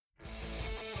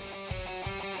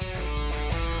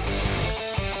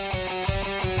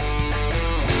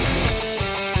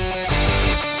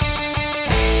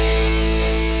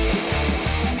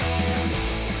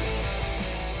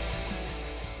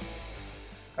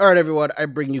All right, everyone. I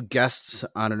bring you guests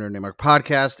on a Nerd Network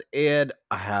podcast, and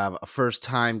I have a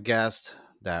first-time guest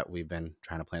that we've been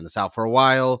trying to plan this out for a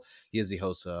while. He is the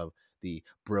host of the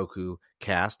Broku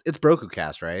Cast. It's Broku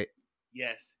Cast, right?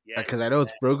 Yes. Because I know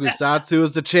it's Brokusatsu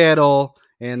is the channel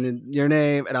and your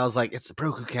name, and I was like, it's the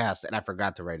Broku Cast, and I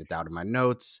forgot to write it down in my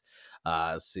notes.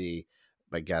 See,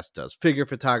 my guest does figure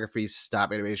photography,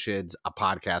 stop animations, a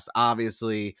podcast,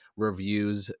 obviously,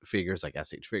 reviews figures like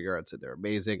SH Figure Arts, and they're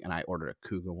amazing. And I ordered a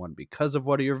Kuga one because of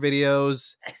one of your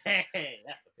videos.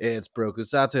 It's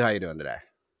Brokusatsu. How you doing today?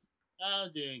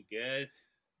 I'm doing good.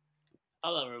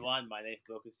 Hello, everyone. My name is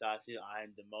Brokusatsu.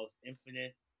 I'm the most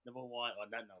infinite number one, or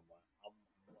not number one.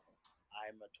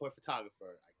 I'm a toy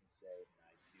photographer, I can say. And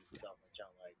I do stuff on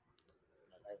channel like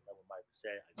what Mike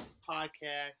said. I do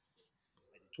podcasts,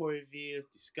 I do toy reviews,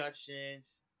 discussions,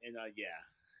 and yeah.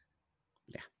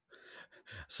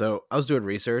 So I was doing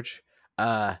research.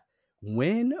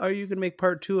 When are you gonna make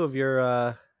part 2 of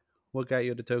your what got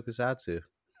you into Tokusatsu?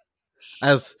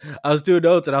 I was doing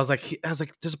notes and I was like,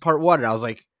 there's a part 1, and I was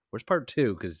like, where's part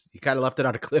 2? Because you kind of left it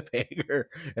on a cliffhanger,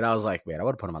 and I was like, man, I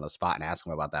would put him on the spot and ask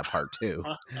him about that part 2.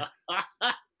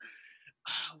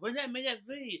 When I made that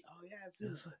video,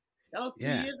 that was 2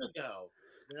 years ago.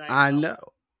 I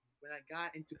know. When I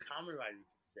got into comic writing, you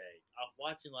could say I was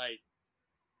watching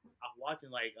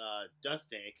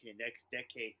Dustin, aka Next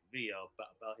Decade video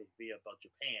about his video about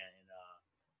Japan,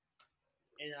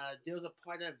 and there was a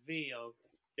part of that video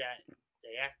that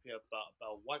they asked me about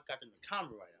what got them to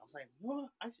comic writing. I was like, what?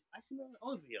 I should make my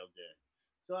own video of this.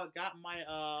 So I got my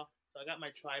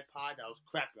tripod that was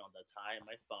crappy on the time,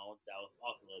 my phone that was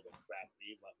also a little bit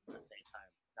crappy, but at the same time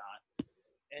not.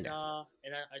 And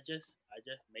I just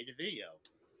made a video,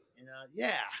 and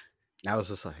I was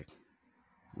just like,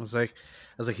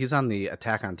 he's on the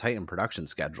Attack on Titan production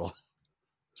schedule.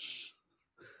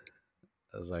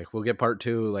 I was like, we'll get part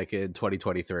 2 like in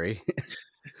 2023.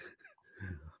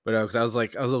 But because I was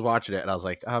watching it and I was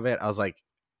like, oh man,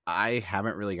 I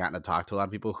haven't really gotten to talk to a lot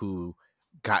of people who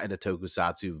got into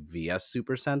Tokusatsu via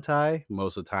Super Sentai.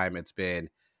 Most of the time, it's been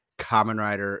Kamen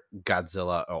Rider,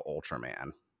 Godzilla, or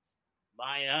Ultraman.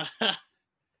 My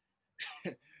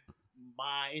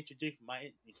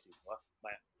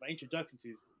introduction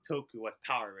to Toku was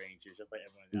Power Rangers, just like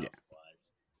everyone else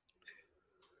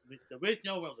was. The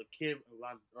original was a kid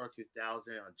around early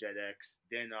 2000 on Jetix.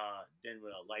 Then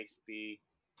with Lightspeed,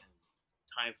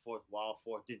 Time Force, Wild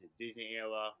Force, did the Disney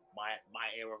era, my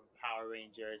era of Power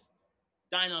Rangers,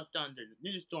 Dino Thunder,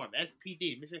 Ninja Storm,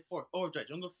 SPD, Mystic Force, Overdrive,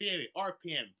 Jungle Fury,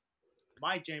 RPM.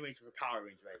 My generation for Power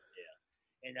Rangers right there.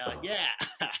 And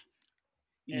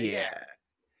yeah.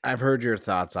 I've heard your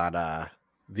thoughts on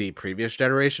the previous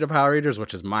generation of Power Rangers,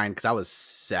 which is mine, because I was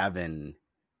 7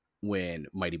 when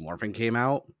Mighty Morphin came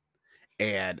out,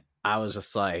 and I was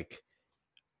just like,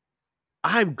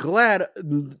 I'm glad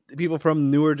people from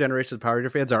newer generations of Power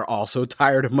Ranger fans are also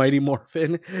tired of Mighty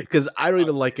Morphin, because I don't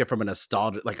even like it from a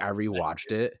nostalgia. Like, I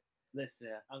rewatched it. Listen,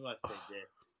 I'm gonna say this: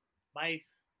 my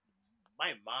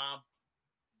mom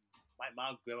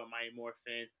grew up with Mighty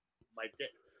Morphin. My dad,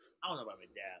 I don't know about my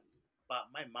dad, but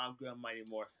my mom grew up with Mighty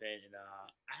Morphin, and I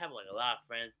have like a lot of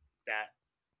friends that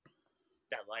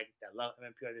love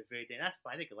MMP or very day, and that's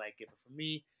fine. They can like it, but for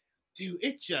me, dude,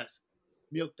 it just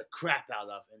milked the crap out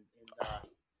of,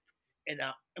 and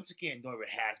I'm just getting annoyed with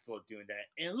Hasbro doing that.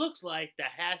 And it looks like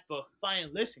that Hasbro finally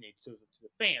listening to the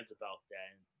fans about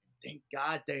that, and thank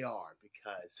God they are,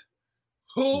 because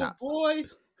boy,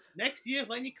 next year's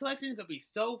Lightning Collection is gonna be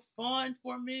so fun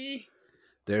for me.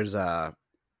 They're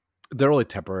only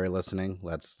temporary listening.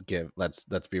 Let's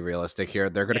be realistic here.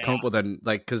 They're gonna come up with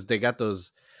because they got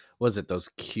those. Was it those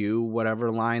Q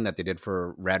whatever line that they did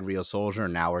for Red Rio Soldier,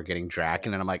 and now we're getting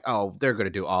Draken, and I'm like, oh, they're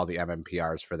gonna do all the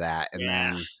MMPRs for that, and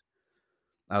then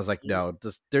I was like, no,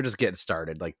 they're just getting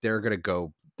started. Like, they're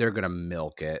gonna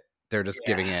milk it. They're just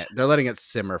giving it. They're letting it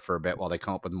simmer for a bit while they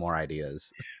come up with more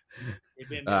ideas. They've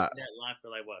been milking that line for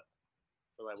like what?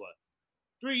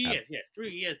 3 years.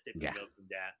 3 years they've been milking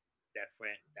that 3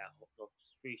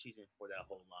 seasons for that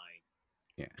whole line.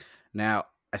 Yeah. Now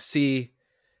I see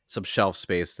some shelf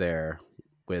space there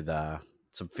with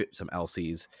some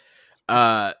LCs.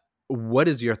 What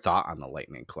is your thought on the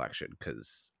Lightning Collection?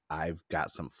 Because I've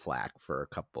got some flack for a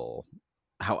couple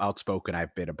how outspoken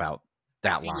I've been about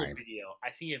that line.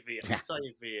 I seen your video. I saw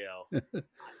your video.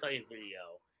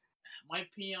 My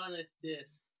opinion on it is this: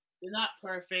 they're not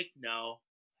perfect. No,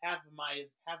 half of my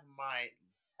Lightning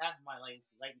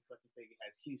Collection figure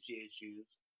has huge issues.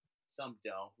 Some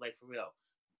don't. Like, for real.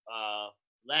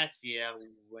 Last year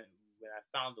when I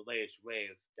found the latest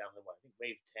wave, that was I think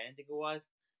wave 10, I think it was.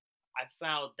 I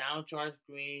found Downcharge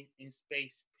green, In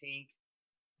Space pink,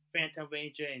 Phantom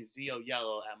Ranger and Zeo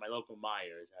Yellow at my local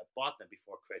Myers. I bought them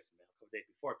before Christmas, a couple days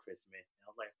before Christmas. And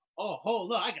I was like, oh,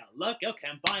 look, I got lucky. Okay,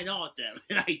 I'm buying all of them.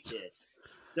 And I did.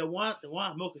 The one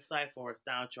I'm most excited for is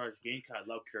Down Charge Game because I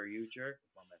love Kyryuger,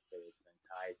 one of my favorite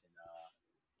Sentais.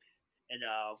 And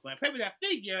when I played with that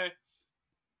figure,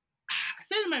 I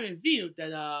said in my review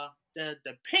that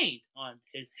the paint on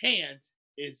his hands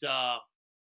is the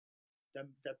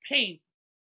paint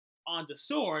on the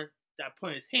sword that I put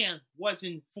in his hand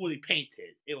wasn't fully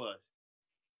painted. It was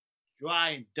dry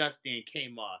and dusty and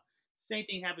came off. Same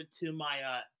thing happened to my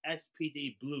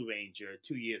SPD Blue Ranger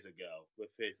 2 years ago with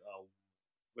his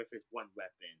one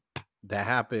weapon. That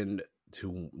happened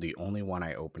to the only one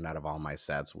I opened out of all my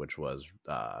sets, which was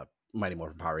Mighty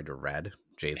Morphin Power Ranger Red.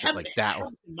 Jason, like that.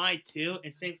 Happened to mine too,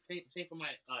 and same for my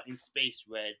in Space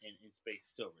Red and in Space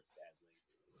Silver. Sadly,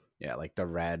 yeah, like the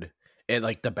red. And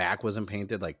like the back wasn't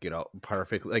painted, like,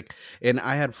 perfect. Like, and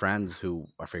I had friends who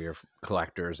are figure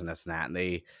collectors and this and that, and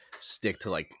they stick to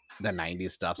like the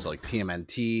 90s stuff. So like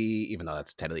TMNT, even though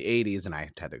that's technically 80s, and I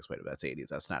had to explain it, that's 80s,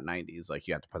 that's not 90s. Like,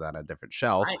 you have to put that on a different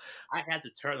shelf. I had the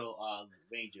Turtle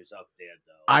Rangers up there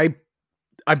though.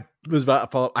 I was about to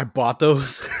follow. I bought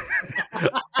those.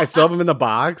 I still have them in the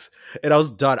box, and I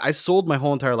was done. I sold my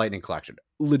whole entire Lightning collection,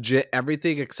 legit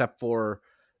everything except for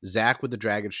Zach with the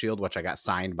Dragon Shield, which I got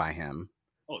signed by him.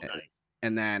 Oh, nice.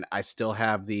 And then I still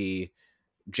have the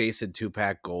Jason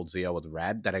 2-pack Gold Zeo with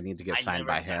red that I need to get signed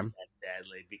by him.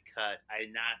 Sadly, because I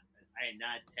did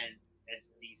not attend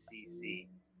SDCC.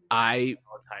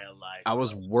 I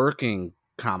was working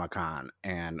Comic-Con,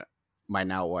 and my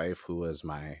now wife, who was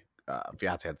my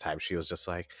fiance at the time, she was just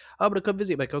like, "Oh, I'm gonna come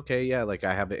visit." I'm like, okay, yeah, like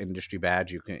I have the industry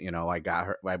badge. You can, I got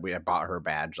her. I bought her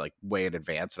badge like way in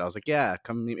advance, and I was like, "Yeah,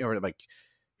 come meet me." Or like,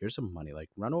 here's some money. Like,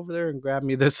 run over there and grab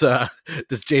me this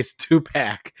this Jason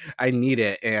 2-pack. I need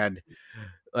it. And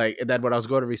like, and then when I was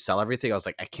going to resell everything, I was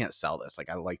like, I can't sell this. Like,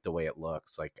 I like the way it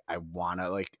looks. Like, I wanna,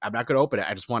 like, I'm not gonna open it.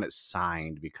 I just want it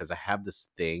signed because I have this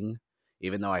thing.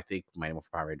 Even though I think Mighty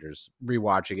Morphin Power Rangers,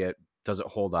 rewatching it, doesn't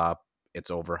hold up.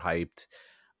 It's overhyped.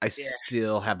 I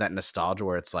still have that nostalgia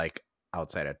where it's like,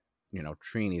 outside of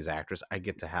Trini's actress, I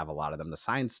get to have a lot of them to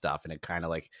sign stuff, and it kind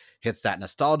of like hits that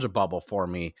nostalgia bubble for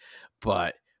me.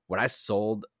 But when I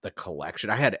sold the collection,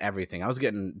 I had everything. I was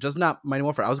getting just not Mighty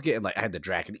Morphin. I was getting like, I had the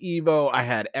Draken Evo, I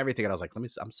had everything, and I was like, I'm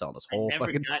selling this whole fucking. I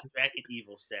never got Draken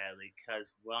Evo, sadly, because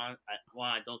one,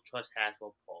 I don't trust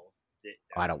Hasbro Pulse.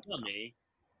 I don't. Me,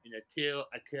 and two,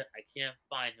 I can't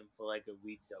find him for like a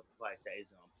retail price that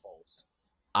isn't on Pulse.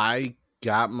 I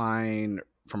got mine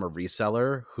from a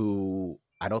reseller who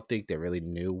I don't think they really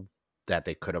knew that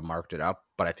they could have marked it up,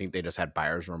 but I think they just had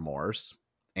buyer's remorse.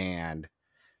 And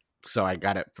so I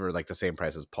got it for like the same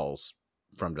price as Pulse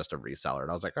from just a reseller.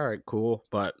 And I was like, all right, cool.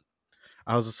 But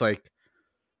I was just like,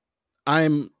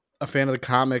 I'm a fan of the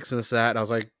comics and this, that. And I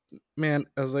was like, man,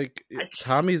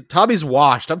 Tommy's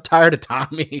washed. I'm tired of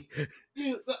Tommy.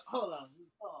 Dude, look, hold on.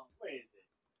 Where is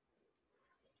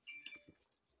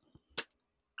it?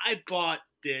 I bought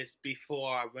this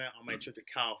before I went on my trip to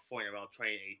California around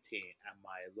 2018 at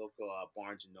my local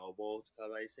Barnes & Noble,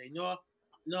 because I say, no,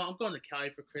 I'm going to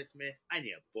Cali for Christmas. I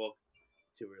need a book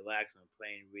to relax and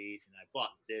play and read. And I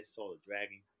bought this Soul of the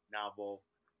Dragon novel.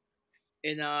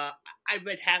 And I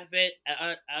read half of it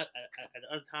at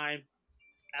the other time.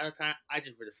 I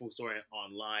just read the full story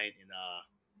online.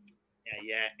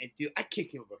 And dude, I can't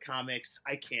keep up with comics.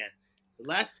 I can't. The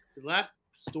last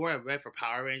story I read for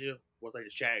Power Ranger was like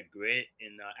the Shattered Grid,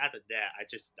 and after that, I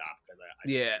just stopped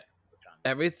because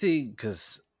everything,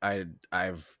 because I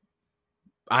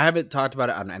haven't talked about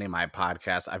it on any of my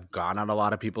podcasts. I've gone on a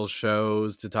lot of people's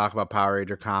shows to talk about Power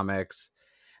Ranger comics.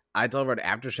 I told her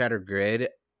after Shattered Grid,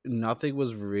 nothing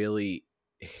was really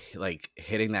like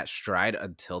hitting that stride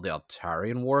until the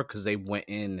Altarian War, because they went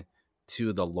in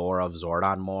to the lore of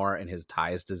Zordon more and his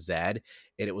ties to Zed,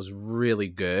 and it was really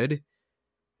good.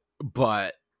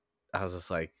 But I was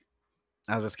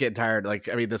just getting tired. Like,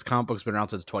 I mean, this comic book's been around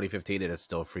since 2015, and it's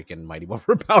still freaking Mighty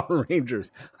Morphin Power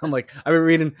Rangers. I'm like, I've been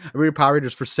reading Power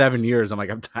Rangers for 7 years. I'm like,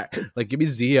 I'm tired. Like, give me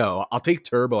Zeo. I'll take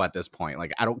Turbo at this point.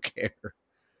 Like, I don't care.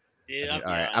 Dude, all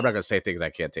right, I'm not gonna say things I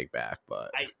can't take back,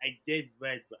 but I did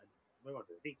read. When was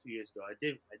it? I think 2 years ago. I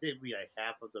did read like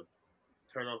half of the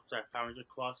Turtle Power Ranger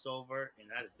crossover, and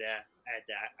out of that, I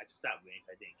just stopped reading.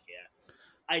 I didn't care.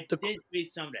 I did read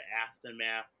some of the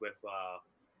aftermath with a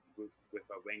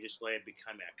Ranger Slayer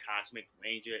becoming a Cosmic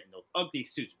Ranger, and those ugly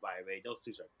suits, by the way. Those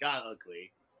suits are god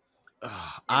ugly.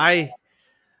 I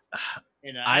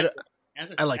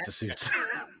like the suits.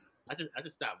 I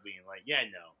just stopped reading. Like, I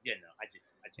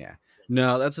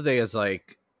no. That's the thing. Is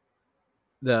like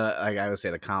I would say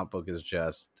the comic book is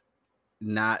just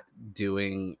not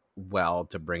doing well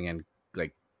to bring in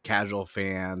like casual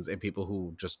fans and people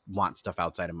who just want stuff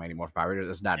outside of Mighty Morphin Power Rangers.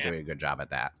 It's not Yeah. doing a good job at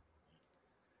that.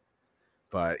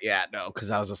 But yeah, no,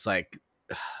 because I was just like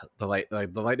the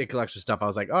Lightning Collection stuff. I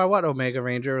was like, oh, I want Omega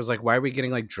Ranger. I was like, why are we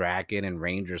getting like Dragon and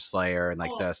Ranger Slayer and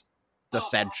like Oh, the oh,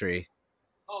 Sentry?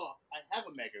 I have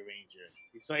a Mega Ranger.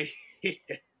 He's like,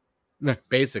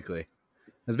 Basically,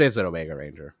 it's basically Omega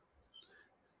Ranger.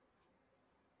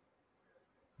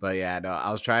 But yeah, no,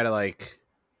 I was trying to like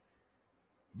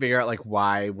figure out like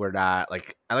why we're not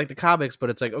like I like the comics, but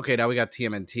it's like okay, now we got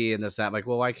TMNT and this that. Like,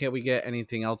 well, why can't we get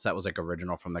anything else that was like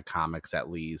original from the comics at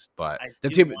least? But I the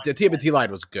do want the that. TMNT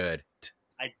line was good.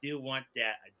 I do want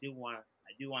that. I do want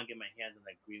to get my hands on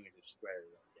that Green Ranger spreader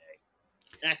one day.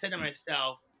 And I said to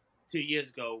myself 2 years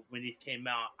ago when these came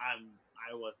out, I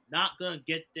was not gonna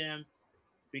get them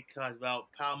because well,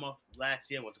 Palma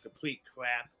last year was a complete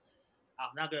crap.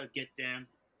 I'm not gonna get them,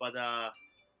 but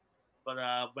when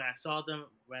I saw them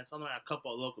at a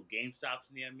couple of local game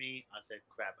stops near me, I said,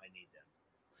 "Crap, I need them."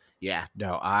 Yeah,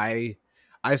 no, I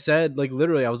said like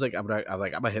literally,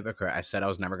 I'm a hypocrite. I said I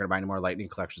was never gonna buy any more Lightning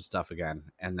Collection stuff again,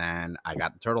 and then I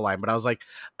got the Turtle line, but I was like,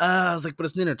 but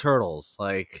it's Ninja Turtles,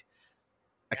 like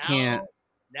I can't,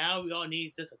 Now we all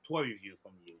need just a toy review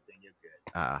from you. Then you're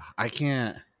good. I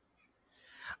can't.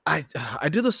 I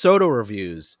do the Soto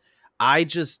reviews. I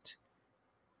just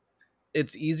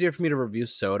it's easier for me to review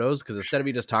Sotos because instead of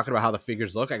me just talking about how the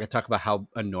figures look, I could talk about how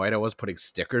annoyed I was putting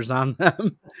stickers on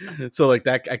them. So like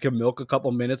that, I can milk a couple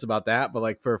minutes about that. But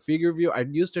like for a figure review, I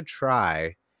used to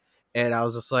try, and I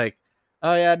was just like,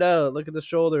 oh yeah, no, look at the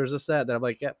shoulders, this that. Then I'm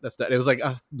like, yeah, that's that. It was like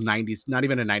a 90s, not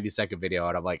even a 90-second video,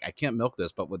 and I'm like, I can't milk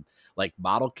this. But with like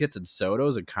model kits and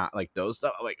Sotos and like those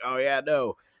stuff, I'm like, oh yeah,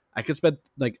 no, I could spend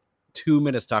like 2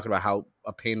 minutes talking about how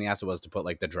a pain in the ass it was to put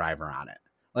like the driver on it.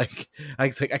 Like I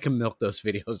can milk those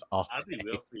videos all I'll be day.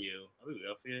 real for you.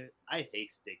 I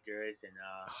hate stickers, and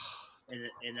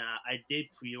I did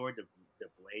pre-order the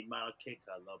Blade model kit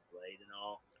 'cause I love Blade and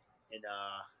all, and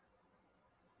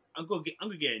I'm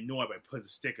gonna get annoyed by putting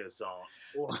stickers on.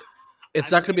 Well,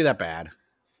 It's I not gonna may be that bad.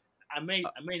 I may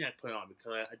not put it on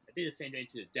because I did the same thing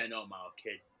to the Deno model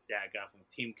kit that I got from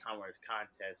Team Commerce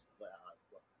contest.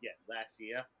 Last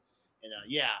year, and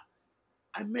yeah,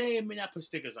 I may or may not put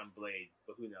stickers on Blade,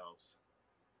 but who knows?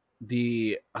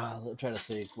 The I'm trying to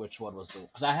think which one was the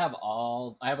because I have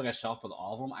like a shelf with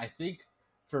all of them. I think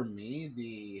for me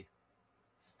the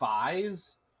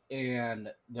Fies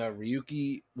and the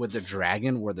Ryuki with the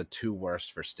dragon were the two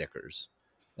worst for stickers.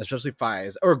 Especially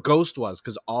Fies or Ghost was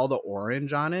because all the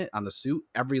orange on it on the suit,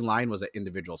 every line was an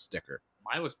individual sticker.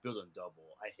 Mine was built on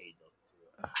double. I hate those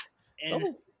two.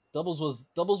 And Doubles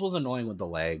was annoying with the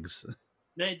legs.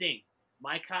 another thing,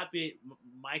 my copy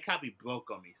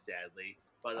broke on me sadly,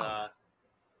 but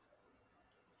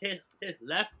his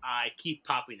left eye keep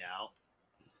popping out,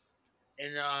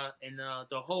 and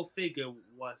the whole figure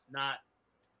was not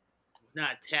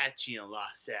attaching a lot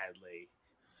sadly.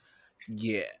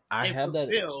 Yeah, I And have for that.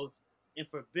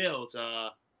 builds,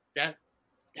 that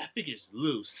that figure's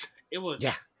loose. It was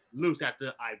Yeah, loose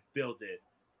after I built it.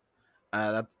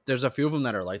 there's a few of them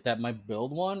that are like that. My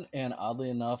build one, and oddly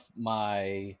enough,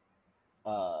 my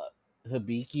uh,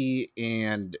 Hibiki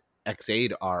and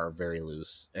X8 are very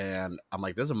loose. And I'm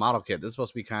like, this is a model kit. This is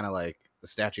supposed to be kind of like a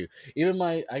statue. Even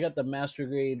I got the master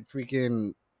grade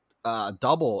freaking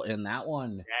double in that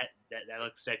one. That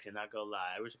looks sexy. Not gonna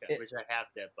lie. I wish I have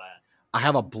that, but I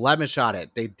have a blemish on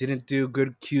it. They didn't do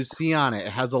good QC on it.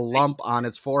 It has a lump on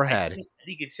its forehead. I think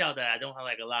you can tell that I don't have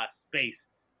like a lot of space.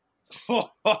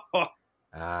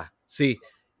 See,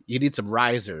 you need some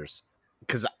risers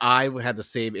because I had the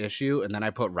same issue, and then I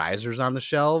put risers on the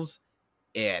shelves,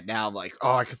 and now I'm like,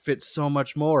 oh, I could fit so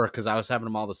much more because I was having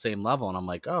them all the same level, and I'm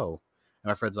like, oh, and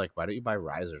my friend's like, why don't you buy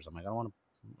risers? I'm like,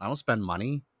 I don't spend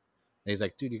money. And he's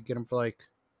like, dude, you get them for like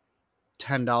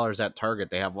 $10 at Target.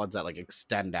 They have ones that like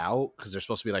extend out because they're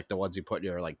supposed to be like the ones you put in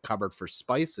your like cupboard for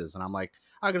spices, and I'm like,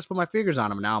 I can just put my figures on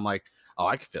them. And now I'm like, oh,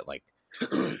 I could fit like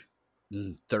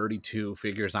 32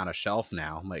 figures on a shelf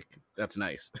now. I'm like, that's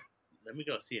nice. Let me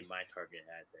go see if my Target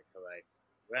has that. Cause like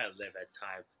where I live at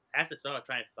times, half the stuff I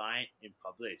try and find in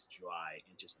public is dry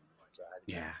and just annoying.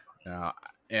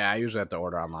 So I usually have to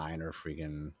order online or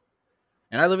freaking.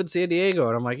 And I live in San Diego,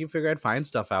 and I'm like, you figure I'd find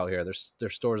stuff out here. There's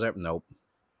stores there. Nope.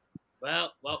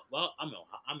 Well. I'm in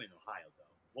Ohio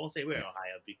though. Won't say we're in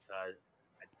Ohio because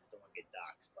I don't want to get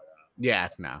doxxed. But Yeah,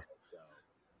 no.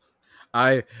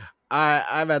 so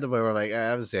I'm at the point where like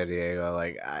I'm in San Diego.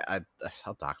 Like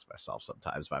I'll dox myself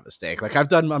sometimes by mistake. Like I've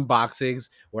done unboxings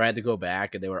where I had to go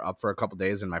back and they were up for a couple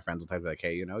days, and my friends will type like,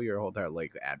 "Hey, your whole entire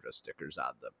like address stickers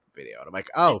on the video," and I'm like,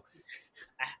 "Oh,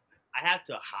 I have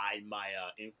to hide my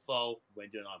info when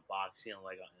doing unboxing,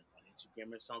 like on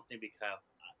Instagram or something, because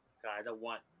I don't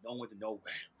want no one to know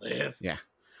where I live. Yeah.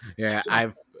 Yeah,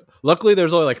 I've luckily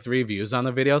there's only like 3 views on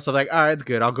the video, so I'm like, all right, it's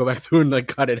good. I'll go back through and like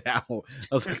cut it out.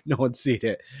 I was like, no one's seen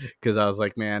it because I was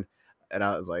like, man, and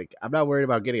I was like, I'm not worried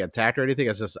about getting attacked or anything.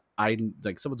 It's just I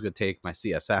like someone's gonna take my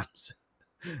CSMs.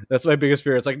 That's my biggest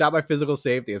fear. It's like not my physical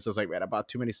safety. It's just like, man, I bought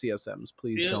too many CSMs.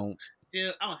 Please Dude, don't.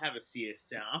 dude, I don't have a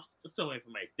CSM. I'm still waiting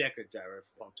for my Decker driver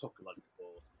from Toku.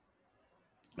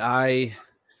 I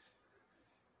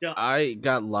Dude, I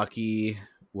got lucky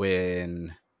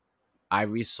when I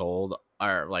resold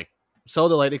or like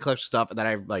sold the Lightning Collection stuff, and then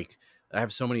I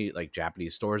have so many like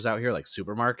Japanese stores out here, like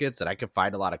supermarkets, that I could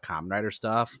find a lot of Kamen Rider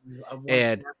stuff. I want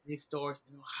And Japanese stores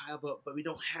in Ohio, but we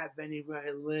don't have any where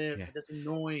I live. yeah, And that's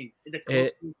annoying. And the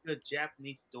it closest to a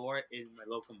Japanese store in my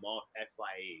local mall,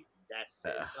 FYE.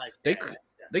 That's it. uh, It's like they that.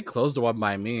 they closed the one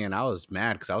by me, and I was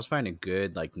mad because I was finding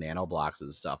good like nano blocks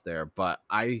and stuff there, but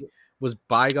I was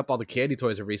buying up all the candy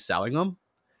toys and reselling them,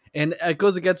 and it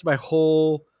goes against my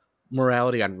whole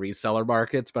morality on reseller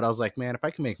markets. But I was like, man, if I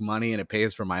can make money and it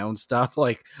pays for my own stuff,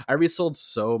 like I resold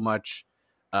so much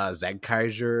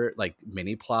Zenkaiser like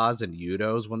mini plas and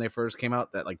Udos when they first came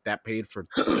out that like that paid for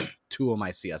like 2 of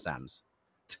my CSMs.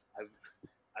 I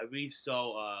I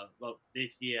resaw well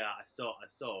this year I saw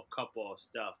a couple of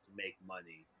stuff to make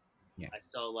money. Yeah. I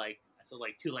saw like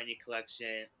 2 Lightning Collection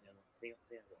and yeah,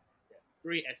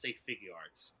 3 SA figure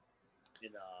arts.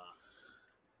 And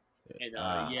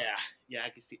uh yeah, I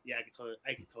can see, yeah,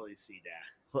 I can totally see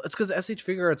that. well, it's because SH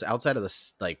figure arts outside of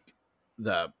like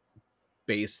the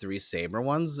base 3 Saber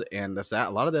ones, and that's that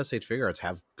a lot of the SH figure arts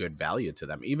have good value to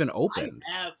them, even I opened.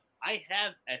 have I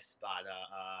have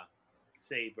Espada,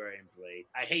 Saber and Blade.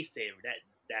 I hate Saber.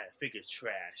 That figure's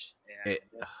trash, It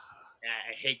and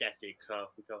I hate that thing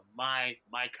because my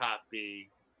copy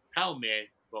helmet,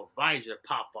 well, visor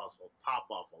pop off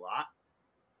a lot.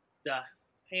 The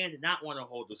hand did not want to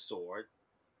hold the sword,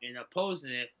 and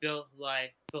opposing it feel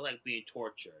like being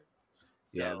tortured.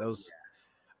 yeah, So those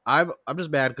I'm just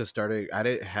mad because starting I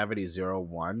didn't have any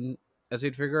 01 SH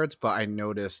figure arts, but I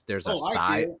noticed there's a I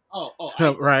side do. I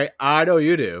do. right. I know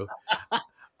you do.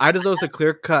 I just noticed a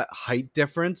clear cut height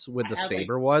difference with I the have like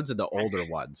Saber ones and the I, older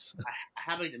ones. I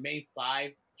have like the main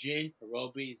five: Jin,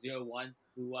 Hirobi, 01,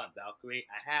 Fuwa, and Valkyrie.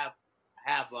 I have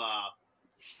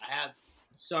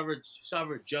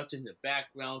Server Just in the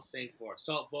background, same for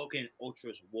Assault Vulcan,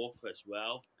 Ultra's Wolf as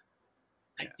well.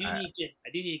 I Yeah, do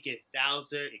need to get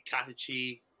Bowser and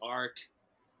Katachi, Arc,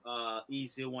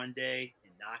 Easy one day,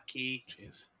 and Naki.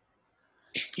 jeez.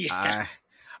 Yeah.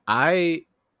 I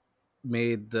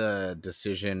made the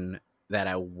decision that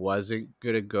I wasn't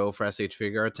gonna go for SH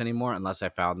figure arts anymore unless I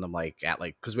found them like at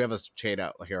like because we have a chain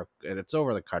out here and it's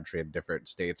over the country in different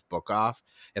states book off,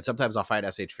 and sometimes I'll find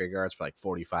SH figure arts for like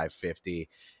 45, 50.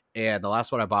 And the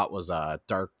last one I bought was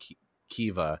Dark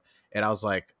Kiva, and I was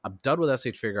like, I'm done with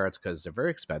SH figure arts because they're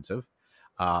very expensive.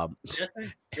 Um, Just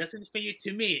figure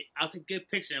to me. I'll take a good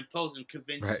picture and pose and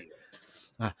convince right. you.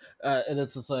 And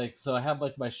it's just like so I have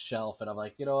like my shelf and I'm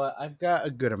like, you know what, I've got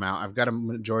a good amount. I've got a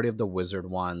majority of the wizard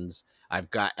ones. I've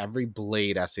got every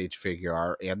Blade SH figure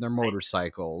art and their I,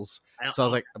 motorcycles. I, don't, So I I,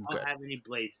 was don't, like, I'm I don't good. have any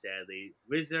blades, sadly.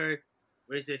 Wizard,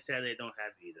 sadly, I don't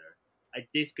have either. I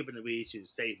did skip in the week to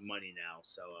save money now,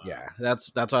 so Yeah, that's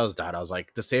why I was done. I was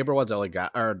like, the Saber ones I only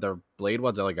got, or the Blade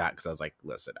ones I only got because I was like,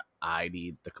 listen, I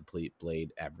need the complete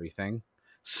Blade everything.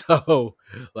 So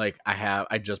like I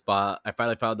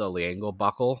finally found the Liangle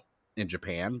buckle in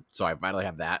Japan, so I finally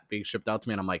have that being shipped out to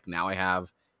me, and I'm like, now I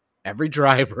have every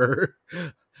driver.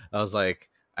 I was like,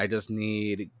 I just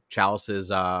need Chalice's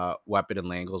weapon and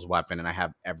Langle's weapon, and I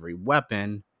have every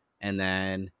weapon, and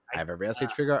then I have every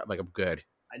SH figure out. Like, I'm good.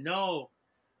 I know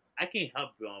I can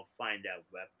help you on find that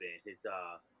weapon. His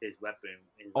weapon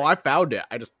is Oh, like I found it.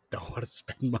 I just don't want to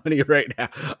spend money right now.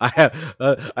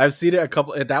 I've seen it a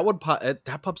couple.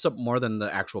 That pops up more than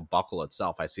the actual buckle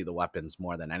itself. I see the weapons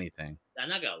more than anything. I'm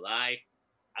not gonna lie.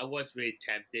 I was really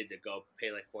tempted to go pay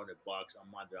like $400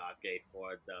 on Mandarake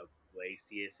for the Blade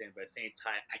CSN, but at the same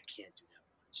time, I can't do that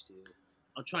much, dude.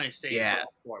 I'm trying to save Yeah, up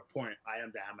for a important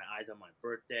item that have my eyes on my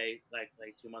birthday, like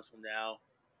 2 months from now.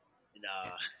 And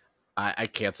I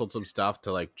canceled some stuff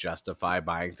to like justify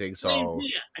buying things. same So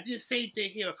here. I did the same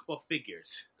thing here. A couple of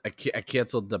figures. I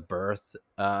canceled the Birth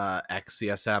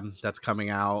XCSM that's coming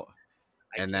out,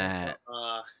 I and then cancel.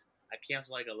 I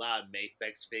cancel like a lot of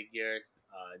Mayfex figures.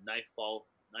 Nightfall,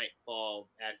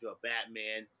 Agile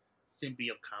Batman,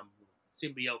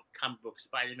 Symbiote comic book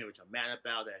Spider-Man, which I'm mad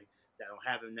about that I don't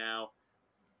have him now.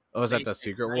 oh, is that the Mayfex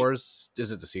Secret Night. Wars?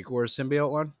 Is it the Secret Wars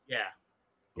symbiote one? Yeah,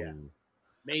 yeah. Ooh.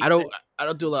 May I don't 5th, I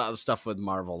don't do a lot of stuff with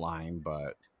Marvel line,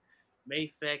 but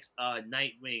May 5th,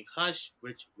 Nightwing Hush,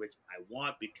 which I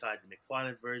want because the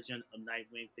McFarlane version of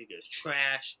Nightwing figure is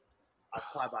trash. I'll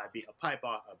probably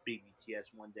buy a big BTS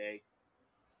one day.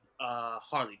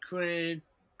 Harley Quinn,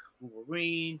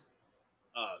 Wolverine,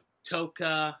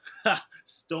 Toka,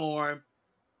 Storm,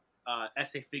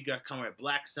 SA figure coming with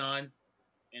Black Sun,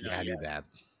 and yeah, I yeah, need that.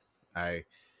 I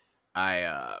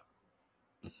I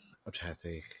I'm trying to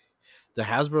think. The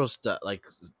Hasbro stuff, like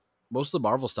most of the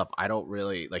Marvel stuff, I don't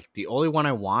really like. The only one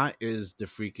I want is the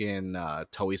freaking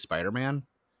Toei Spider Man.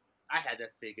 I had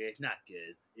that figure. It's not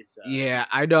good. It's Yeah,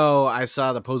 I know. I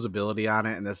saw the posability on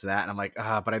it and this and that, and I'm like,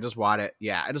 but I just want it.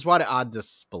 Yeah, I just want it on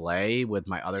display with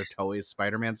my other Toei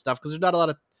Spider Man stuff because there's not a lot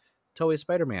of Toei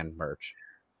Spider Man merch.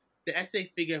 the SA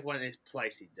figure one is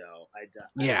pricey though. I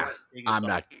Yeah, was thinking I'm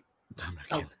about not. I'm not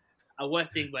I, kidding. I was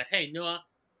thinking, but hey, Noah,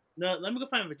 no, let me go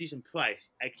find him a decent price.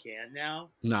 I can now.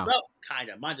 No. Well, kind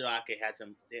of. Mandarake had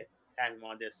him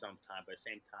on there sometime, but at the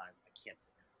same time, I can't.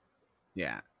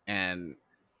 Yeah, and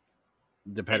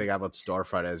And depending on what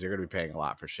storefront is, you're gonna be paying a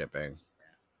lot for shipping.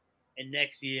 and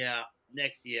next year,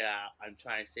 I'm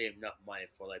trying to save enough money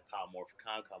for like Power Morph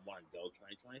Con. I want to go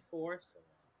 2024. So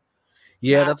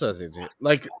Yeah, now, that's what I was thinking.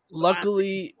 Like, last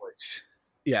luckily, choice.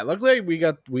 yeah, luckily me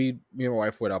and my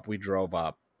wife went up, we drove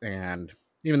up, and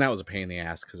even that was a pain in the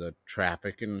ass because of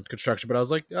traffic and construction. But I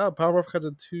was like, oh, Power Morph cuts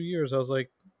in 2 years. I was like,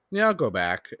 yeah, I'll go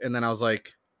back. And then I was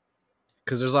like,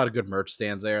 because there's a lot of good merch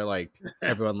stands there. Like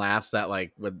everyone laughs that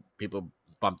like when people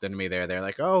bumped into me there, they're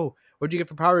like, oh, what'd you get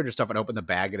for Power Ranger stuff? And I open the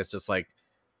bag and it's just like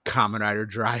Kamen Rider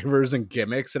drivers and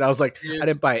gimmicks. And I was like, I dude,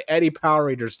 didn't buy any Power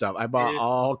Ranger stuff. I bought dude,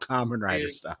 all Kamen Rider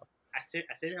dude, stuff. I said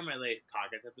it on my latest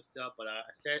podcast episode, but I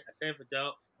said that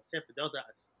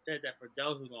for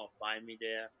those who gonna find me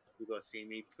there, who gonna see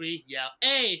me, please yell,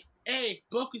 hey,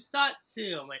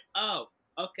 Brokusatsu. I'm like, oh,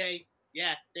 okay,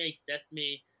 yeah, thanks, that's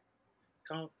me.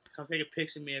 Come take a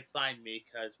picture of me and find me,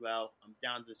 cause well, I'm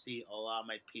down to see a lot of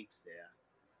my peeps there.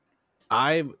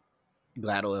 I'm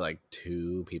glad only like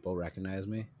two people recognized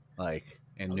me, like,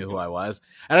 and knew who Okay, I was.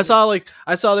 And I saw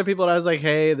other people and I was like,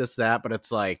 hey, this, that, but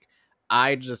it's like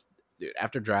I just dude,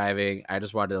 after driving, I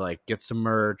just wanted to like get some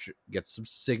merch, get some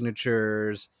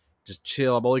signatures, just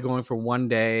chill. I'm only going for one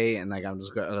day and like I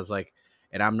was like,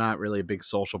 and I'm not really a big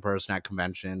social person at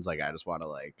conventions. Like I just want to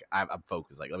like I'm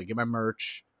focused. Like let me get my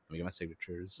merch, let me get my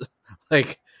signatures.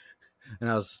 Like and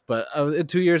I was, but in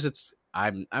 2 years,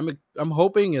 I'm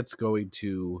hoping it's going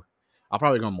to. I'll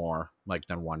probably go more like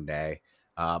than one day.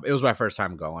 It was my first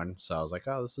time going, so I was like,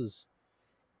 oh, this is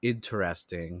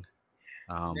interesting.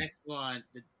 the Um, next one,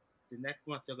 the next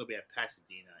one's still gonna be at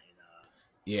Pasadena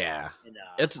yeah, in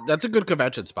that's a good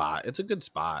convention spot. It's a good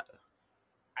spot.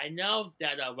 I know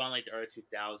that around like the early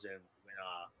 2000 when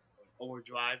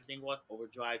Overdrive thing was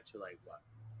Overdrive to like what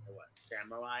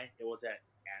Samurai. It was at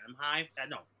Anaheim.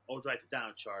 No, Overdrive to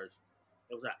Downcharge.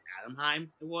 It was at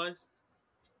Anaheim. It was,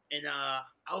 and I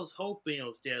was hoping it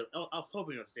was there. I was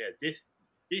hoping it was there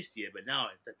this year, but now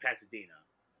it's at Pasadena.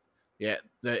 Yeah,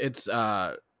 it's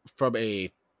from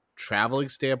a traveling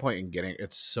standpoint and getting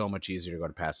it's so much easier to go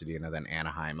to Pasadena than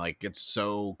Anaheim. Like it's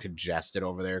so congested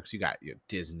over there because you got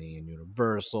Disney and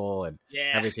Universal and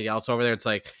Yeah, everything else over there. It's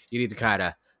like you need to kind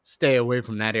of stay away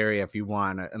from that area if you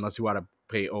want, unless you want to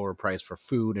pay overpriced for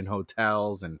food and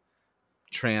hotels and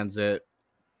transit.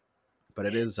 But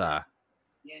it and is then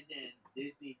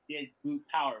Disney did boot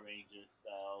Power Rangers,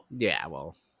 so yeah,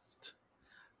 well,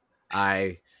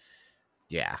 I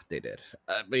yeah, they did.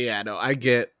 But yeah, no, I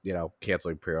get,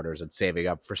 canceling pre-orders and saving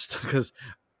up for stuff because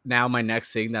now my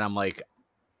next thing that I'm like,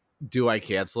 do I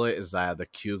cancel it? Is the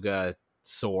Kyuga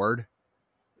sword?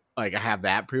 Like I have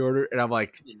that pre-order, and I'm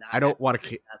like, I did not I have don't want to.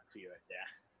 that clear right there.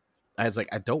 I was like,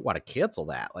 I don't want to cancel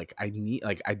that. Like I need,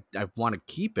 like I want to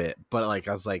keep it, but like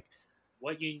I was like,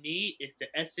 What you need is the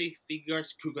SA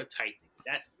Figures Cougar Titan.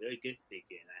 That's a really good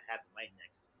figure, and I have it right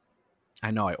next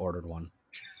I know I ordered one.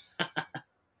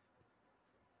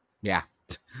 Yeah,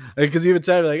 because you even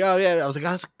said like, oh yeah, I was like, oh,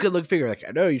 that's a good looking figure. Like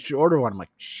I know you should order one. I'm like,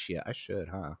 shit, I should,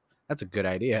 huh? That's a good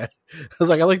idea. I was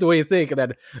like, I like the way you think. And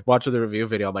then watching the review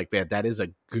video, I'm like, man, that is a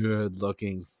good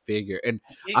looking figure. And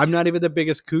I get I'm not even the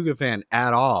biggest Kuga fan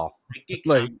at all.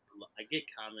 Like, I get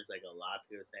comments like a lot of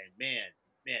people saying, man,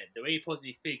 the way you post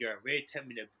the figure really tell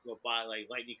me to go buy like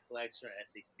Lightning Collection or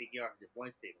SA Figure or just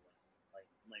one figure.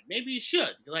 Like maybe you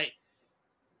should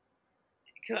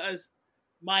because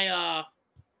my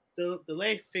the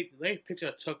late picture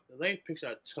I took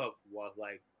was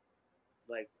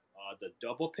the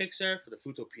double picture for the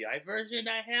Futo PI version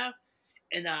I have,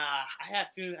 and I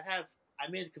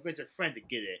made to convince a friend to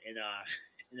get it, and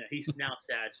he's now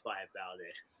satisfied about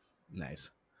it.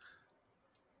 Nice.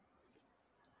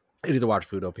 I need to watch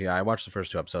Foodopia. I watched the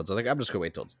first 2 episodes. I was like, I'm just gonna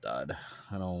wait till it's done.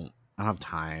 I don't have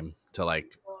time to like.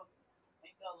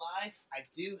 Ain't gonna lie, I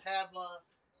do have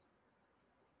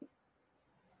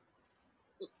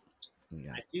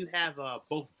Yeah.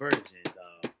 both versions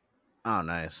Oh,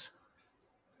 nice.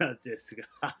 of this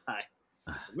guy.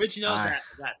 Original I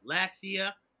that last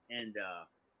year and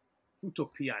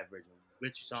Utopia version,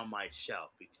 which is on my shelf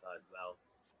because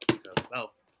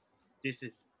this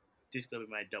is gonna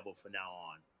be my double for now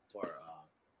on for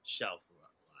shelf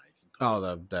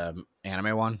life. the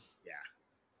anime one. Yeah,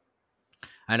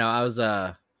 I know. I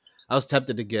was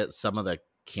tempted to get some of the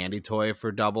candy toy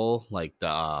for double, like the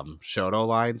Shoto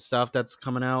line stuff that's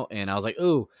coming out, and I was like,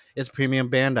 ooh, it's premium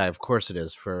Bandai. Of course it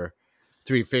is for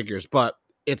 3 figures, but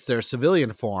it's their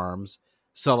civilian forms.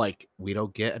 So like we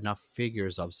don't get enough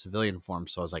figures of civilian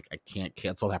forms. So I was like, I can't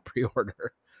cancel that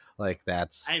pre-order. Like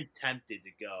that's I'm tempted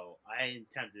to go. I am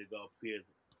tempted to go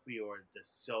pre-order the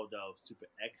Sodo Super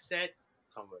X set,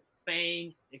 come with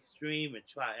Fang, Extreme, and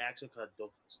Try Axle because those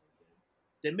are so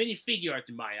good. The mini figure art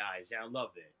in my eyes, and I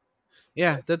love it.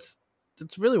 yeah, that's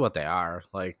really what they are.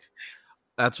 Like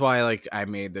that's why like I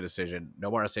made the decision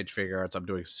no more SH figure arts. I'm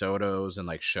doing Sotos and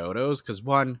like Shotos because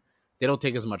one, they don't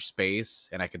take as much space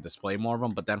and I can display more of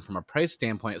them. But then from a price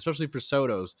standpoint, especially for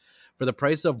Sotos, for the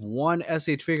price of one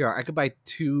SH figure art, I could buy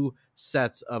 2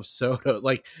 sets of Soto.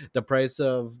 Like the price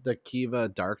of the Kiva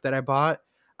Dark that I bought,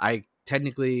 I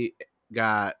technically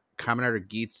got Kamen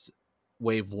Geats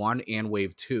Wave 1 and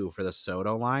Wave 2 for the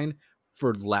Soto line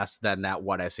for less than that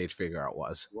one SH figure art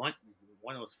was. One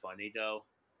was funny though.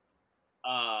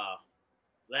 Uh,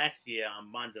 Last year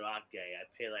on Mandarake, I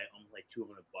paid like almost like $200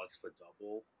 for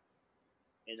double.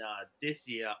 And this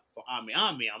year for Ami,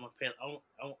 I'm gonna pay. I'm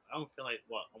gonna pay like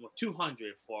what? Almost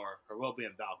 200 for Hirobi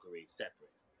and Valkyrie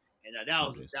separate. And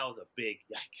Oh, geez. that was a big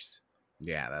yikes.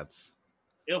 Yeah, that's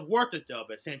It was worth it though,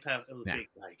 but at the same time, it was a yeah. big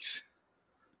yikes.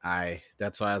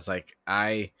 That's why I was like,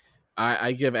 I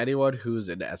give anyone who's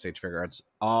into SH figure arts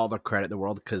all the credit in the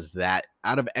world because that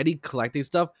out of any collecting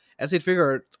stuff, SH figure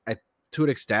arts to an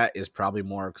extent is probably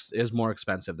more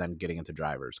expensive than getting into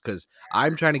drivers because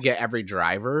I'm trying to get every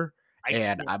driver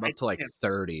and I'm I up to like can't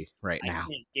 30 right now.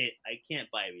 I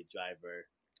can't buy every driver.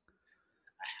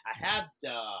 I have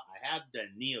the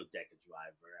Neo Decker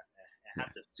driver. I Yeah,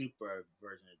 have the super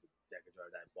version of the Decker driver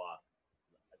that I bought.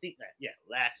 I think that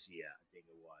last year I think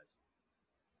it was.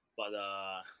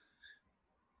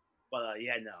 But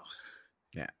yeah, no.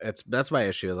 yeah, that's my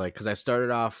issue. Like, because I started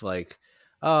off like,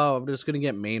 oh, I'm just gonna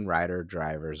get main rider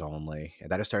drivers only, and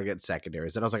then I started getting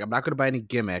secondaries. And I was like, I'm not gonna buy any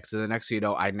gimmicks. And the next thing you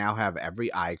know, I now have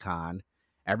every icon,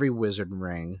 every wizard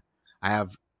ring. I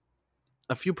have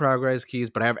a few progress keys,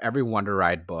 but I have every Wonder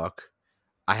Ride book.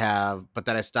 I have, but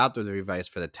then I stopped with the revise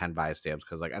for the 10 vice stamps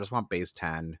because like I just want base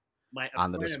 10 My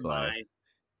on the display.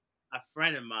 a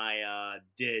friend of mine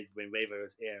did when Raver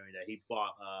was airing that he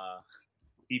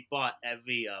bought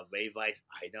every Rayvice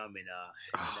item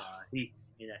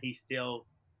he's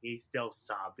still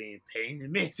sobbing in pain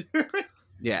and misery.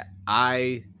 Yeah,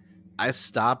 I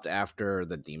stopped after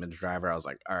the demons driver. I was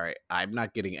like, all right, I'm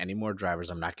not getting any more drivers.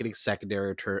 I'm not getting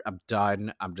secondary turn. I'm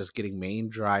done. I'm just getting main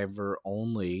driver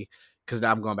only because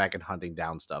now I'm going back and hunting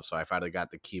down stuff. So I finally got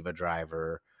the Kiva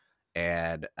driver,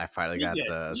 and I finally got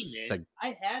Speaking of the demons,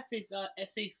 I have his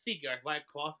SA figure right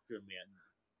across from me,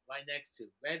 right next to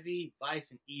Revy,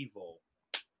 Vice, and Evil.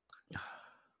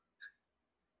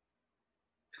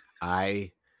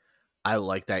 I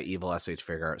like that evil SH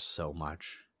figure art so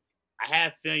much. I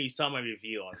have a feeling you saw my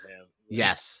review on him.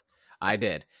 Yes, I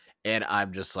did. And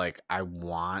I'm just like, I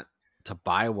want to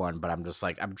buy one, but I'm just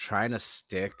like, I'm trying to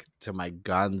stick to my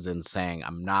guns and saying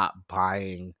I'm not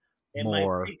buying And my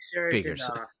more pictures figures.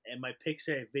 and my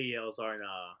picture videos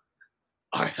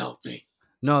are helping.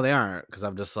 No, they aren't, because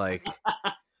I'm just like,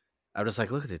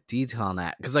 look at the detail on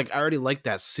that. Because like I already like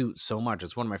that suit so much.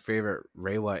 It's one of my favorite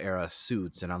Reiwa era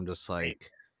suits, and I'm just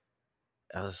like,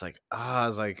 I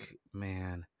was like,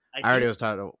 man. I I already do. was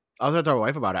talking. I was going to tell my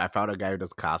wife about it. I found a guy who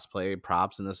does cosplay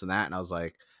props and this and that, and I was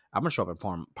like, I'm gonna show up at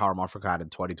Power Morphicon in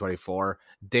 2024.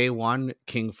 Day 1,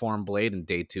 King Form Blade, and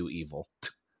day 2, Evil.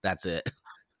 That's it.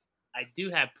 I do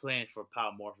have plans for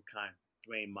Power Morphicon to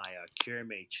bring my Cure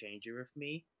Changer with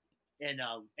me, and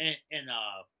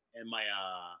my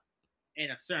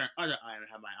and a certain other item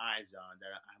I have my eyes on that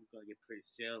I'm gonna get pretty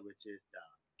soon, which is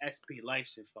the SP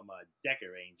license from a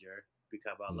Decker Ranger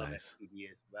because I love Nice. SPD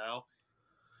as well.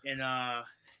 And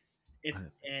if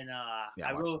Yeah,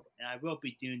 I watched it. I will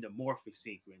be doing the Morphic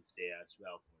sequence there as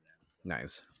well for them. So,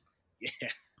 Nice. yeah,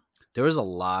 There was a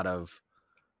lot of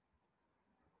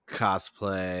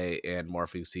cosplay and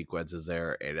morphing sequences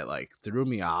there, and it like threw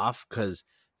me off because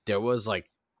there was like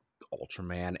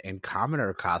Ultraman and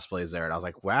Commoner cosplays there, and I was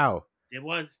like, wow. There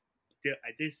was.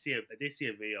 I did see a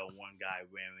video of one guy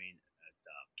wearing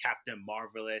the Captain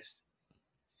Marvelous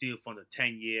suit from the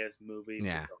 10 Years movie with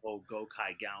Yeah. the whole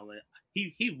Gokai gauntlet.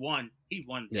 He won. He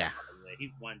won that. Yeah. By the way.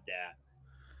 He won that.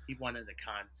 He won in the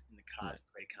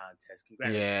cosplay contest.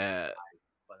 Congratulations! Yeah.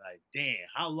 But like, damn,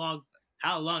 how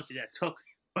long did that took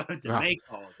to Oh, make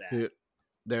all that? dude,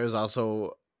 there's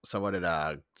also someone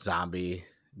at Zombie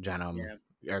Genom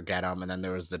Yeah, or Genom, and then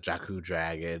there was the Jakku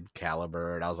Dragon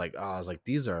Caliber, and I was like,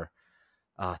 these are.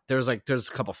 There's a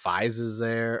couple Fizes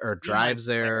there or two of my drives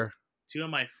there. two of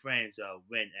my friends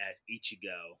went as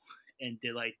Ichigo and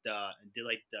did like the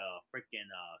freaking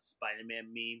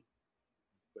Spider-Man meme.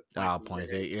 With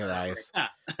Pointy. Yeah, nice. That's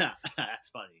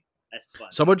funny. That's funny.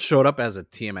 Someone showed up as a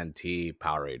TMNT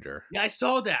Power Ranger. Yeah, I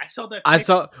saw that. I saw that. I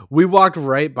saw. We walked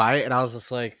right by it, and I was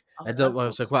just like, I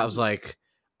was like, what? I was like,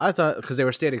 I thought because they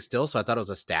were standing still, so I thought it was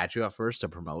a statue at first to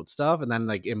promote stuff, and then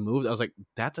like it moved. I was like,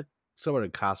 that's a someone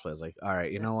in cosplay. I was like, all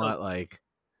right, you know what? Like,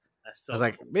 I was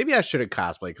like, maybe I shouldn't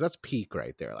cosplay because that's peak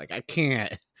right there. Like, I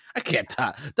can't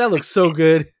top. That looks so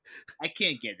good. I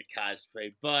can't get the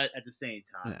cosplay, but at the same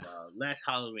time, last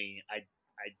Halloween I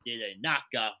did a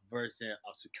knockoff version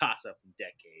of Tsukasa from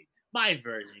Decade. My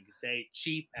version, you can say,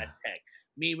 cheap as heck.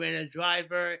 Me wearing a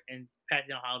driver and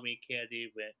passing on Halloween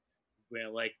candy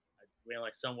wearing like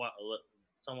somewhat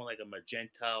like a magenta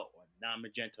or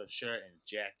non-magenta shirt and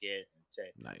jacket and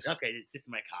say, Nice. okay, this is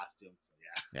my costume.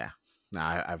 So yeah. No,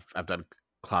 I've done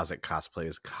closet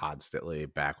cosplays constantly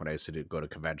back when I used to go to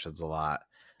conventions a lot.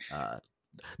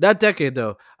 That decade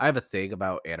though, I have a thing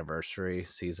about anniversary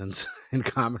seasons in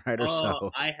Kamen Rider. So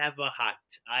I have a hot.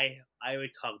 I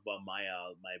already talked about my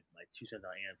 2 cents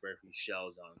on anniversary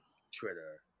shows on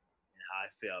Twitter and how I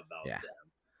feel about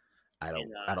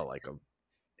them. I don't like them.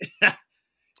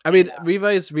 I mean,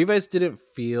 Revice didn't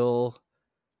feel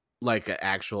like an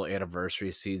actual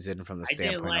anniversary season from the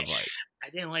standpoint of like. I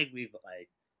didn't like Revice.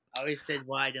 I always said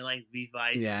why I didn't like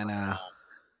Revice. Yeah, nah.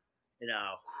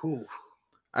 Whew.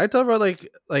 I tell everyone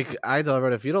I tell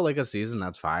everyone if you don't like a season,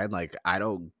 that's fine. Like I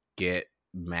don't get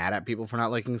mad at people for not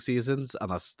liking seasons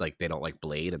unless like they don't like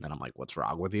Blade, and then I'm like, what's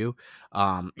wrong with you?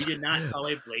 You did not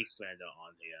tolerate Blade slander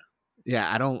on here.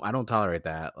 Yeah, I don't tolerate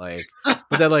that. Like,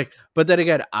 but then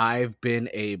again, I've been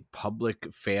a public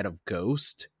fan of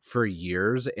Ghost for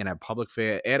years, and a public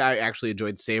fan, and I actually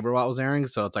enjoyed Saber while it was airing.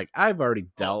 So it's like I've already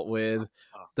dealt with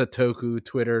the Toku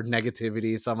Twitter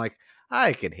negativity, so I'm like,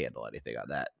 I can handle anything on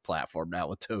that platform now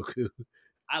with Toku.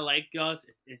 I like Ghost.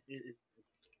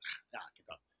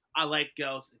 I like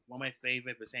Ghost. It's one of my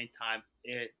favorites. But at the same time,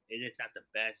 it is not the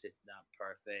best. It's not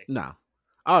perfect. No.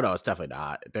 Oh no, it's definitely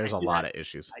not. There's a lot of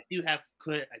issues. I do have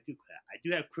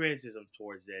criticism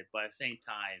towards it, but at the same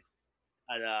time,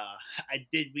 I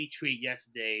did retweet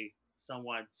yesterday.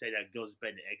 Someone said that Ghost is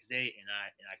better than X8, and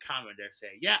I commented there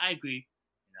saying, yeah, I agree,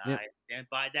 and I stand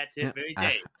by that to the very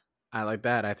day. I like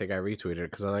that. I think I retweeted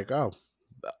it because I'm like, oh,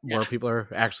 more people are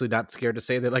actually not scared to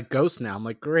say they like Ghost now. I'm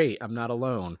like, great, I'm not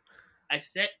alone. I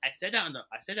said that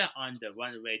on the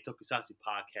Runaway Tokusatsu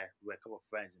podcast with a couple of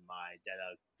friends of mine that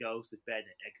Ghost is better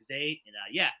than X8, and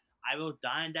I will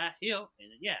die on that hill,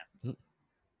 and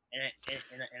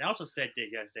and I also said that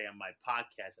yesterday on my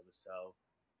podcast episode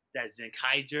that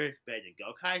Zenkaiger is better than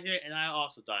Gokaiger, and I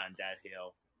also die on that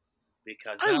hill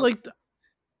because I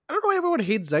don't know why everyone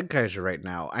hates Zenkaiger right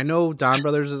now. I know Don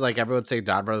Brothers is like everyone saying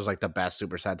Don Brothers is like the best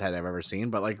Super Sentai they've ever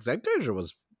seen, but like Zenkaiger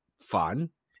was fun.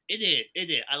 It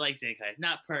is. I like Zenkai. It's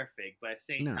not perfect, but at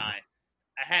the same time,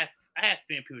 I have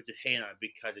feeling people to hate on it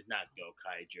because it's not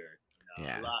Gokaiger.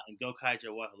 A lot, and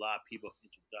Gokaiger was a lot of people's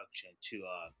introduction to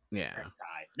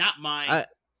Sentai. Not mine.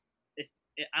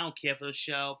 I don't care for the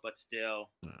show, but still.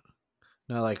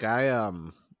 No, like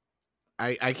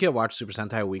I can't watch Super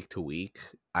Sentai week to week.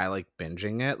 I like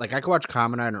binging it. Like I could watch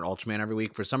Kamen Rider and Ultraman every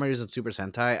week. For some reason, Super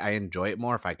Sentai, I enjoy it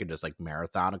more if I could just like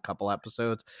marathon a couple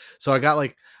episodes. So I got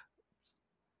like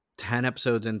 10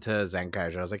 episodes into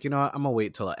Zenkaiger. I was like, you know what? I'm gonna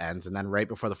wait till it ends, and then right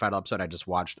before the final episode, I just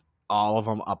watched all of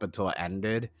them up until it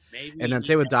ended. And then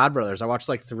same with Don Brothers. I watched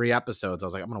like 3 episodes. I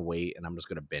was like, I'm gonna wait, and I'm just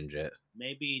gonna binge it.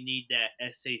 Maybe you need that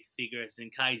essay figure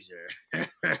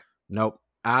Zenkaiger. Nope.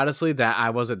 Honestly, that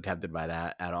I wasn't tempted by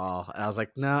that at all. And I was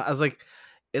like, no. I was like,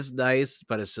 it's nice,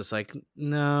 but it's just like,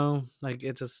 no. Like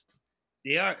it just.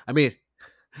 They are. I mean,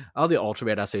 all the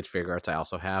Ultraman SH figure arts I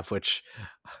also have, which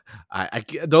I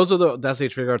those are the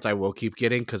SH figure arts I will keep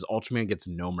getting because Ultraman gets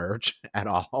no merch at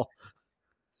all.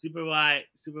 Super Y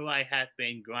has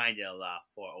been grinding a lot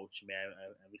for Ultraman.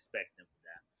 I respect them for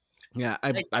that. Yeah, I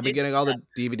I've been did getting all the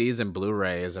DVDs and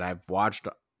Blu-rays, and I've watched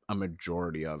a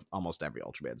majority of almost every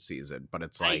Ultraman season. But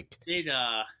it's I like, did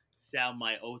sell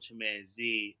my Ultraman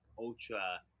Z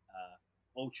Ultra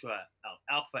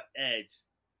Alpha Edge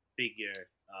figure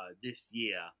this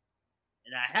year,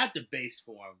 and I have the base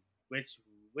form, which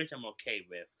I'm okay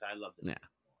with. I love the yeah, base form.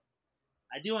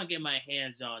 I do want to get my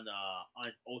hands on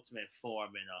Ultimate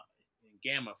form and in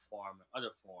Gamma form and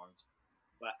other forms,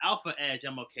 but Alpha Edge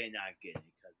I'm okay not getting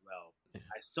because well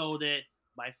I sold it.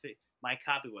 My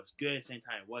copy was good at the same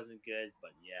time it wasn't good,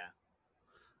 but yeah.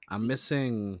 I'm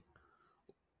missing.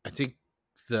 I think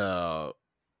the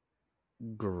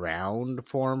ground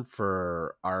form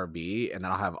for RB, and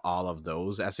then I'll have all of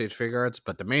those SH figure arts.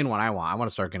 But the main one I want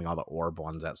to start getting all the orb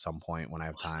ones at some point when I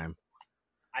have time.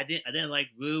 I didn't like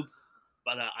Rube,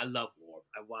 but I love Orb.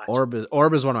 I watch.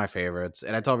 Orb is one of my favorites,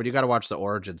 and I told you you got to watch the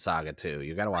Origin Saga too.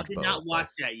 You got to I watch did not both. watch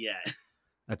that yet.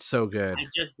 That's so good. I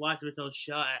just watched with those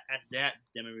show at that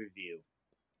demo review.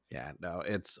 Yeah, no,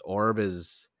 it's Orb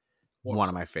is Orb, one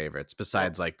of my favorites. Orb.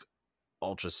 Besides like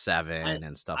Ultra I 7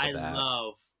 and stuff I like that.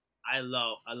 love I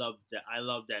love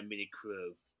that mini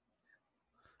crew.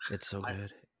 It's so I,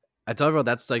 good. I tell everyone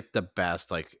that's like the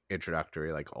best like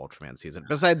introductory like Ultraman season.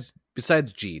 Besides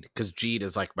Jeed, because Jeed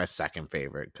is like my second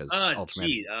favorite because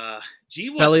Ultraman G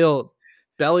was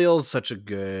Belial's such a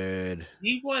good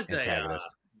G was a antagonist.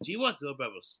 G was a little bit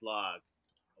of a slog,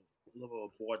 a little bit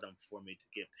of boredom for me to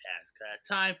get past. Cause at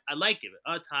times I liked it,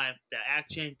 but other times the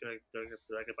action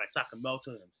directed by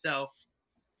Sakamoto himself.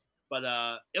 But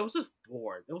it was just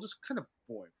bored. It was just kind of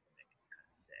boring for me, kind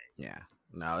of say. Yeah.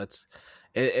 No,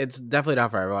 it's definitely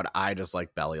not for everyone. I just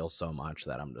like Belial so much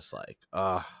that I'm just like,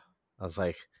 I was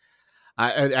like,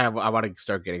 I want to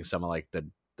start getting some of like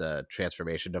the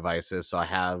transformation devices. So I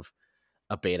have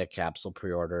a beta capsule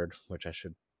pre-ordered, which I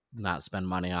should not spend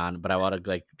money on, but I want to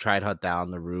like try and hunt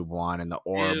down the Rube one and the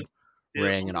orb Dude,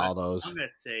 ring and all those. I'm gonna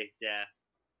say that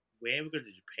whenever we go to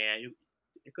Japan,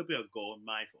 it could be a gold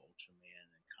mine for Ultraman and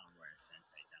Comrade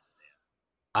Sentai down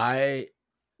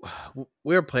there.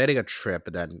 We were planning a trip,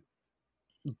 and then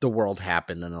the world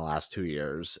happened in the last 2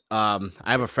 years. I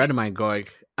have a friend of mine going.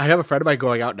 I have a friend of mine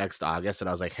going out next August, and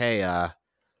I was like, "Hey,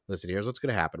 listen, here's what's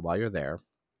gonna happen while you're there.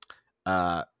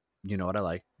 Uh, you know what I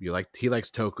like? He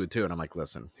likes Toku too, and I'm like,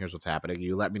 listen, here's what's happening.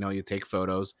 You let me know. You take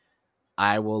photos.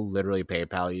 I will literally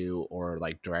PayPal you or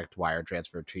like direct wire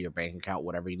transfer to your bank account,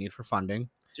 whatever you need for funding.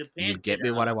 You Japan get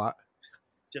me what I want.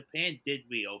 Japan did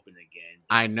reopen again.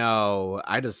 I know.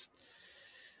 I just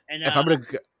And if I'm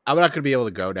not gonna be able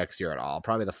to go next year at all.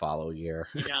 Probably the following year,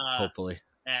 hopefully.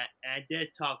 And I did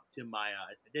talk to I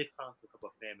did talk to a couple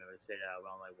of family members. Said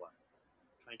around like what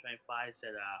 2025.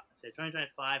 Said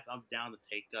 2025. I'm down to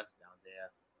take us down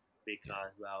there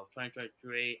because well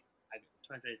 2023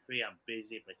 I'm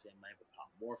busy, but saying money for Power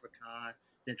Morphicon.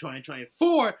 Then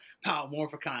 2024 Power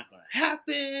Morphicon gonna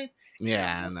happen.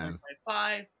 Yeah, and then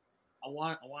 2025. I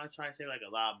want to try and save like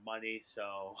a lot of money,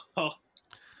 so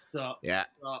yeah,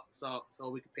 so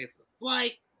we can pay for the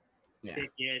flight, yeah,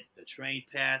 ticket, the train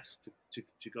pass to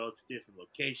go to different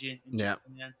locations. Yeah.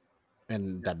 Japan.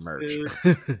 And then merch,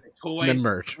 toys, then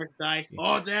merch,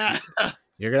 all that.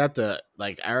 You're gonna have to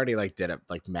like. I already like did it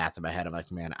like math in my head. I'm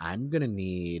like, man, I'm gonna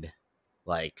need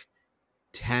like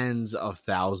tens of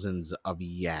thousands of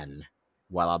yen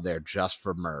while I'm there just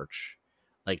for merch.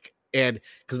 Like, and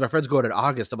because my friend's going in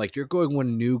August, I'm like, you're going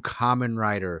when new Kamen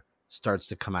Rider starts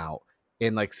to come out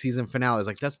in like season finale. I was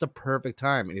like, that's the perfect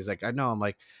time. And he's like, I know. I'm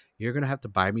like, you're gonna have to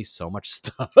buy me so much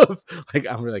stuff. Like,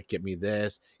 I'm gonna like, get me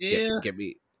this, get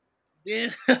me.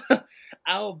 Yeah,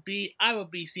 I will be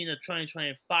seeing a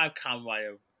 2025 Kamen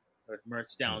Rider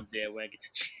merch down there when I get the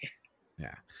chance.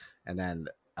 Yeah, and then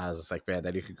I was just like, man,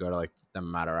 then you could go to like the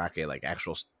Madarake, like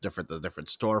actual the different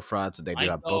storefronts, and they do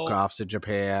have book offs in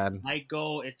Japan. My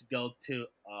goal is to go to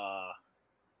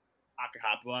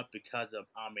Akihabara because of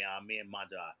Ami and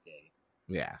Madarake.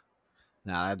 Yeah,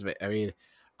 no, I mean,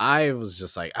 I was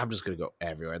just like, I'm just gonna go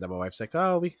everywhere. Then my wife's like,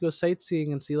 oh, we could go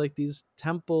sightseeing and see like these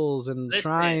temples and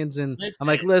shrines, and I'm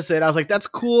like, listen, I was like, that's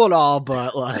cool and all,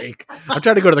 but like, I'm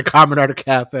trying to go to the Kamen Rider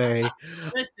Cafe.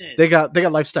 Listen, they got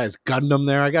Lifestyles Gundam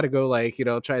there. I got to go like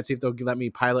try and see if they'll let me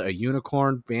pilot a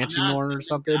unicorn, Banshee Norn or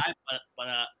something. Guy,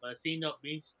 but seeing those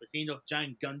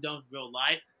giant Gundams in real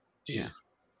life, dude. Yeah.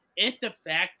 It's the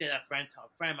fact that a friend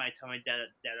of mine told me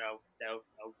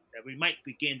that we might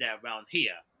begin that around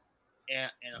here. And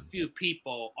a few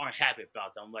people aren't happy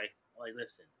about them. I'm like,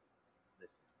 listen.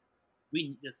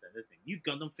 You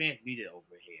Gundam fans need it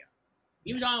over here.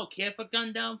 Even though I don't care for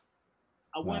Gundam,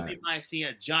 I wouldn't be mind seeing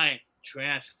a giant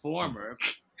transformer.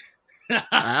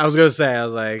 I was gonna say, I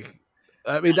was like,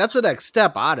 I mean, that's the next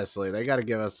step. Honestly, they got to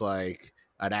give us like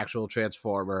an actual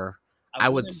Transformer. I I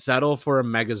would wouldn't settle for a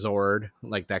Megazord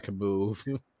like that could move.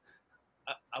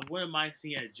 I wouldn't mind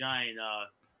seeing a giant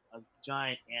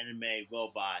anime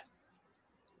robot,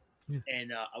 Yeah.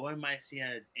 and I wouldn't mind seeing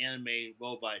an anime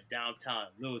robot downtown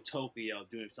Little Tokyo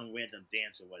doing some random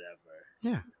dance or whatever.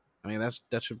 Yeah, I mean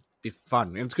that should be fun.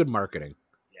 And it's good marketing.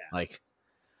 Yeah, Like,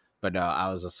 but no,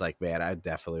 I was just like, man, I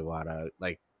definitely want to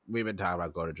like. We've been talking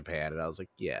about going to Japan, and I was like,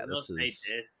 I yeah, will this say is.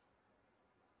 this: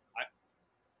 I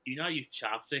do you know I use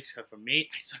chopsticks? Because for me,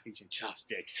 I suck at using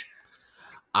chopsticks.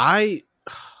 I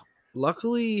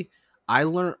luckily I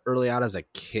learned early on as a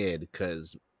kid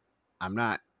because I'm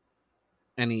not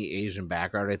any Asian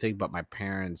background, I think, but my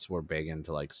parents were big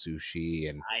into like sushi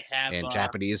I have and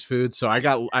Japanese food, so I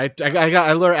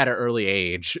learned at an early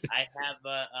age. I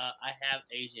have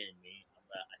Asian in me.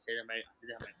 I said on my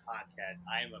podcast,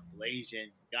 I am a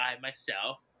Malaysian guy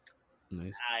myself.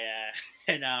 Nice.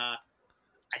 And I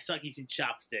suck using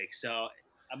chopsticks, so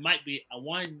I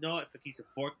want to know if I can use a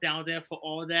fork down there for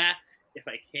all that. If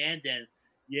I can, then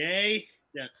yay.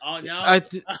 Then oh no, I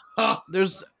think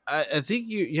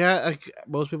like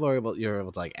most people you're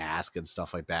able to like ask and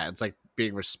stuff like that. It's like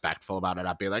being respectful about it,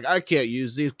 not being like I can't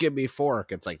use these, give me a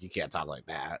fork. It's like you can't talk like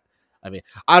that. I mean,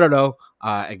 I don't know.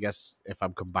 I guess if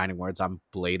I'm combining words, I'm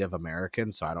Native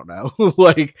American, so I don't know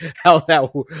like how that.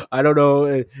 I don't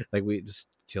know. Like we just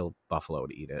kill buffalo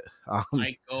to eat it.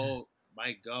 my goal,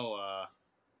 my goal,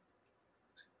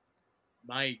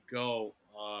 my goal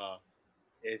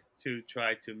is to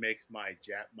try to mix my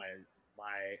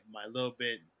little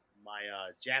bit my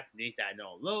Japanese that I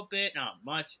know a little bit, not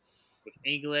much, with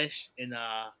English, and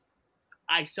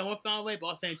I somewhat found a way, but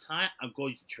at the same time, I'm going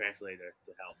to use a translator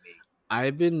to help me.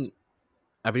 I've been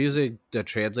I've been using the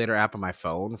translator app on my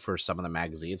phone for some of the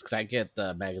magazines because I get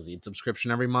the magazine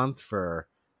subscription every month for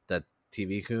the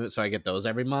TV, so I get those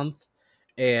every month.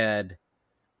 And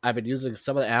I've been using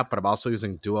some of the app, but I'm also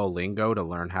using Duolingo to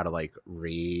learn how to like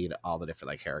read all the different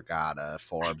like hiragana I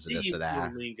forms and did this use and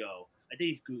that. Duolingo. I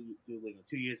did use Duolingo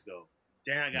 2 years ago.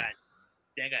 Then I Yeah. got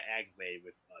then I got aggravated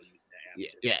with using that app. Yeah,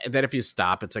 yeah. And then if you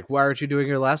stop, it's like, why aren't you doing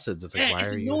your lessons? It's like, Yeah, why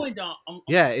it's are you? annoying though.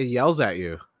 Yeah, it yells at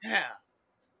you. Yeah,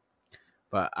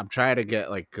 But I'm trying to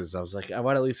get like, because I was like, I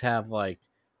want to at least have like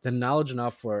the knowledge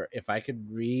enough for if I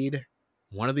could read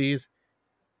one of these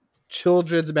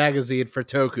children's magazine for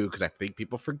Toku, because I think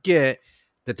people forget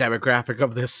the demographic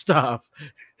of this stuff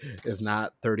is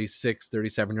not 36,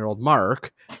 37-year-old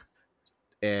Mark.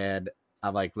 And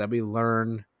I'm like, let me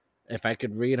learn. If I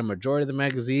could read a majority of the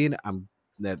magazine,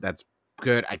 that's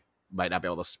good. I might not be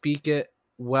able to speak it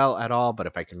well at all, but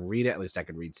if I can read it, at least I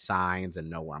can read signs and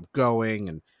know where I'm going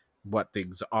and what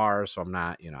things are. So I'm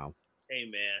not, hey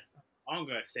man, I'm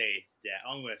gonna say that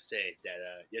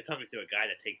you're talking to a guy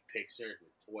that takes pictures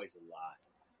with toys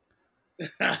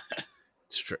a lot.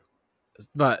 it's true.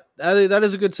 But that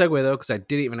is a good segue though, because I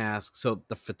didn't even ask. So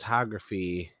the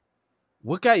photography,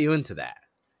 what got you into that?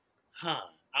 Huh?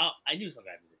 I knew some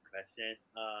guy was a question.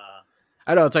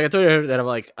 I know it's like I told you that I'm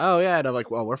like, oh yeah, and I'm like,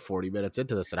 well, we're 40 minutes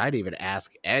into this, and I didn't even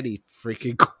ask any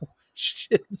freaking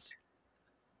questions.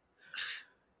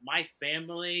 My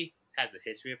family has a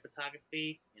history of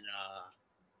photography,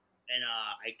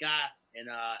 I got and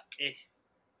it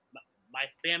my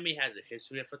family has a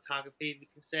history of photography. We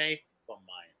can say from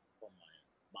my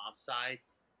mom's side,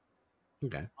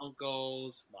 Okay.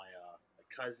 uncles, my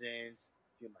cousins,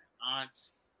 a few of my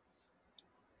aunts,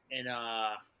 and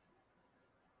I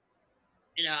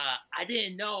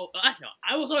didn't know. I know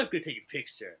I was always good at taking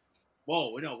picture.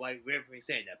 Whoa, no, like we're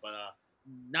saying that, but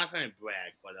not trying to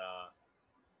brag, but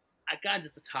I got into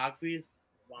photography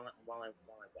I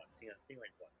think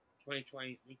like what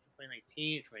 2020,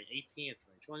 2019, 2018,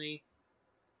 2020.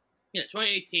 Yeah,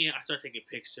 2018, I started taking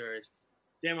pictures.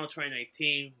 Then around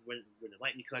 2019, when the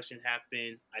lightning collection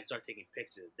happened, I started taking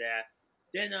pictures of that.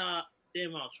 Then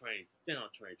then around 2020,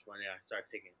 I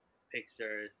started taking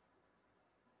pictures.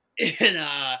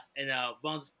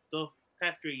 Well, those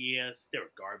past 3 years, they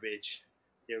were garbage.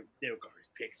 They were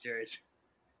garbage pictures.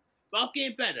 But I was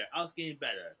getting better. I was getting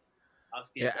better. I was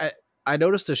getting Yeah, better. I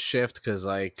noticed a shift because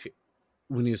like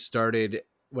when I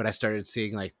started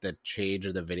seeing like the change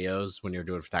of the videos when you were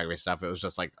doing photography stuff, it was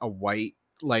just like a white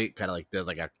light, kind of like there's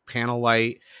like a panel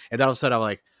light, and then all of a sudden I'm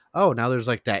like, oh, now there's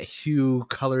like that hue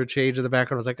color change in the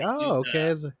background. I was like, I oh, use okay.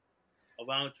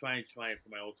 around 2020 for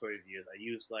my old toy reviews. I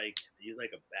use like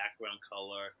a background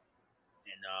color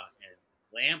and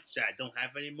lamps that I don't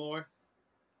have anymore.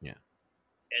 Yeah.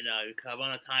 And because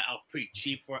around the time I was pretty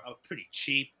cheap for it. I was pretty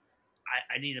cheap.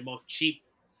 I needed the most cheap.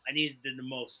 I needed the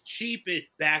most cheapest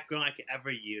background I could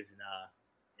ever use, and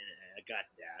I got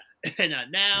that. And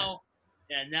now,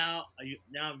 now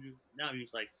I'm using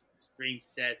like stream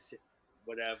sets,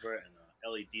 whatever, and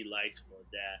LED lights for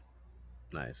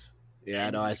that. Nice. Yeah,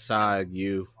 And no, I my saw camera.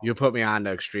 you put me on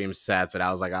to Extreme Sets, and I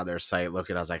was like on their site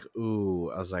looking. I was like, ooh,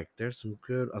 I was like, there's some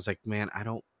good. I was like, man, I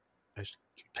I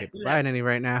can't be do have buying any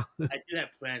right now. I do have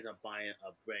plans on buying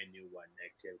a brand new one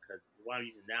next year because the one I'm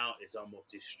using now is almost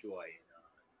destroyed.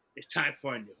 It's time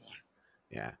for a new one.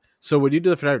 Yeah. So when you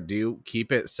do the photography, do you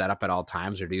keep it set up at all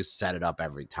times, or do you set it up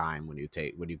every time when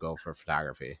you go for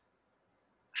photography?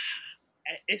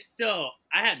 It's still.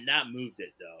 I have not moved it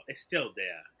though. It's still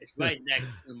there. It's right next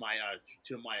to my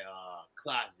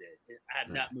closet. I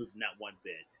have not moved not one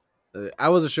bit. I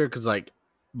wasn't sure because like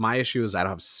my issue is I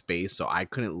don't have space, so I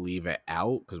couldn't leave it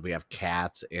out because we have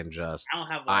cats and just I don't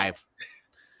have a lot.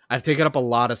 I've taken up a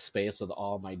lot of space with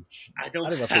all my I don't I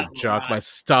don't want to say have a junk, lot. my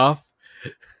stuff.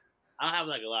 I don't have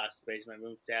like a lot of space in my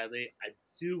room. Sadly, I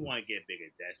do want to get a bigger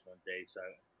desk one day, so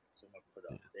I'm gonna put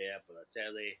it up there. But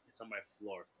sadly, it's on my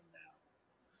floor for now.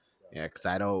 So Yeah, because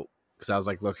I don't. Because I was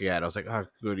like looking at it, I was like, oh,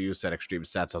 good to use that Extreme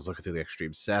Sets. I was looking through the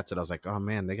Extreme Sets, and I was like, oh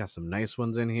man, they got some nice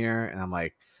ones in here. And I'm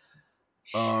like,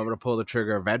 oh, I'm gonna pull the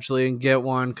trigger eventually and get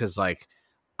one because like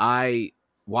I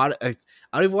I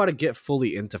don't even want to get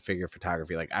fully into figure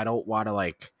photography. Like I don't want to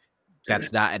like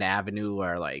that's not an avenue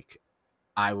where like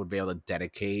I would be able to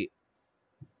dedicate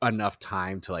enough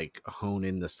time to like hone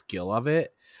in the skill of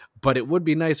it. But it would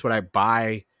be nice when I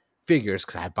buy figures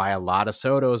because I buy a lot of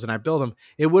Sotos and I build them.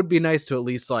 It would be nice to at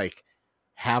least like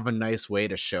have a nice way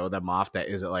to show them off that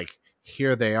isn't like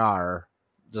here they are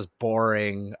just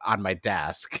boring on my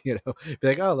desk, you know, be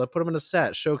like, oh, let's put them in a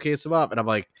set, showcase them up. And I'm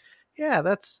like, yeah,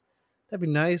 that'd be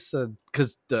nice.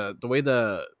 Cause the way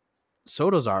the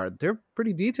Sotos are, they're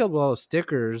pretty detailed with all the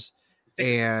stickers. the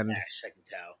stickers And smash. I can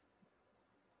tell.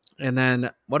 And then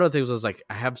one of the things was like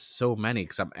I have so many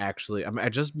because I'm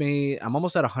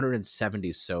almost at 170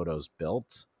 Sotos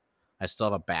built. I still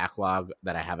have a backlog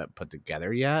that I haven't put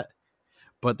together yet.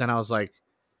 But then I was like,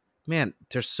 man,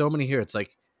 there's so many here. It's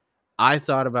like I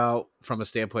thought about from a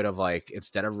standpoint of like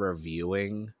instead of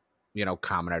reviewing, you know,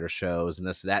 Kamen Rider shows and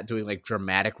this that, doing like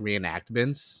dramatic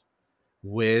reenactments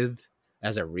with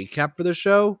as a recap for the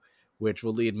show, which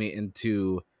will lead me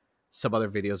into some other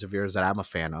videos of yours that I'm a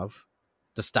fan of,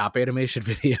 the stop animation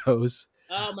videos.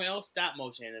 Oh, my old stop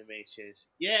motion animations.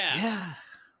 Yeah. Yeah.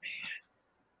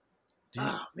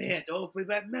 Oh man, those bring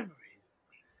back memories.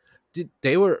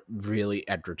 They were really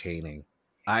entertaining.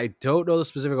 I don't know the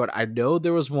specific one. I know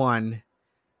there was one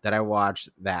that I watched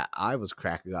that I was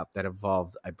cracking up that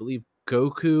involved, I believe,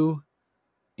 Goku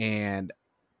and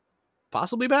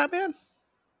possibly Batman.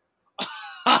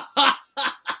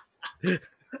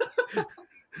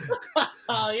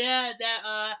 Oh yeah,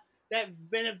 that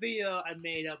video I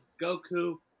made of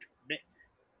Goku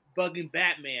bugging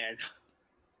Batman.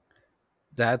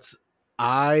 That's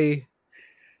I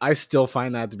I still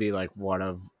find that to be like one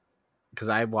of because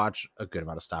I watch a good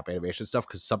amount of stop animation stuff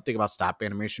because something about stop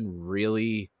animation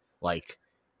really like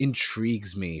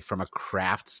intrigues me from a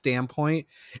craft standpoint,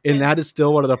 and And that is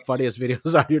still one of the funniest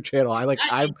videos on your channel. I do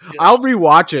too. I'll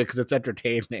rewatch it because it's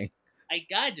entertaining. I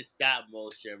got to stop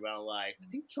motion around like I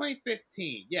think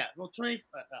 2015. Yeah, well I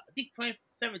think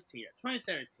 2017.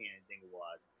 2017 I think it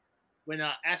was. When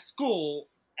at school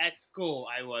I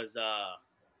was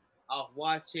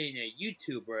watching a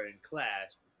YouTuber in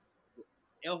class.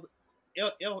 It was,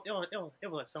 it was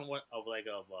like somewhat of like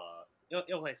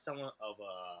it was like somewhat of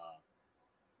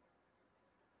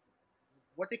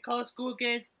what they call it school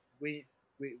again? We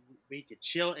we could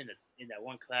chill in that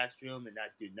one classroom and not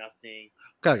do nothing.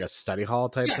 Kind of like a study hall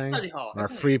type Yeah, thing study hall. or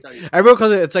It's like a free. study hall. Everyone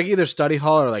calls it. It's like either study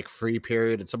hall or like free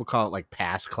period, and some will call it like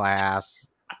past class.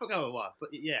 I forgot what it was, but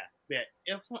yeah, it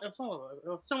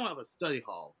was somewhat of a study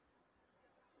hall.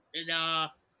 And I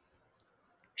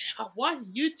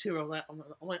watched YouTube.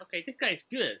 I'm like, okay, this guy's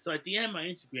good. So at the end of my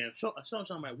Instagram, I showed him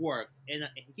some of my work, and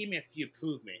he gave me a few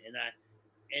improvement, and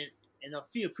a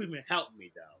few improvement helped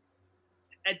me though.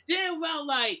 And then around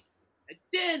like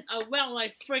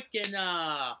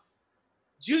freaking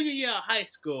junior year of high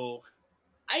school,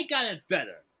 I got it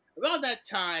better. Around that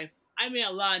time, I made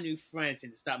a lot of new friends in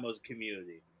the stop motion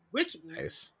community, which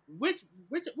Nice. which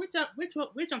which I'm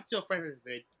still friends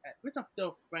with. Which I'm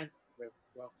still friends with.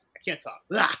 Well, I can't talk.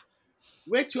 Blah!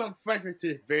 Which I'm friends with to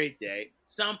this very day.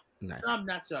 Nice. Some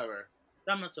not so.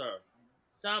 Some not so.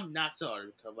 Some not so.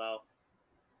 Because well,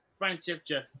 friendship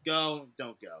just don't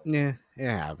go. Yeah, it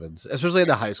happens, especially in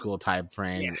the high school time Yeah,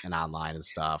 frame and online and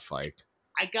stuff. Like,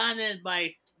 I got in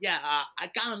I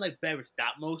got in like better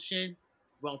stop motion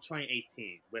around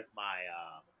 2018 with my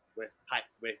with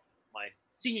my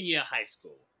senior year of high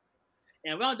school.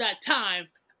 And around that time,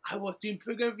 I was doing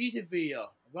pretty good music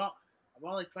video. Around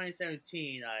like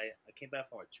 2017, I came back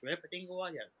from a trip. I think it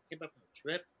was. Yeah, I came back from a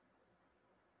trip.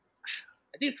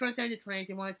 I think 2017,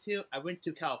 2021 too. I went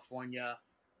to California,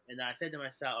 and I said to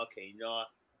myself, okay, you know,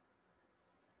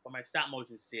 for my stop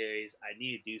motion series, I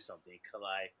need to do something. Cause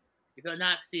like, if you're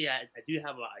not see, I do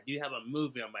have a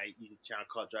movie on my YouTube channel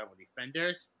called Driver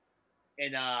Defenders,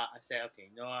 and I said, okay,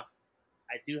 you know, I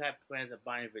do have plans of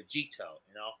buying Vegito.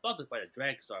 You know, I thought to buy the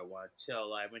Dragstar one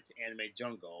until I went to Anime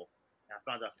Jungle and I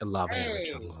found out, I love Anime hey,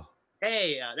 Jungle.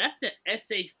 that's the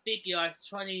SA figure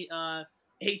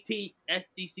 2018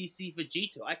 SDCC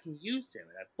Vegito. I can use him,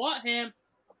 and I bought him.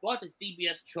 I bought the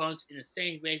DBS trunks in the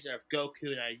same razor of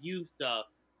Goku, and I used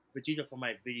Vegito for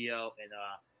my video, and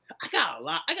I got a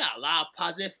lot of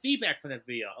positive feedback from the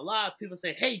video. A lot of people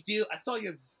say, "Hey, dude, I saw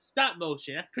your stop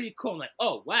motion. That's pretty cool." I'm like,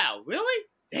 "Oh wow, really?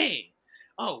 Dang!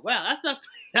 Oh wow,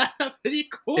 that's a pretty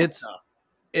cool stuff."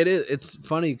 It's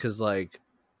funny because like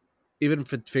even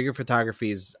figure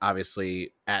photography is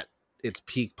obviously at its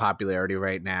peak popularity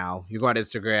right now. You go on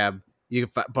Instagram, you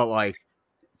can but like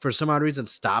for some odd reason,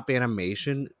 stop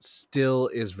animation still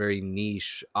is very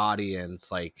niche audience.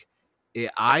 Like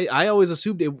I always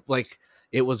assumed it like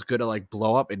it was gonna like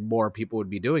blow up and more people would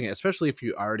be doing it, especially if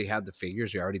you already have the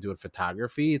figures, you're already doing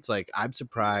photography. It's like I'm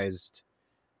surprised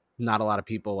not a lot of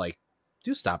people like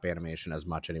do stop animation as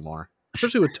much anymore,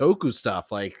 especially with Toku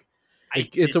stuff. Like I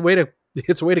it's a way to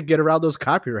get around those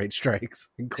copyright strikes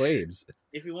and claims.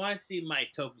 If you want to see my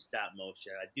Toku stop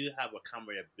motion, I do have a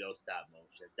Comrade Bill stop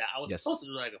motion that I was supposed Yes, to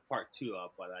do like a part two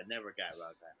of, but I never got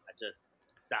around to that. I just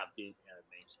stopped doing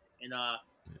animation. And I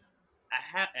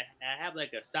have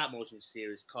like a stop motion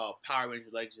series called Power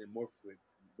Rangers Legacy of the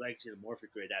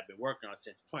Morphic Grid that I've been working on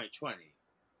since 2020.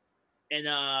 And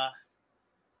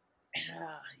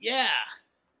yeah,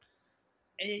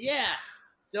 and yeah,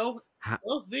 those how,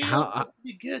 those videos how were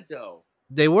pretty good though.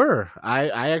 they were. I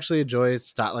actually enjoy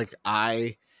stop. Like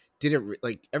I didn't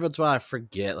like every once in a while I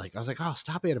forget. Like I was like, oh,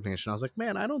 stop animation. I was like,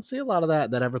 man, I don't see a lot of that.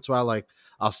 Then every once in a while, like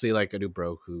I'll see like a new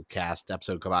Broku cast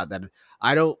episode come out. Then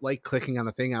I don't like clicking on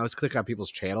the thing. I always click on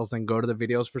people's channels, then go to the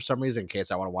videos for some reason in case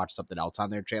I want to watch something else on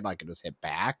their channel. I can just hit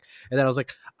back. And then I was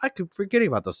like, I could forgetting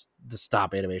about the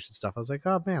stop animation stuff. I was like,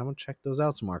 oh man, I'm gonna check those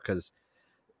out some more because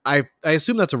I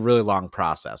assume that's a really long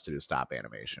process to do stop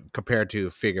animation compared to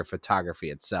figure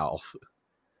photography itself.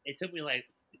 It took me like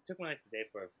a day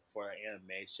for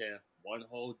animation, 1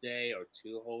 whole day or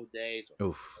 2 whole days or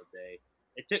Oof. 1 whole day.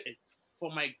 It took it for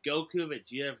my Goku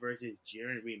Vegeta versus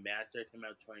Jiren remaster came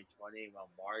out 2020 around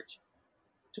March.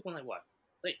 It took me like what,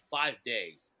 like 5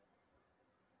 days.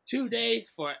 2 days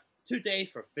for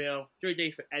film, 3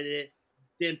 days for edit,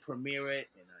 then premiere it,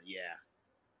 and yeah.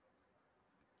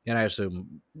 And I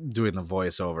assume doing the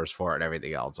voiceovers for it and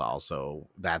everything else also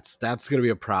that's gonna be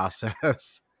a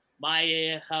process.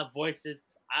 My voices.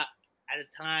 I at the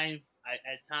time,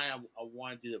 I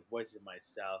want to do the voices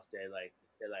myself. They like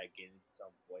instead of like getting some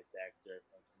voice actor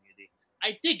from the community.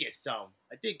 I did get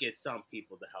some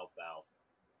people to help out,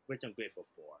 which I'm grateful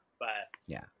for. But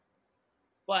Yeah,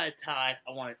 by the time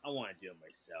I want to do it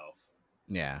myself.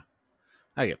 yeah,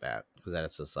 I get that because then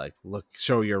it's just like look,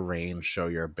 show your range, show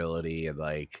your ability, and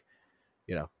like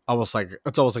almost like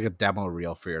it's almost like a demo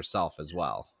reel for yourself as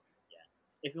well.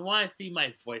 Yeah. If you want to see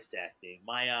my voice acting,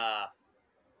 my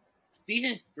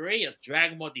season 3 of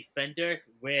Dragon Ball Defender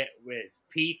with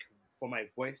peak for my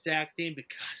voice acting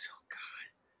because oh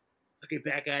god, looking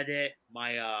back at it,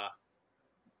 my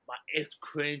it's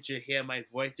cringe to hear my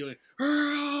voice doing.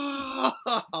 I'm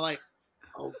like,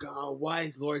 oh god, why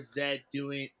is Lord Zed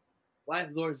doing? Why is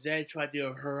Lord Zed trying to do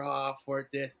a hurrah for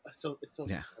this?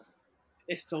 Yeah,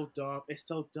 It's so dumb. It's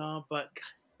so dumb. But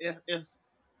God, it's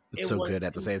it so was good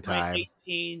at the same time.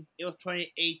 2018. It was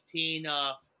 2018.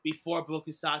 Before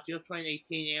Brokusatsu, it was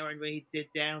 2018. Aaron when he did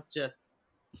down. Just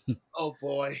oh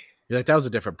boy. You're like that was a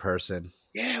different person.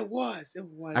 Yeah, it was. It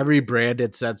was. I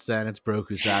rebranded since then. It's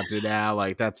Brokusatsu now.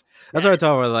 Like that's Yeah. what I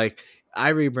told her. Like I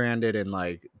rebranded in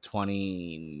like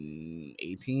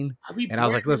 2018, I and I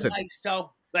was like, rebranded listen,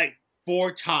 myself like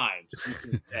 4 times. You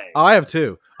can say. oh, I have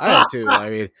two. I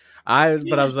mean, but I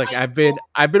Even was like, like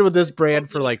I've been with this brand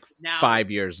for like now,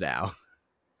 5 years now,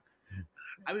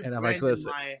 and I'm like,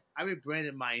 listen, I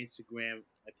rebranded my Instagram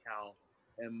account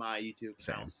and my YouTube account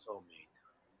same. so many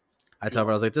I told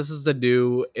her I was like, this is the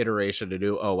new iteration, the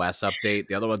new OS update.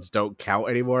 The other ones don't count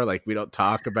anymore. Like we don't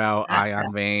talk about times.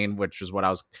 Ion Vein, which is what I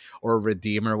was, or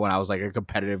Redeemer when I was like a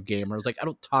competitive gamer. I was like, I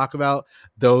don't talk about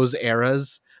those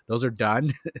eras. Those are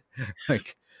done.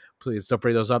 Like, please don't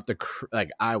bring those up.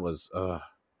 Like I was.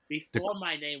 before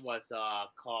my name was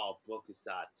called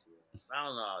Brokusatsu.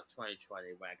 Around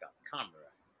 2020 when I got the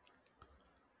camera.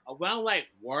 Around like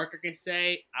work, I can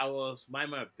say I was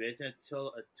minding my business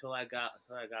until I got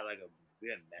like a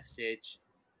weird message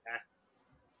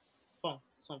from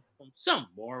some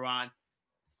moron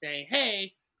saying,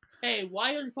 hey,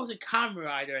 why are you posting Kamen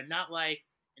Rider and not like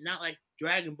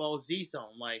Dragon Ball Z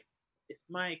song? Like, it's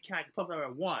my account. I can post whatever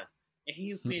I want, and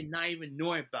he was being not even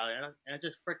knowing about it, and I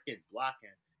just freaking blocked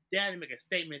him. Then I had to make a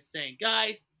statement saying,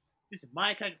 guys, this is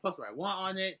my account. I can post what I want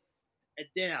on it, and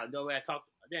then out of nowhere I talked.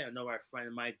 Then out of nowhere, a friend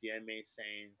of mine DM me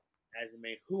saying, "As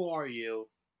me, who are you?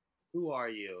 Who are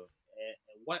you? And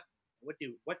what do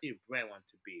you brand want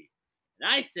to be?" And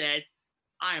I said,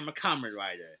 "I am a Kamen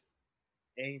Rider."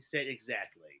 And he said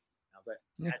exactly. I was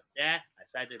Yeah. like, at that, I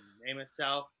decided to name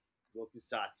myself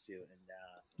Brokusatsu.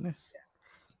 And Yeah.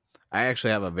 I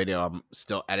actually have a video I'm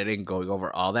still editing going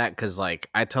over all that because, like,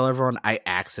 I tell everyone I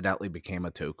accidentally became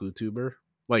a Toku tuber,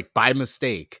 like, by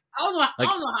mistake. I don't know. I Like,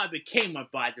 don't know how it became one.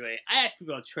 By the way, I asked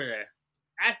people on Twitter.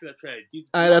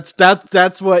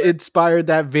 that's what inspired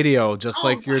that video, just I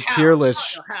don't like know your how. tier I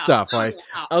list don't know how. stuff. I don't Like, know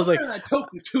how. I was I'm like, not a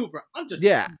Toku tuber. I'm just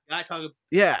yeah, some guy talking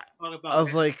yeah. I about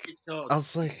was like,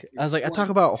 shows. I talk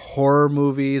about horror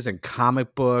movies and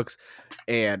comic books,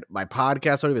 and my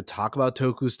podcast. I don't even talk about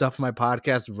Toku stuff in my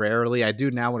podcast. Rarely, I do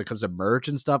now when it comes to merch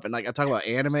and stuff. And like, I talk about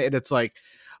anime, and it's like,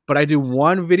 but I do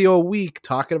one video a week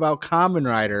talking about Kamen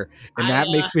Rider, and I that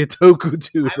makes me a Toku I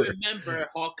tuber. remember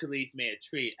Hercules made a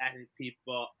tweet asking me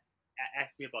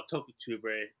about Toku tuber,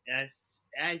 and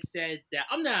I said that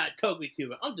I'm not a Toku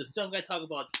tuber. I'm just some guy talking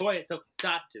about toy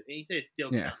Tokusatsu, and he said still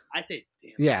Yeah, count. I said,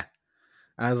 damn. yeah.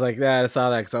 I was like, that. I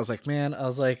saw that because I was like, man, I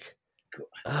was like, Cool.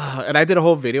 and I did a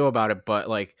whole video about it, but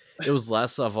like, it was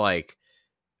less of like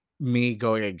me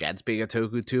going against being a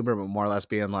Toku tuber, but more or less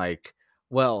being like,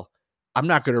 well, I'm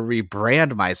not going to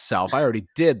rebrand myself. I already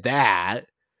did that.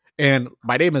 And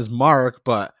my name is Mark,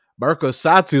 but Marco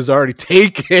Satsu's already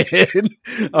taken.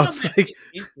 I was like,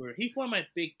 He's one of my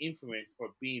big influence for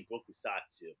being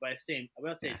Brokusatsu. But I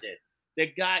will say yeah. this.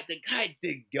 The guy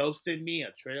did ghosted me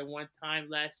on Twitter one time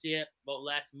last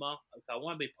month. I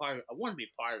want to be part of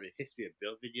a history of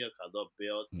Build video called Love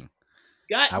Build.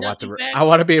 Got I want nothing to. back. I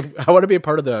want to be a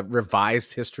part of the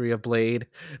revised history of Blade.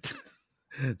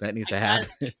 That needs to happen.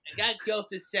 I got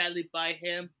ghosted sadly by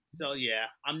him. So yeah,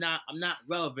 I'm not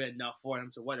relevant enough for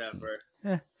him. So whatever.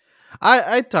 Yeah.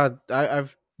 I thought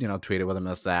I've tweeted with him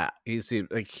as that he seemed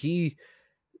like he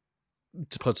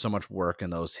put so much work in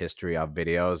those history of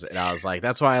videos, and I was like,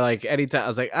 that's why like anytime I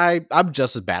was like, I'm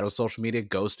just as bad with social media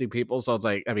ghosting people, so it's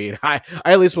like, I mean, I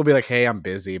at least will be like, hey, I'm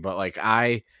busy, but like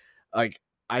I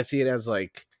see it as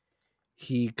like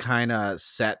he kind of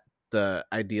set the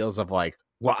ideals of like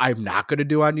what I'm not going to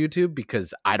do on YouTube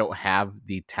because I don't have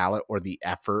the talent or the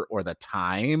effort or the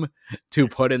time to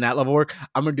put in that level of work.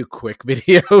 I'm going to do quick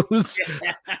videos.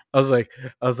 I was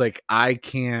like, I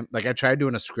can't, like, I tried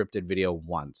doing a scripted video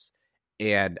once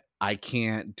and I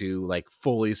can't do like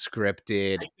fully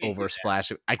scripted I can't do over that.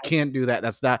 splash. I can't do that.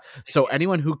 That's not, so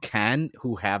anyone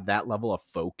who have that level of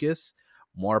focus,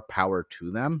 more power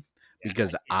to them,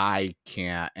 because I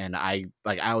can't. And I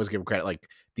always give him credit, like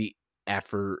the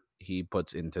effort he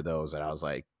puts into those. And I was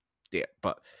like, yeah,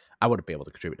 but I wouldn't be able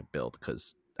to contribute to Build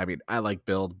because I mean, I like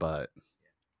Build, but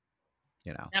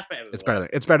Not for everyone.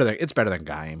 It's better than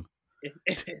Gaim.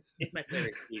 It's my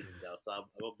favorite season though, so I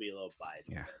will be a little biased.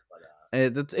 Yeah,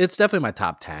 but it's definitely my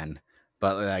top 10.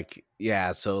 But like,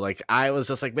 yeah, so like I was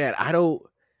just like, man, I'm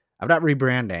not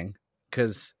rebranding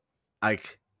because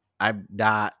like I'm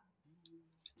not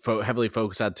heavily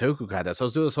focused on Toku content. So I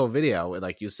was doing this whole video with,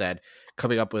 like you said,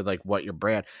 coming up with like what your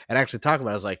brand, and actually talking about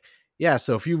it. I was like, yeah,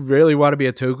 so if you really want to be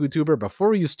a Toku tuber,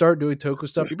 before you start doing Toku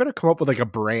stuff, you better come up with like a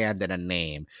brand and a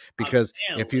name, because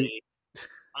if you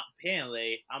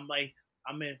apparently I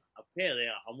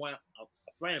want a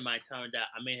friend of mine telling me that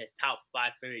I'm in his top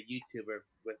 5 favorite YouTuber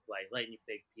with like Lightning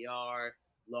Fake PR,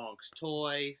 Long's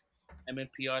Toys,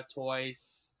 MNPR Toys,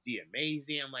 The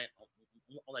Amazing. I'm like,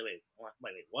 wait,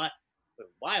 what?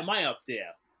 Why am I up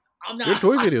there? I'm not. your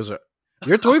toy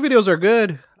videos are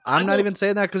good. I'm not even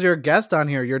saying that because you're a guest on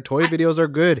here. Your toy videos are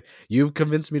good. You've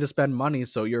convinced me to spend money,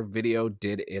 so your video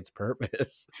did its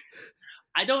purpose.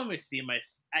 I don't even see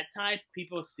at times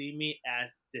people see me as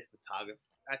the photographer.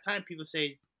 At times people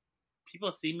see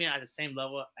me at the same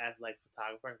level as like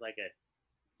photographers, like a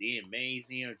The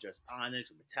Amazing or just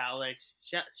Onyx or Metallics.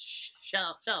 Shout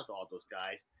out to all those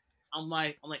guys. I'm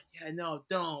like, yeah, no,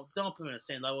 don't put me on the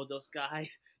same level with those guys.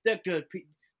 They're good.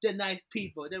 They're nice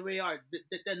people. They really are.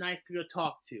 They're nice people to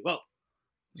talk to. Well,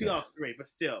 2 out of 3, but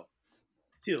still,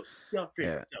 2 out of 3,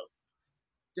 but still.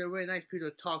 they're really nice people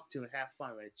to talk to and have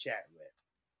fun with and chat with.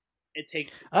 It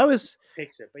takes I was a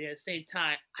picture, but at the same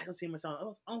time, I don't see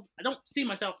myself. I don't see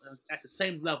myself at the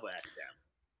same level as them.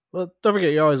 Well, don't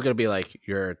forget, you're always going to be like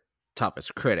your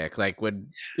toughest critic. Like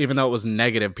even though it was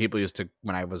negative, people used to,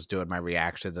 when I was doing my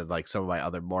reactions and like some of my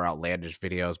other more outlandish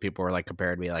videos, people were like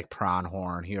comparing me like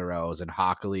Pronghorn Heroes and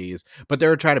Hockley's, but they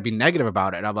were trying to be negative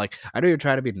about it. And I'm like, I know you're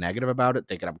trying to be negative about it,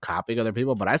 thinking I'm copying other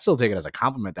people, but I still take it as a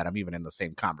compliment that I'm even in the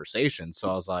same conversation. So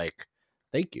I was like,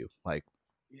 thank you. Like,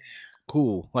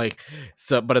 cool. Like,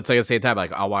 so, but it's like at the same time,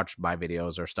 like I'll watch my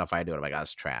videos or stuff I do, and I'm like,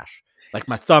 that's trash. Like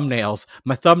my thumbnails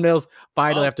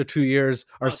finally Oh, after 2 years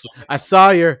are. oh, don't I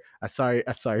saw your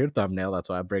thumbnail. That's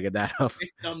why I'm bringing that up.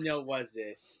 which thumbnail was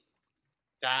it?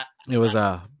 That It was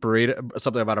a burrito,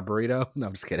 something about a burrito. No,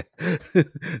 I'm just kidding.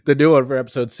 The new one for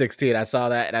episode 16. I saw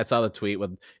that, and I saw the tweet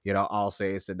with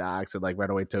Alsace and Knox and like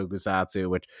Runaway Tokusatsu,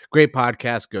 which great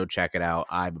podcast. Go check it out.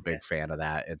 I'm a big fan of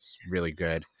that. It's really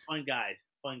good. fun guys.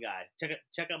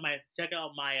 Check out my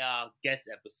guest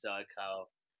episode, Kyle.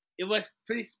 It was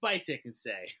pretty spicy, I can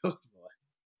say.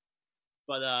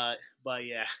 But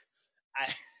yeah,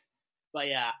 I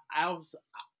I was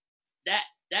that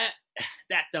that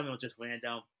that thumbnail was just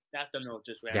random.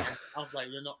 Yeah. I was like,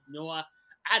 you know what?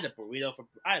 I had a burrito for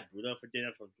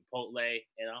dinner from Chipotle,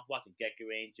 and I was watching Geki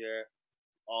Ranger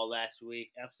all last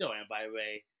week. And I'm still am, by the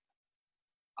way.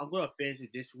 I'm gonna finish it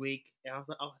this week, and I was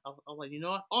like, you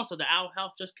know what? Also, the Owl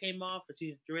House just came off for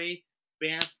season 3.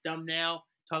 Bam, thumbnail,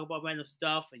 talk about random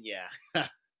stuff, and yeah.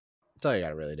 That's all you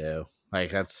gotta really do. Like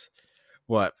that's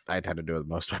what I tend to do with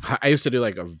most of my. I used to do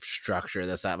like a structure,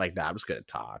 this, that. Like, nah, I'm just gonna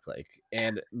talk. Like,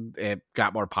 and it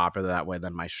got more popular that way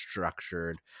than my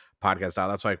structured podcast style.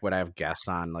 That's like when I have guests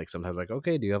on. Like sometimes, like,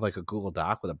 okay, do you have like a Google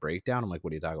Doc with a breakdown? I'm like,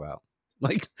 what do you talk about?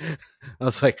 Like, I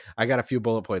was like, I got a few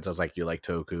bullet points. I was like, you like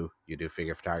Toku, you do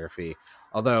figure photography.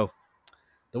 Although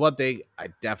the one thing I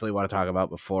definitely want to talk about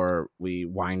before we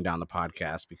wind down the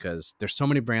podcast, because there's so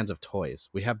many brands of toys.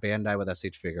 We have Bandai with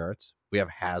SH Figure Arts. We have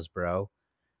Hasbro.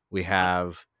 We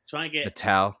have trying to get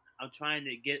Mattel. I'm trying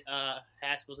to get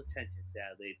Haskell's attention,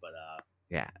 sadly, but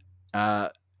Yeah.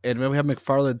 And then we have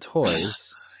McFarlane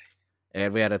Toys.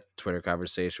 And we had a Twitter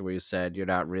conversation where you said you're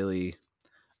not really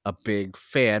a big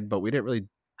fan, but we didn't really,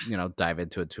 dive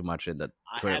into it too much in the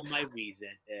Twitter. I have my reason,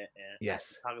 and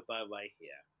yes. I'll talk about it right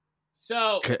here.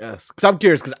 So, because I'm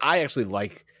curious, because I actually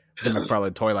like the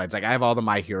McFarlane toy lines. Like I have all the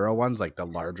My Hero ones, like the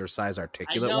larger size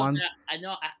articulate ones. I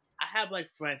have like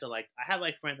friends that like that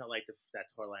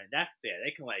toy line. That's fair.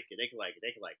 They can like it. They can like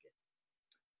it.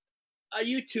 A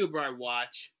YouTuber I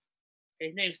watch,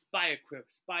 his name's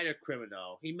Spider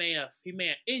Criminal. He made an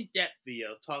in-depth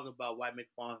video talking about why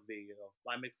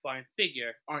McFarlane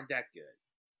figure aren't that good,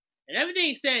 and everything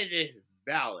he said is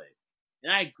valid,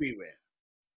 and I agree with.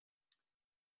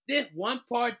 This one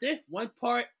part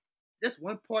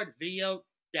video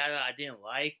that I didn't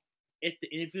like. It's the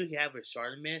interview he had with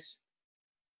Charlemagne.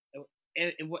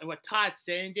 And what Todd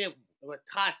said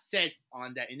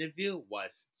on that interview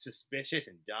was suspicious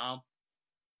and dumb.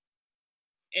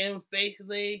 And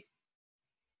basically,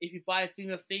 if you buy a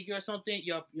female figure or something,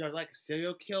 you're like a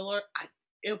serial killer.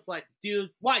 It was like,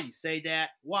 dude, why you say that?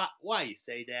 Why you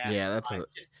say that? Yeah, that's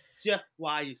just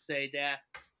why you say that.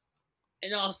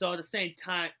 And also at the same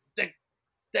time,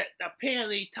 that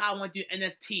apparently Todd want to do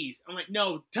NFTs. I'm like,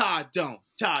 no, Todd, don't.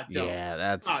 Yeah,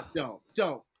 that's Todd, don't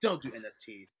do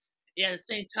NFTs. Yeah, at the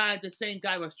same time, the same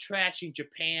guy was trashing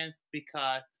Japan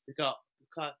because he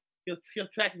was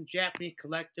trashing Japanese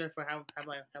collector for having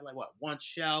like what, one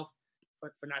shelf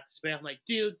for not to spend. I'm like,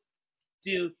 dude,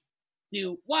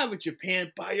 why would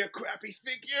Japan buy your crappy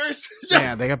figures?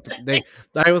 Yeah,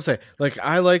 I will say, like,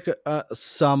 I like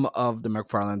some of the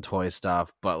McFarlane toy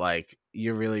stuff, but like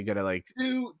you're really gonna like,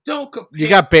 dude, don't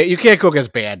compare. You can't go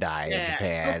against Bandai in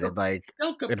Japan, and like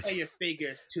don't compare your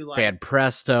figures to like Band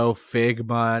Presto,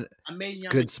 Figma,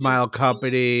 Good Smile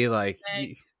Company. Like,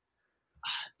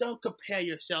 don't compare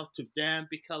yourself to them,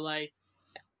 because like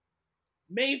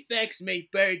Mayfex made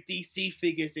better DC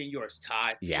figures than yours,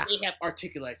 Todd. Yeah, they have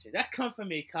articulation. That comes from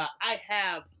me, Todd. I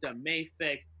have the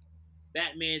Mayfex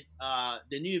Batman,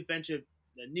 the new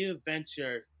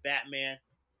adventure Batman,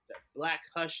 the Black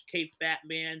Hush Cape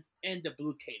Batman, and the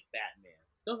Blue Cape Batman.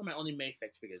 Those are my only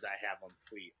Mayfex figures I have on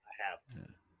free. I have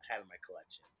in my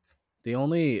collection. The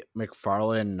only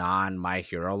McFarlane non My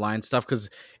Hero line stuff, because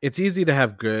it's easy to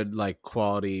have good like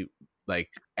quality, like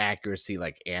accuracy,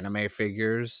 like anime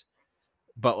figures,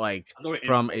 but like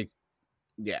from imports.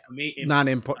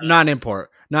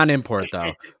 Non-import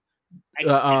though.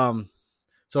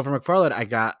 So for McFarlane, I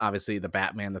got obviously the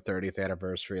Batman the 30th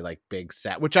anniversary like big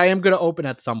set, which I am going to open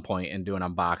at some point and do an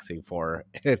unboxing for.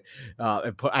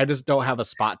 I just don't have a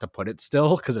spot to put it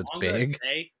still because it's I'm gonna big.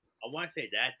 say, I want to say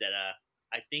that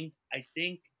I think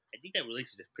that release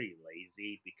is just pretty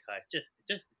lazy because just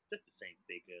the same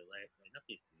figure, like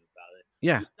nothing new about it.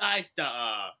 Yeah, Besides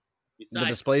the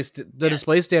besides the yeah,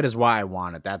 display stand is why I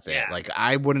want it. That's it. yeah, Like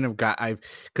I wouldn't have got I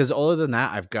because other than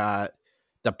that, I've got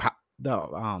the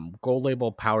gold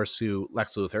label power suit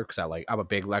Lex Luthor because I'm a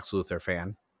big Lex Luthor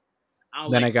fan. I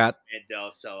don't Then like I got Superman though,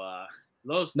 so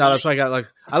Lowe's no, that's why I got like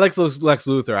I like Lex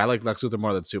Luthor. I like Lex Luthor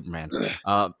more than Superman.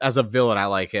 As a villain, I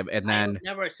like him. And I was then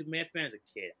never a Superman fan as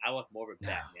a kid. I was more of a no,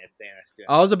 Batman fan. I still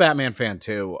I was a Batman fan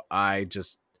too. I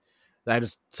just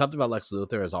something about Lex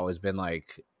Luthor has always been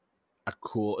like a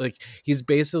cool like he's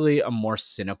basically a more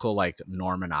cynical like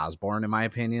Norman Osborn in my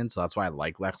opinion. So that's why I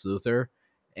like Lex Luthor.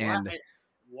 why And I,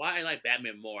 why I like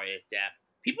Batman more is that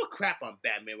people crap on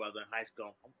Batman while they're in high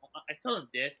school. I told them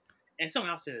this, and someone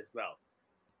else said as well.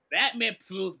 Batman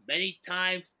proved many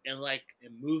times in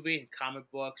movie and comic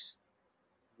books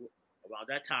around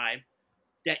that time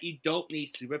that you don't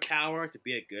need superpower to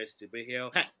be a good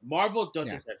superhero. Heck, Marvel does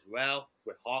yeah, this as well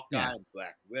with yeah, Hawkeye and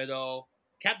Black Widow.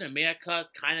 Captain America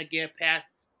kind of get past,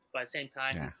 but at the same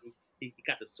time, yeah, he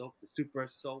got the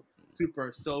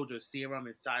super soldier serum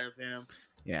inside of him.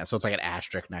 yeah. So it's like an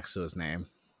asterisk next to his name.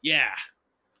 Yeah,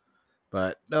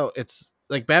 But no, it's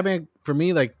like Batman for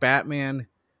me, like Batman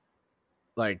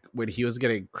like when he was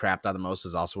getting crapped on the most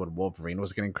is also when Wolverine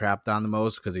was getting crapped on the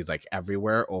most because he's like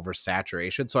everywhere over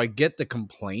saturation. So I get the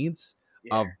complaints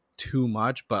yeah. of too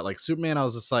much, but like Superman, I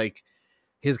was just like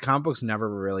his comic books never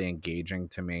were really engaging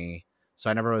to me. So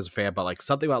I never was a fan, but like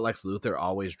something about Lex Luthor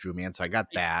always drew me in. So I got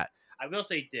that. I will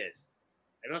say this.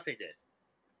 I will say this.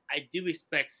 I do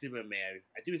respect Superman.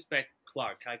 I do respect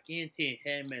Clark. I guarantee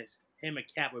him and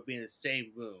Cap would be in the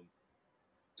same room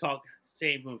talk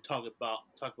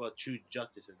about true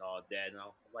justice and all that. And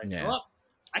I'm like, Yeah. oh,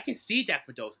 I can see that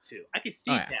for those two. I can Oh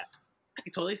see yeah. that. I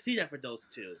can totally see that for those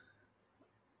two.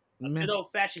 A Yeah. good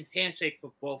old fashioned handshake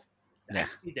for both. I Yeah.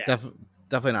 can see that.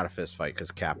 Definitely not a fist fight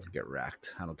because Cap would get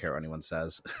wrecked. I don't care what anyone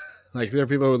says. Like there are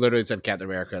people who literally said Captain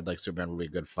America like Superman would be a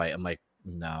good fight. I'm like,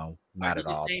 no, Are not those at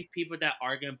the all. same people that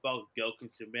argue about Goku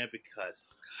and Superman because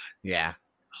Yeah.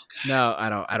 oh god.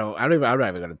 No, I'm not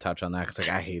even gonna touch on that because like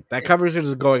I hate that conversation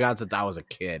is going on since I was a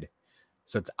kid.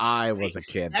 Since I was a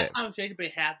kid, That conversation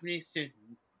been happening since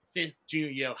junior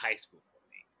year of high school for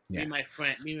me. yeah. Me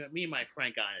and my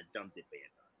friend got in a dumb debate.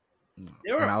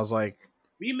 There When were I was like,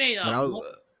 we made when I was,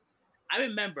 I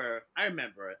remember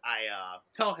I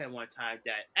told him one time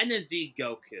that NMZ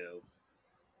Goku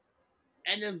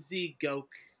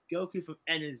from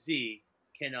NMZ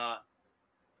can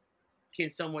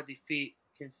somewhat defeat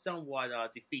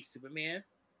Superman.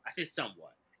 I said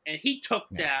somewhat. And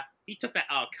yeah, he took that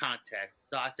out of context.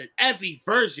 So I said every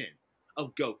version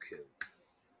of Goku.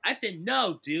 I said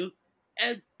no, dude.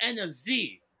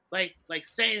 NMZ. Like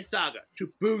Saiyan Saga,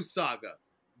 to Buu Saga,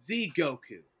 Z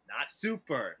Goku, not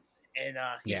Super. And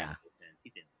yeah. he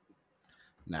didn't.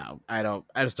 No, I don't.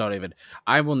 I just don't even.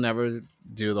 I will never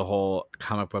do the whole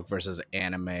comic book versus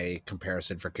anime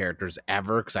comparison for characters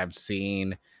ever because I've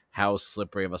seen how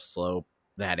slippery of a slope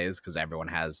that is because everyone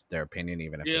has their opinion,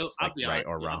 even if Dude, it's like right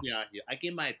or I'll wrong. be honest with you. I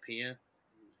give my opinion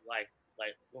like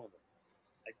what was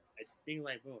it? I think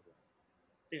like what was it?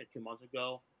 I think like 2 months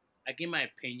ago. I give my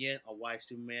opinion on why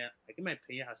Superman. I give my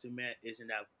opinion how Superman isn't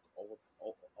that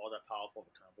all that powerful of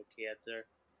a comic book character.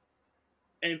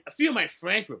 And a few of my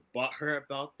friends were butthurt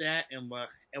about that, and were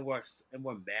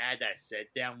mad that I said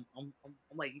that. I'm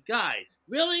like, you guys,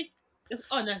 really? It's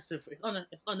unnecessary.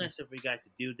 It's unnecessary for you guys to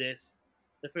do this.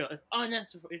 It's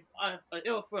unnecessary.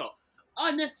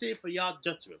 Unnecessary for y'all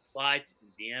just to reply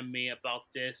to DM me about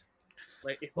this.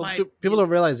 Like, if Well, my people opinion, don't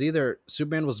realize either.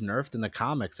 Superman was nerfed in the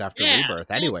comics after yeah,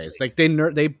 Rebirth, anyways. exactly,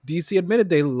 Like they DC admitted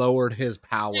they lowered his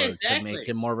power to make exactly,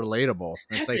 him more relatable.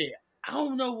 It's like, exactly. I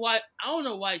don't know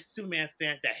why Superman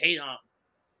fans that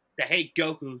hate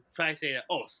Goku try to say that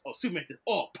Superman is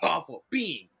all powerful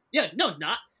being. Yeah, no, it's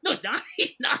not. No, it's not.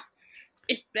 He's not.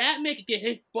 If Batman could get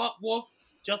his butt whooped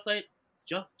just like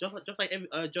every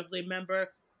Justice League member,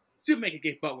 Superman could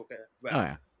get butt whooped. oh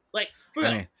yeah. Like for I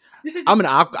real. mean, This is I'm an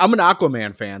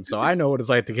Aquaman fan, so I know what it's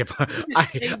like to get.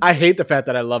 I hate the fact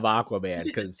that I love Aquaman this is the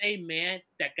because same man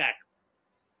that got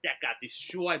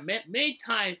destroyed many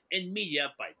times in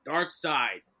media by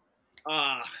Darkseid.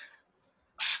 Uh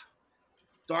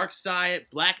Darkseid,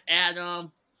 Black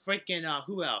Adam, freaking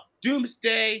who else?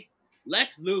 Doomsday, Lex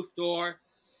Luthor,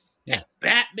 yeah,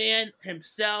 Batman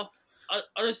himself,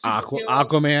 other superheroes.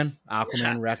 Aquaman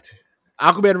Yeah, wrecked.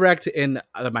 Aquaman wrecked in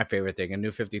my favorite thing in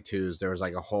New 52s. There was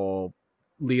like a whole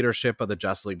leadership of the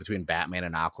Justice League between Batman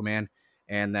and Aquaman,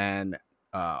 and then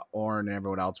Orn and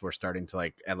everyone else were starting to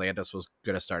like Atlantis was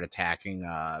gonna start attacking.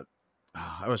 I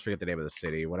always forget the name of the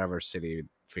city, whatever city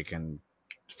freaking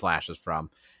Flash is from,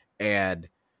 and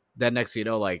then next thing you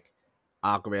know, like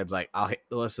Aquaman's like, I'll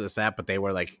listen to this app, but they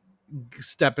were like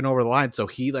stepping over the line, so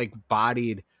he like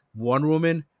bodied Wonder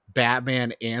Woman,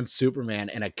 Batman, and Superman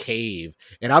in a cave.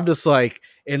 And I'm just like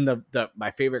in the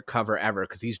my favorite cover ever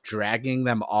because he's dragging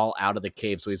them all out of the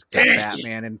cave. So he's got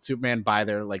Batman and Superman by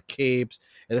their like capes,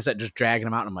 and this just dragging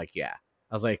them out. And I'm like, yeah.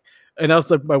 I was like, and that was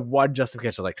like my one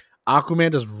justification. I was like,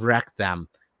 Aquaman just wrecked them.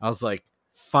 I was like,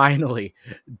 finally,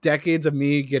 decades of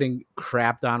me getting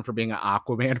crapped on for being an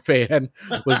Aquaman fan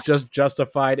was just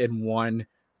justified in one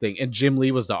thing. And Jim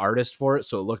Lee was the artist for it,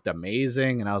 so it looked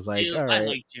amazing. And I was like, Dude, all I right,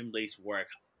 like Jim Lee's work.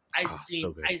 I so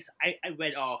seen good. I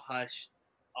read all Hush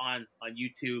on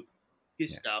YouTube, good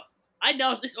Yeah. stuff. I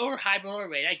know it's overhyped and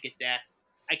overrated. I get that.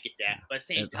 But at the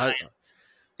same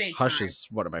Hush time, is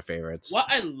one of my favorites. what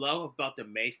I love about the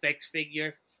Mayfix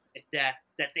figure is that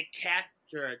they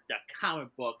capture the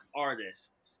comic book artist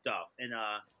stuff, and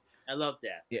I love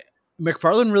that. Yeah,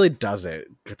 McFarlane really does it.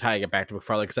 Tying it back to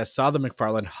McFarlane because I saw the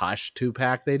McFarlane Hush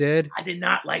 2-pack they did. I did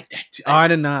not like that. Oh, I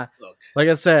did not. Like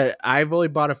I said, I've only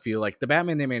bought a few. Like the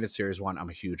Batman the Animated Series one, I'm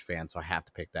a huge fan, so I have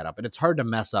to pick that up. And it's hard to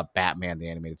mess up Batman the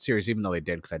Animated Series, even though they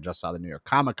did because I just saw the New York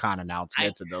Comic Con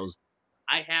announcements and those.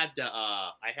 I have the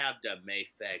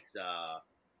Mayfix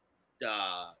the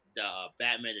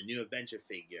Batman the New Adventure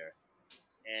figure,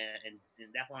 and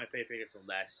that's one of my favorite figures from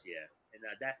last year. And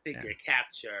that figure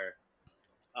capture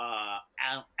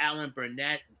Alan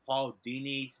Burnett and Paul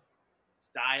Dini's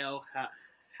style,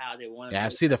 how they want. Yeah, I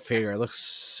see the figure. It looks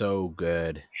so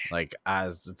good. Like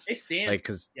as it stands, like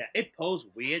because it poses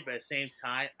weird, but at the same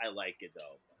time, I like it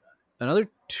though. Another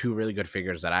two really good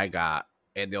figures that I got,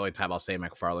 and the only time I'll say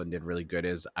McFarlane did really good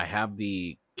is I have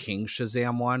the King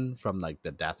Shazam one from like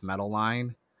the death metal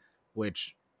line,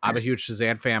 which I'm a huge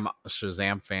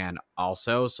Shazam fan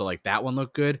also. So like that one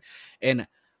looked good, and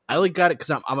I only got it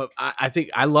because I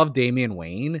think I love Damian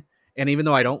Wayne, and even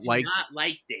though I don't not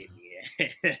like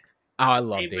Damian. Oh, I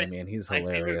love Damian. He's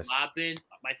hilarious.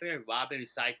 My favorite Robin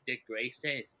besides Dick Grayson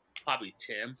is probably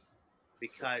Tim,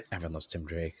 because everyone loves Tim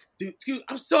Drake. Dude,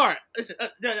 I'm sorry. Listen,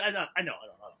 I know.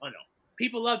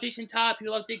 People love Jason Todd.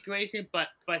 People love Dick Grayson, but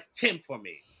Tim for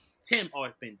me. Tim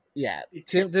always been. Yeah,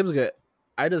 Tim's good.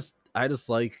 I just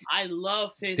like. I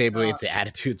love his. Damian's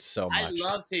attitude so much. I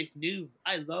love his new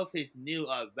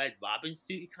Red Robin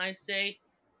suit. You kind of say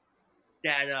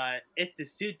that it's the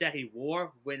suit that he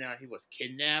wore when he was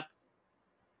kidnapped.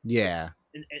 Yeah.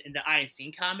 In the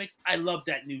INC comics, I love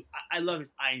that new. I love his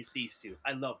INC suit.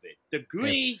 I love it. The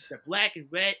green, the black and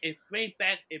red. It brings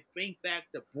back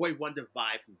the Boy Wonder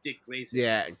vibe from Dick Grayson.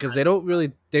 Yeah, because they don't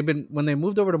really. When they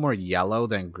moved over to more yellow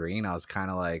than green. I was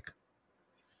kind of like,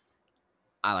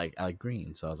 I like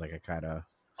green, so I was like, I kind of.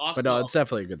 But no, it's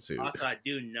definitely a good suit. Also, I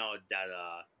do know that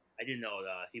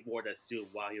he wore that suit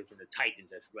while he was in the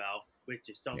Titans as well, which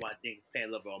is someone I think is paying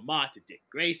a little bit of homage to Dick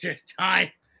Grayson's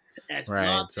time.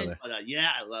 Right.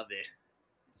 Yeah, I love it.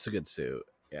 It's a good suit.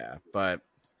 Yeah. But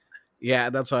yeah,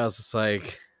 that's why I was just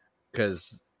like,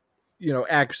 because,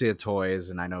 accuracy of toys,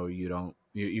 and I know you don't,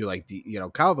 you like the,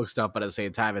 comic book stuff, but at the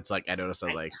same time, it's like, I noticed, I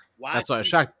was like, that's why I was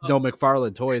shocked. No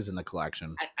McFarlane toys in the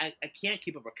collection. I can't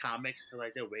keep up with comics because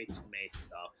like they're way too many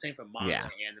stuff. Same for manga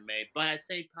and anime. But at the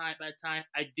same time,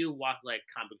 I do watch like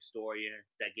comic historians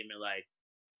that give me like,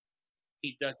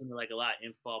 he does give me like a lot of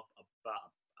info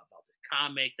about the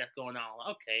comic that's going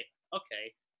on. Okay,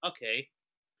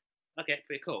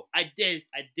 pretty cool. I did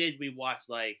rewatch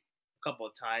like a couple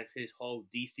of times his whole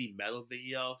DC Metal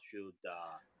video through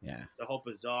the whole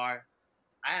Bazaar.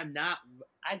 I did not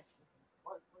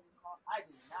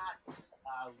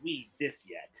read this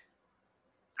yet.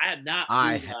 I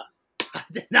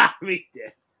did not read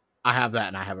this. I have that,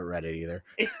 and I haven't read it either.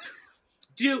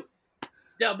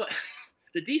 But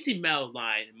the DC Metal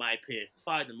line, in my opinion, is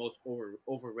probably the most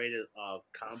overrated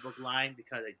comic book line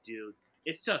because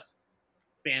it's just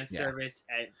fan service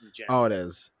in general. Oh, it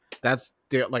is. That's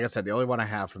like I said, the only one I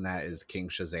have from that is King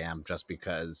Shazam, just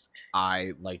because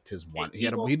I liked his one. He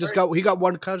got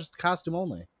one costume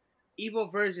only. Evil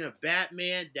version of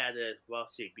Batman that is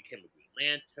she became a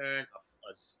Green Lantern,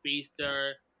 a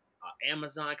speedster,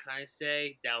 Amazon kind of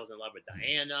say that was in love with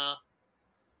Diana,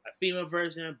 a female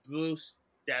version of Bruce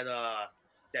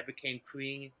that became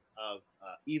queen of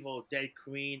evil dead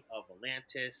queen of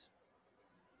Atlantis,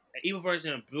 an evil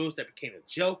version of Bruce that became a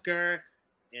Joker,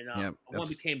 and one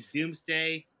became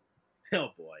Doomsday. Oh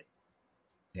boy.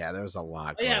 Yeah, there's a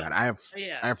lot Oh going yeah, on. oh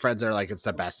yeah. I have friends that are like, it's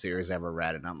the best series I ever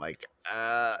read, and I'm like,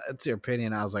 it's your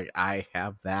opinion. I was like, I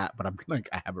have that, but I'm like,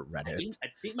 I haven't read it. I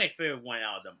think my favorite one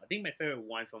out of them. I think my favorite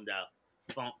one from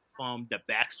the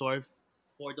backstory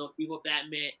for those evil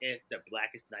Batman is the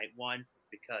Blackest Night one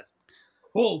because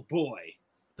oh boy,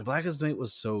 The Blackest Night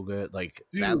was so good. Like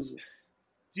dude, that's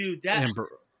dude that and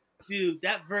dude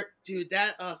that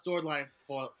storyline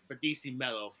for DC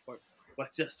Metal for was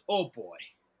just oh boy.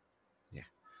 yeah,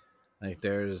 like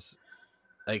there's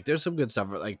some good stuff.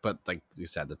 Like, but like you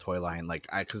said, the toy line, like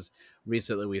because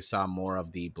recently we saw more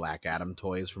of the Black Adam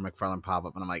toys from McFarlane pop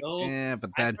up, and I'm like, So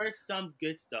but I've then heard some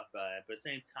good stuff about it, but at the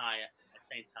same time,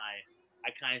 I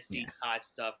kind of see yeah, Todd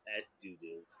stuff as doo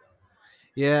doo. So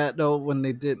yeah, no, when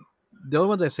they did. The only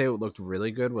ones I say looked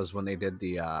really good was when they did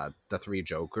the three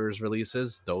Jokers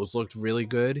releases. Those looked really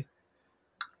good.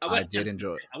 I I want did them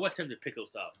enjoy I want them to pick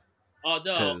those up.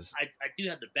 Although because I do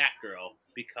have the Batgirl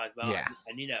because well yeah,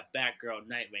 I need a Batgirl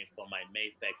Nightwing for my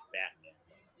Mayfix Batman.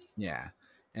 yeah,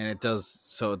 and it does.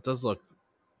 So it does look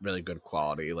really good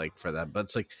quality, like for that. But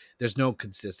it's like there's no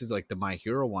consistency. Like the My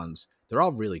Hero ones, they're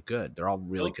all really good. They're all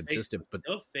really consistent. But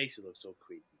Those faces look so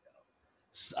creepy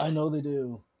though. I know they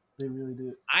do. They really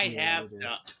do. I They have really do.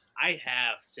 the I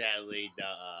have sadly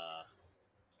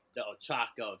the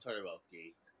Ochako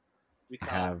Todoroki I because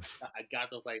have. I got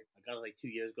those like 2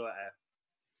 years ago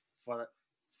for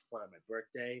for my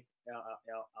birthday.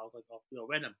 I was like, oh,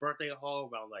 random birthday haul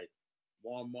around like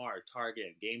Walmart, or Target,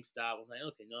 and GameStop. I was like,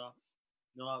 okay,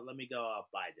 no, let me go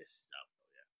buy this stuff.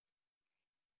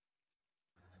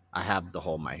 I have the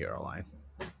whole My Hero line.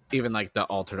 Even like the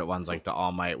alternate ones, like the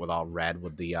All Might with all red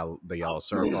with the Oh, yellow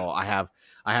circle. I have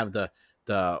the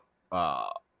uh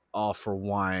all for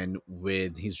one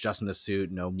with he's just in the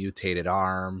suit, no mutated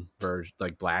arm, version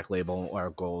like black label or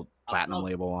gold platinum I'll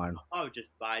label one. I would just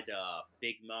buy the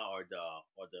Figma or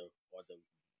the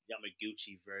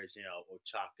Yamaguchi version of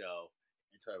Ochako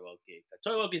and Todoroki.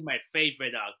 Todoroki is my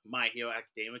favorite My Hero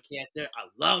Academia character. I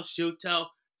love Shuto.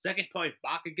 Second part is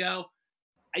Bakugo.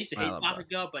 I used to I hate love that.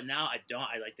 Bakugo, but now I don't.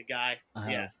 I like the guy.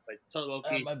 I Yeah, have but my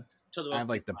I have Todoroki is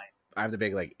like the mine. I have the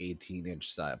big like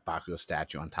 18-inch Bakugo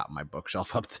statue on top of my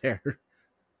bookshelf up there.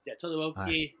 Yeah, I,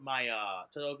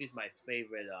 Todoroki is my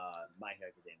favorite My Hero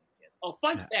Academia character. Oh,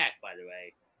 fun fact, by the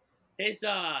way.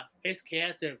 His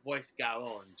character voiced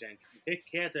Garon. His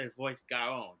character voiced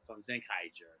Garon from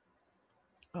Zenkaiger.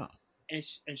 oh, And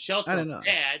I don't know.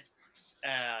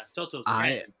 Shoto's dad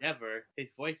I Endeavor, his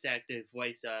voice actor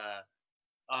voiced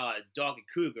Doggy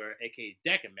Kruger, aka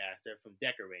Decker Master from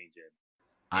Decker Ranger.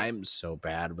 And I'm so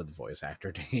bad with voice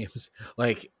actor names.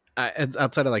 Like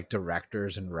outside of like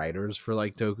directors and writers for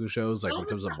like Toku shows, like when it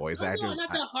comes to voice some are actors,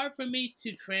 not that hard for me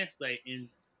to translate in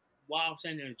while I'm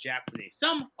saying in Japanese.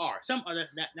 Some are, some other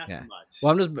not so yeah. much.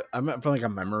 Well, I'm from like a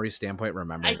memory standpoint, I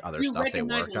remembering other do stuff they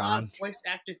recognize worked a lot of on. voice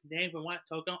actors' names and what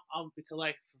Token I'll be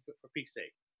like for peak's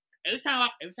sake. Every time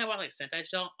I like Sentai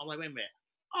show, I'm like, wait a minute.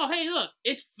 Oh hey look,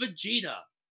 it's Vegeta.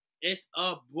 It's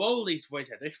Broly's voice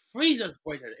actor. It's Frieza's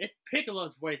voice actor. It's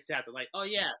Piccolo's voice actor. Like, oh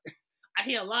yeah. I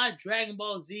hear a lot of Dragon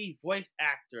Ball Z voice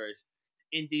actors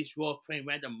in these roles playing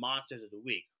random monsters of the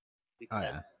week. Oh Because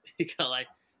yeah. because like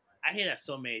I hear that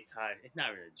so many times. It's not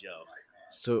really a joke.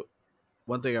 So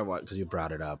one thing I want because you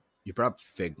brought it up, you brought up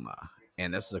Figma,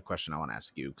 and this is a question I want to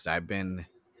ask you because I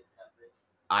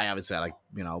obviously like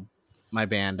my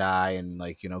Bandai and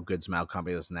like Good Smile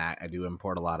Company this and that. I do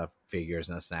import a lot of figures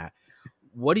and this and that.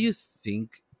 What do you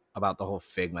think about the whole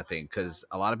Figma thing? Because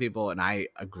a lot of people, and I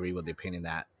agree with the opinion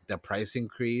that the price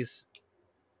increase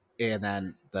and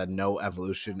then the no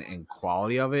evolution in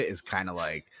quality of it is kind of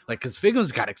like because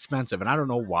Figma's got expensive, and I don't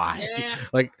know why. Yeah,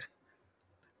 Like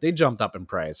they jumped up in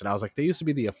price, and I was like, they used to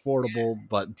be the affordable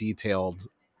but detailed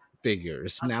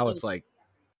figures. I'm Now still it's like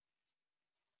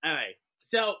all right.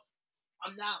 So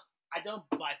I'm not. I don't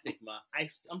buy Figma.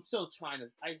 I'm still trying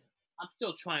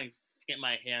to get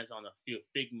my hands on a few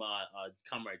Figma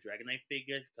Comrade Dragon Knight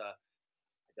figures because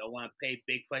I don't want to pay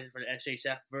big prices for the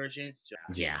SHF version. So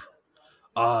yeah.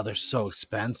 Oh, they're so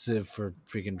expensive for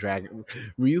freaking Dragon.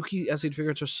 Ryuki SH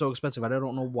figures are so expensive. I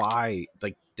don't know why.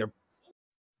 Like they're.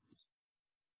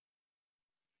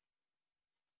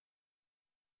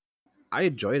 I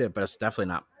enjoyed it, but it's definitely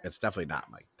not. It's definitely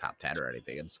not like top 10 or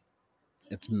anything.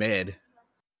 It's mid.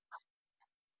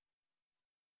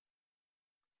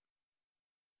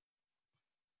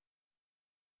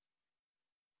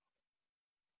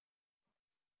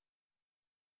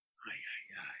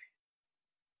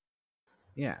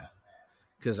 Yeah,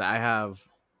 because I have.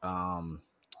 Well,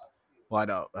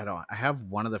 I have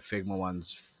one of the Figma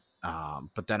ones.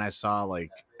 But then I saw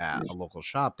like at a local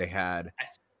shop they had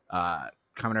I,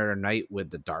 Kamen Rider Night with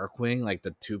the Darkwing, like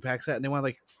the 2-pack set, and they wanted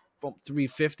like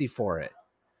 $350 for it.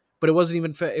 But it wasn't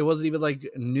even like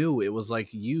new. It was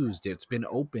like used. It's been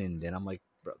opened, and I'm like,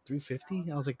 bro,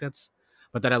 $350. I was like, that's.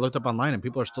 But then I looked up online, and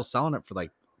people are still selling it for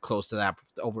like close to that,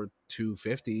 over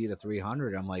 $250 to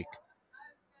 $300. I'm like,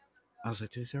 I was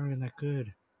like, these aren't even that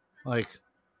good. Like,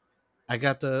 I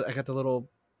got the little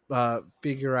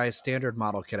figurized standard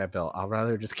model kit I built. I'll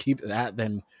rather just keep that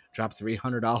than drop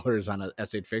 $300 on a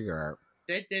S8 figure art.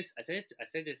 I said this to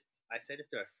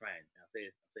a friend. I'll say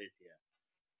this here.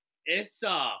 It's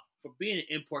for being an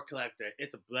import collector,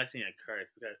 it's a blessing and a curse.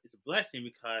 Because it's a blessing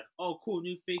because cool,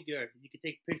 new figure, you can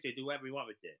take pictures, do whatever you want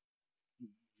with it.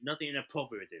 Nothing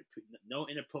inappropriate with it. No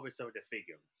inappropriate stuff with the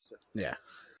figure. So, Yeah.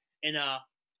 and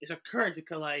it's a curse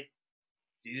because like,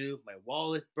 dude, my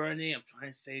wallet's burning. I'm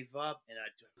trying to save up, and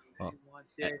I really want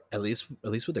this. At least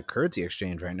with the currency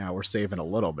exchange right now, we're saving a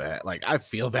little bit. Like, I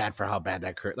feel bad for how bad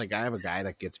that like, I have a guy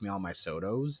that gets me all my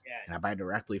Sotos, and I buy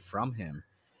directly from him,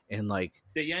 and like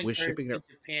the yen with currency shipping in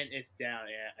Japan is down.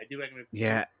 Yeah, I do recommend.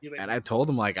 Yeah, and I told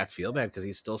him like I feel bad because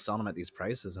he's still selling them at these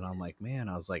prices, and I'm like, man,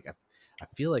 I was like, I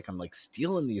feel like I'm like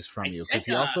stealing these from you because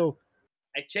he also.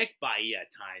 I check Bahia at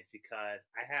times because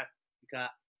I have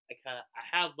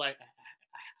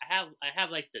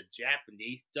like the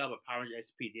Japanese dub of Power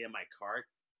Rangers SPD in my cart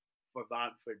for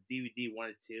DVD 1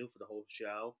 and 2 for the whole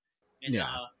show, and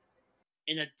I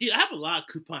have a lot of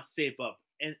coupons saved up,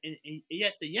 and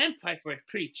yet the yen price for it is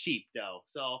pretty cheap though.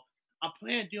 So I'm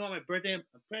planning to do on my birthday. To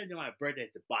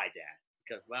buy that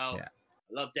because I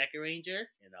love Deca Ranger,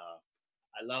 and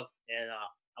I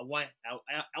want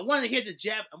to hit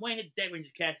the I want to hit Deca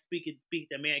Ranger cast beat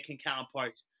the American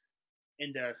counterparts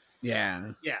in the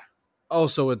yeah. Oh,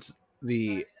 so it's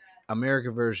the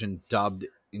American version dubbed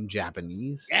in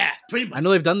Japanese. Yeah, pretty much. I know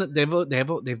they've done that.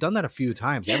 They've done that a few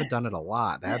times. They haven't done it a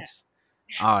lot. That's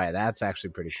that's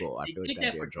actually pretty cool. I feel like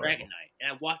that'd be enjoyable. Dragon Knight,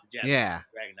 and I watched the Japanese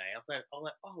Dragon Knight. I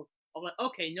was like,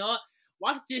 okay, you know what?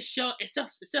 Watch this show. It's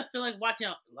still feel like watching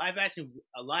a live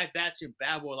action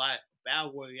battle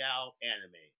royale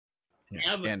anime. Yeah.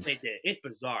 And I'm gonna say that it's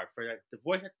bizarre for the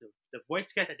voice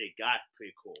cast that they got.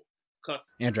 Pretty cool.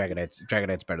 And Dragon Knight's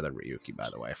better than Ryuki,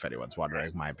 by the way. If anyone's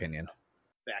wondering, my opinion.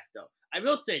 Back though, I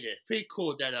will say this: pretty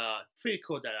cool that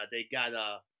they got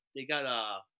a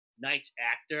nice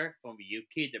actor from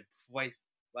Ryuki to voice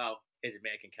his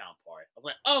American counterpart. I'm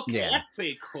like, okay, that's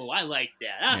pretty cool. I like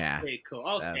that. That's pretty cool.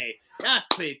 Okay, that's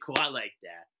pretty cool. I like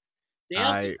that.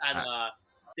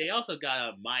 They also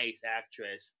got a Mai's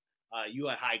actress,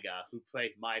 Yua Haiga, who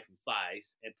played Mai from Fives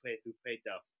and who played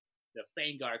the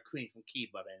Vanguard Queen from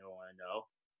Kiba, if anyone want to know.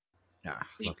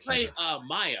 He played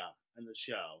Maya on the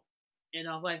show. And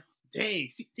I'm like, dang,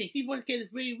 she voice acted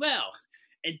really well.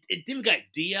 And then we got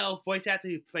DL, voice actor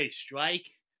who plays Strike.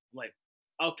 I'm like,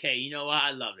 okay, you know what?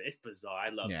 I love it. It's bizarre. I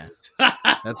love it.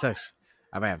 That's actually,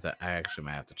 I actually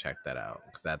might have to check that out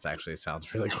because that's actually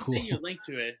sounds really cool. I'll send you a link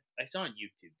to it. It's on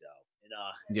YouTube though.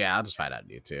 And, I'll just find it on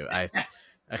YouTube.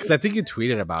 Because I think you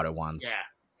tweeted about it once. Yeah.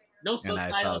 No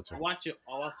subtitles. Watch it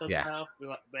all subtitles.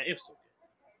 But it was so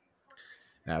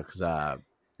good. No, because I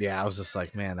was just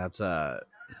like, man, that's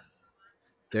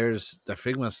there's the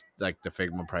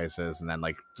Figma prices, and then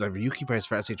like the Ryuki price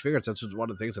for SH Figure Arts. That's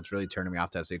one of the things that's really turning me off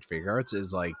to SH Figure Arts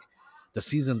is like the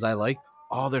seasons I like.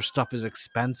 All their stuff is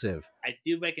expensive. I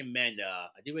do recommend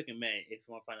if you want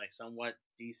to find like somewhat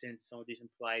decent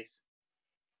price.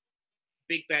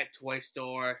 Big Bad Toy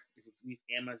Store,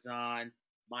 Amazon,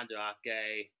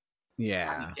 Mandarake,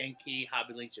 Hobby Denki,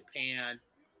 Hobby Link Japan.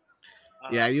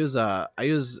 I use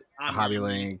Hobby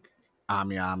Link,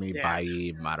 Ami, Bai,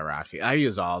 Madaraki. I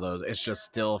use all those. It's just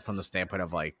still from the standpoint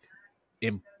of like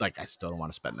I still don't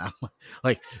want to spend that much.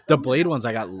 Like the Blade ones,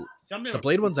 I got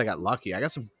lucky. I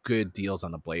got some good deals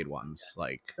on the Blade ones. Yeah.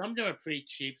 Like some of them are pretty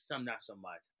cheap, some not so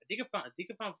much. I think I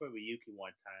found for Ryuki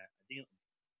one time. I think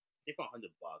they found $100,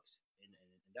 and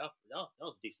that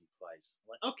was a decent price. I'm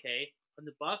like, okay,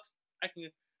 $100,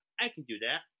 I can do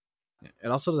that. It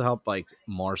also to help like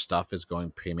more stuff is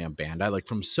going premium Bandai. Like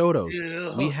from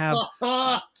Sotos, we have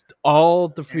all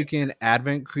the freaking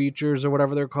Advent creatures or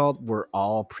whatever they're called were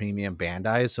all premium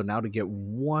Bandai. So now to get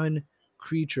one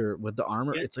creature with the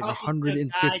armor, it's like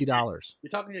 $150. You're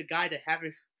talking to a guy that have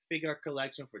a figure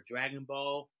collection for Dragon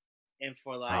Ball and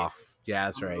for like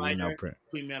that's right. Rider,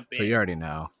 premium Bandai. So you already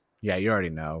know. Yeah, you already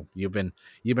know. You've been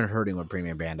hurting with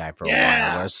premium Bandai for a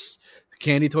while. Whereas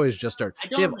Candy Toys just started.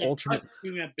 They have Ultimate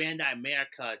Premium Bandai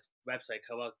America website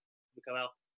come out.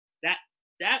 That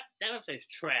website is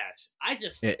trash. I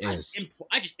just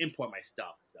import my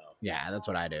stuff though. Yeah, that's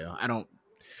what I do. I don't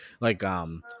like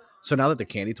so now that the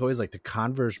Candy Toys like the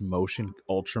Converge Motion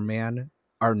Ultraman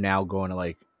are now going to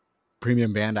like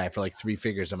premium Bandai for like 3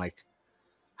 figures. I'm like,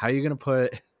 how are you gonna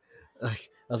put like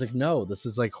I was like, no, this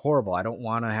is like horrible. I don't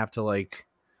want to have to like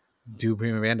do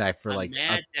premium Bandai for I'm like a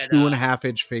mad that 2.5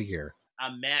 inch figure.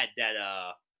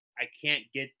 I can't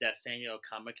get the San Diego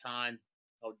Comic Con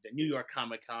or the New York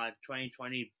Comic Con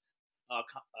 2020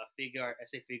 figure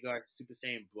SA figure art Super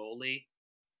Saiyan Broly.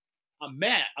 I'm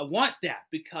mad. I want that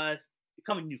because it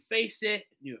comes with new faces,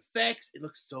 new effects. It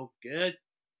looks so good.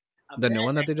 I'm The mad new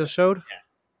one that that they just showed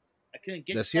I couldn't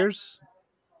get this that. year's.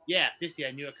 Yeah, this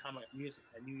year New York Comic Music,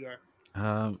 New York.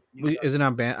 Is it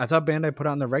on Band? I thought Bandai put it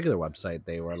on the regular website.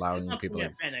 They were It's allowing not people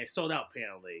Premiere to. Fan. It sold out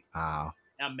apparently. Uh,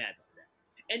 I'm mad about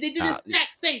that. And they did the uh,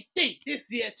 exact same thing this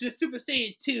year to the Super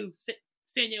Saiyan 2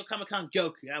 San Diego Comic Con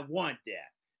Goku. I want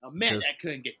that. I'm mad just I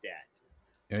couldn't get that.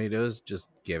 you know what you do is just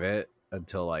give it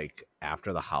until like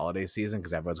after the holiday season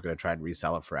because everyone's going to try and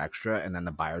resell it for extra, and then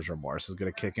the buyer's remorse is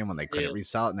going to kick in when they couldn't Dude,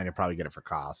 resell it, and then you probably get it for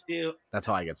cost. dude, That's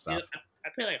how I get dude, stuff. I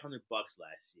paid like $100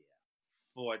 last year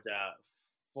for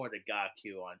the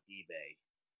Goku on eBay.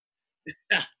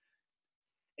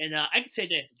 And I can say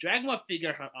that Dragon Ball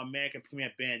figure on American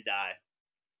Premier Bandai,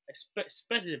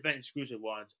 especially the event exclusive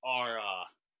ones, are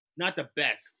not the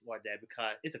best for that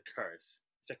because it's a curse.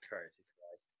 It's a curse.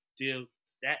 Dude,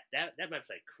 that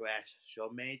website crashed so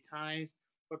many times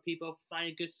for people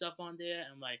finding good stuff on there.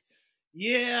 I'm like,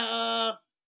 yeah,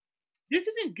 this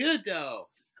isn't good though.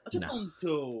 I'm just No. going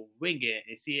to wing it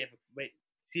and see if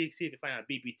I find a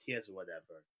BBTS or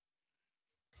whatever.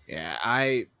 Yeah,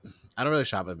 I don't really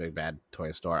shop at a big bad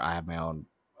toy store. I have my own.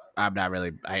 I'm not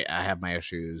really. I have my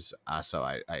issues, so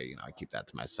I I keep that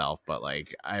to myself. But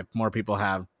like, if more people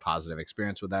have positive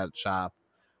experience with that shop,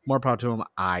 more power to them.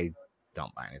 I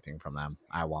don't buy anything from them.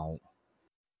 I won't.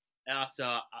 And also,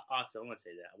 I want to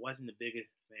say that I wasn't the biggest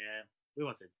fan. We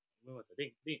want to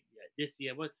yeah, this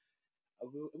year was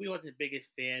we wasn't the biggest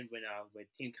fan when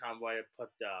Team Conroy put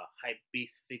the hype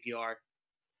beast figure art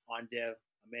on their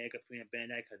America Premium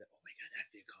Bandai because oh my god that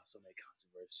thing caused so many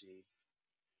controversy.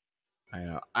 I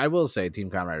know. I will say Team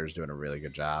Comrade is doing a really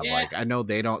good job. Yeah, Like I know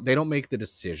they don't make the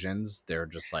decisions. They're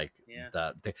just like yeah.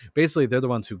 basically they're the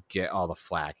ones who get all the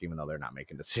flack, even though they're not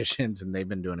making decisions. And they've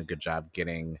been doing a good job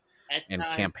getting At and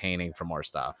times, campaigning for more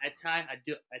stuff.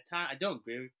 I don't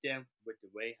agree with them with the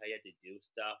way how you have to do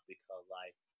stuff because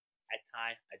like at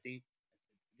times I think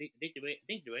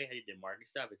the way how you did market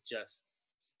stuff is just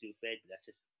stupid. That's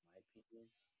just my opinion.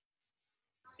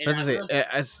 And That's I the thing.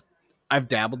 will, I've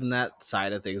dabbled in that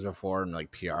side of things before and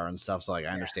like PR and stuff. So like I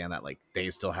yeah, understand that like they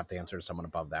still have to answer to someone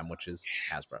above them, which is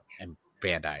Hasbro and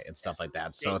Bandai and yeah. stuff like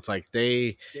that. So They it's like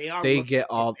they are they working get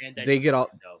for all Bandai they get all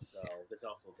Japan though, so there's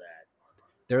also that.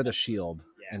 they're the shield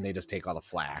Yeah, and they just take all the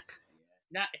flack.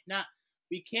 yeah. Not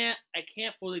we can't. I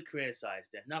can't fully criticize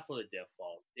them. Not fully their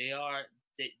fault. They are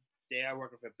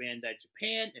working for Bandai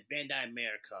Japan and Bandai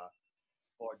America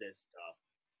for this stuff.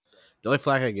 So, The only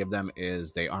flack I give them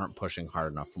is they aren't pushing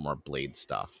hard enough for more Blade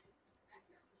stuff.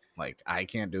 Like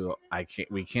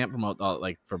we can't promote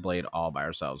like for Blade all by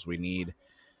ourselves. We need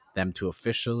them to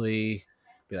officially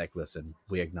be like, listen,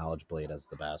 we acknowledge Blade as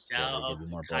the best. We're shout gonna give out you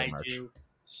to more Blade merch. Kaiju.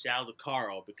 Shout out to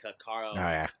Carl because Oh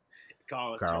yeah,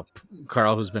 Carl Carl, just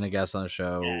Carl, who's been a guest on the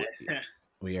show. yeah.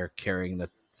 We are carrying the.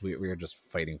 We are just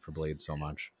fighting for Blade so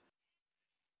much.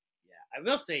 Yeah, I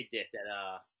will say this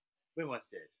that when was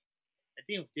this? I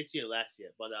think it was this year, last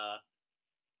year. But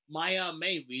my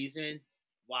main reason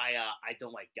why I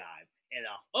don't like Guy, and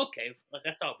okay, let's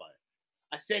talk about it.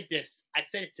 I said this. I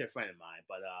said it to a friend of mine,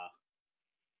 but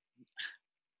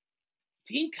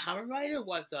Team Kamen Rider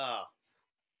was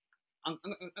I'm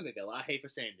gonna get a lot of hate for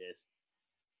saying this.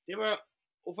 They were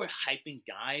overhyping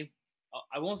Guy.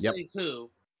 I won't Yep. say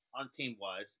who on the team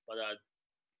was,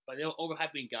 but they were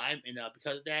overhyping Guy, and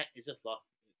because of that, it just lost.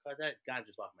 Because of that, Guy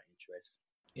just lost my interest.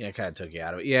 Yeah, it kind of took you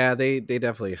out of it. Yeah, they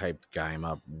definitely hyped Gaim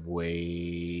up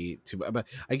way too much. But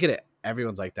I get it.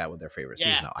 Everyone's like that with their favorite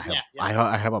Yeah, season. Now. yeah, yeah,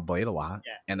 I have a Blade a lot,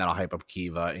 yeah. and then I'll hype up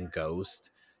Kiva and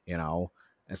Ghost.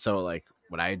 And so like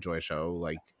when I enjoy a show,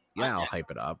 like yeah, I'll Yeah,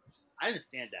 hype it up. I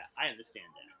understand that. I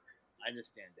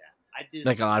understand that. I did.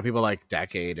 Like a lot of people like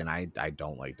Decade, and I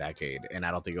don't like Decade, and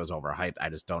I don't think it was overhyped. I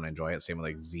just don't enjoy it. Same with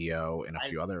like Zio and a I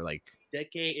few other like.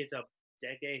 Decade is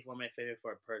one of my favorite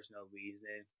for a personal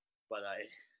reason, but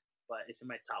it's in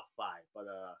my top five.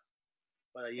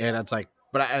 And it's like,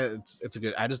 but it's a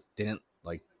good. I just didn't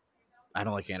like. I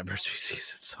don't like anniversary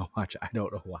season so much. I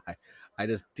don't know why. I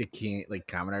just can't like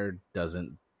Commoner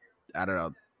doesn't. I don't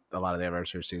know. A lot of the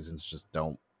anniversary seasons just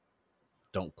don't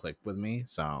click with me.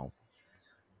 So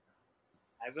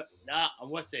I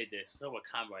want to say this. So what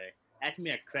Conway asked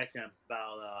me a question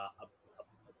about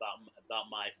about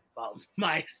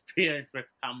my experience with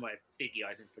camera figure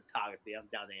art and photography. I'm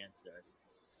down to answer.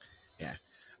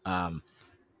 Yeah.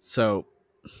 So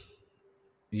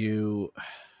you,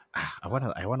 I want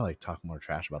to like talk more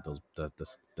trash about those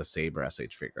the Saber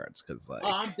SH figure arts because Oh, like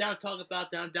I'm down to talk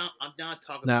about them. I'm down to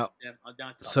talk about now them. I'm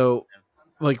down to talk so about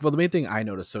them. like well the main thing I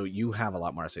noticed, so you have a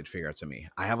lot more SH figure arts than me.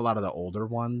 I have a lot of the older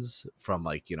ones from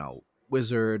like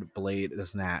Wizard, Blade,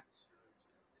 this and that.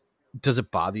 Does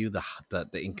it bother you the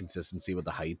inconsistency with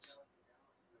the heights,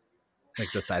 like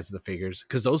the size of the figures?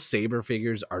 Because those Saber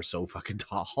figures are so fucking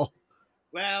tall.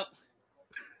 Well,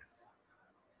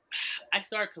 I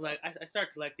started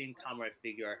collecting camera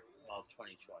figure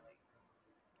 2020.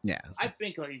 Yeah, I've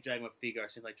been collecting Dragon Ball figure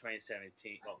since like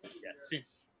 2017. Well, yeah,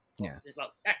 yeah,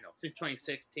 since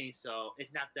 2016. So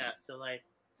it's not that. It was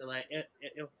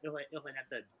not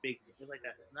that big. It was like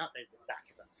that. Not like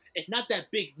it's not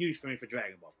that big news for me for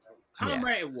Dragon Ball. For yeah,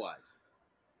 Camera, it was.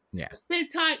 yeah, At the same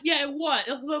time, yeah, it was.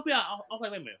 It was a little bit. I was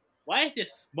like, wait a minute. Why is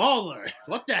this smaller?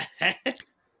 What the heck?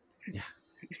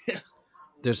 yeah.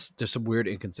 There's some weird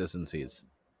inconsistencies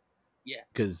Yeah.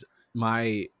 because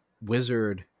my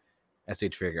Wizard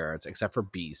SH figure arts, except for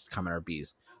Beast, Commoner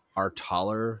Beast, are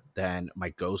taller than my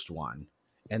Ghost one,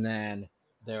 and then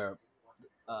they're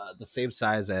the same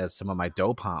size as some of my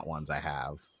Dopont ones I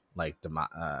have, like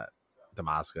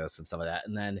Damascus and stuff like that.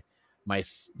 And then my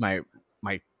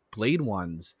my Blade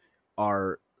ones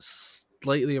are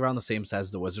slightly around the same size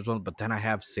as the Wizards one, but then I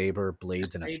have Saber,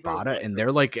 Blades, and Saber Espada, ones and are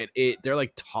they're like they're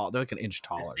like tall, they're like an inch the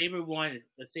taller.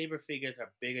 Saber figures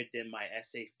are bigger than my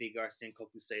SA figure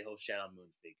Senkoku Seiho Shadow Moon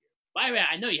figure. By the way,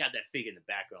 I know you have that figure in the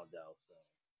background though. So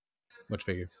Which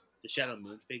figure? the Shadow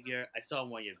Moon figure, I saw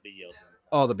one of your videos.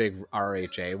 Oh, the big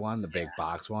RHA one, the big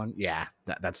box one. Yeah,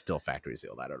 that's still factory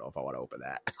sealed. I don't know if I want to open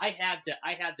that. I have the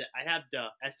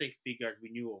SA figures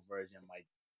renewal version in my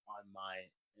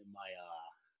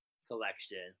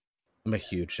collection. I'm a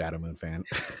huge Shadow Moon fan.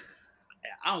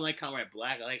 I don't like Comrade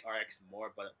Black. I like RX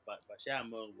more, but Shadow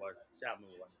Moon was the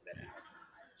best.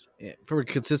 Yeah, from a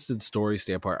consistent story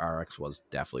standpoint, RX was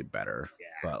definitely better.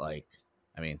 Yeah. But like,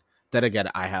 I mean, then again,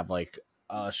 I have like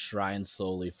a shrine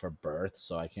slowly for birth,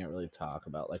 so I can't really talk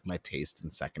about like my taste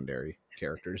in secondary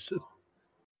characters.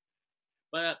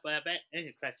 But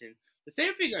any question, the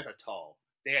same figures are tall.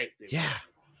 Yeah.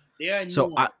 They are So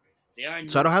new. I They are new.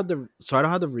 so I don't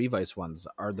have the Revice ones.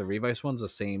 Are the Revice ones the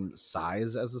same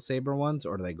size as the Saber ones,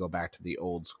 or do they go back to the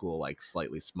old school, like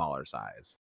slightly smaller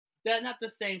size? They're not the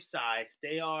same size.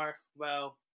 They are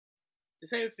the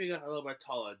same figures are a little bit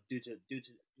taller due to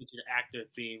the actors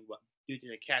being due to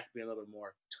the cast being a little bit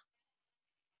more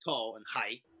tall in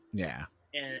height. Yeah.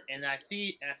 And I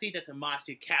see that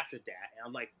Tamashii captured that, and I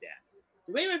like that.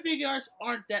 The Raven figures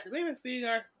aren't that. The Raven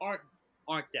figures aren't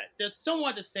that. They're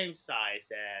somewhat the same size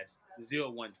as the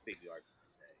 01 figure.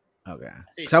 Okay. Say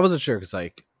Because I wasn't sure, because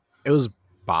like it was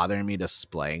bothering me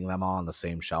displaying them all on the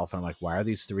same shelf, and I'm like, why are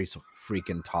these three so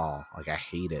freaking tall? Like, I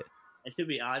hate it. And to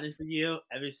be honest with you,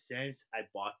 ever since I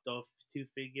bought those two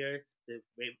figures, the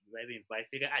Raven and Vice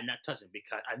figure, I'm not touching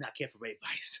because I'm not care for Ray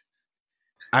Vice.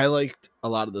 I liked a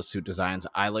lot of the suit designs.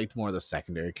 I liked more of the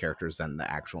secondary characters than the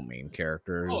actual main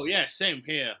characters. Oh yeah, same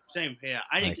here.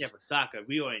 I didn't Like, care for Sokka.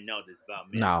 We already know this about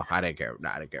me. No, I didn't care. No,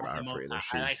 I didn't care about her for either.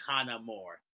 I like Hana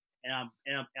more, and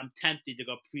I'm tempted to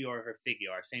go pre-order her figure.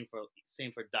 Same for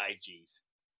Daiji's,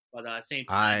 but same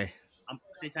time I'm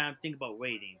thinking about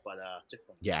waiting. But just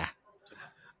yeah,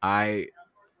 I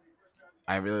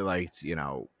really liked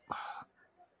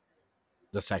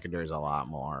the secondaries a lot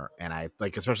more, and I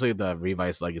like especially the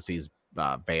Revice Legacies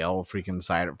Veil freaking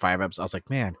side 5 eps. I was like,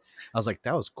 man,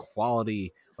 that was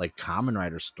quality like Common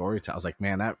Rider storytelling. I was like,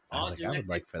 man, that I was like, I would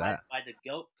like for that. By the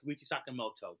guilt, Koichi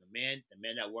Sakamoto, the man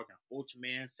that worked on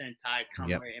Ultraman, Sentai,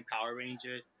 Kamen Rider, and Power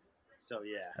Rangers. So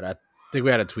yeah. And I think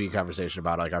we had a tweet conversation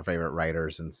about like our favorite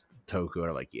writers and Toku, and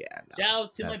I'm like, yeah, no, shout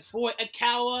out to my boy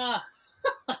Akawa.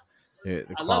 The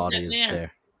quality is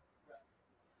there.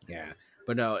 Yeah,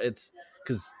 but no, it's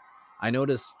because I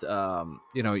noticed, the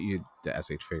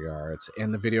SH figure arts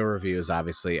and the video reviews.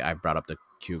 Obviously, I brought up the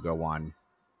Kyuga one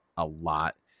a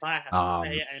lot. And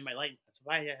my light,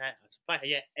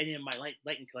 any of my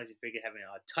lightning collection figure having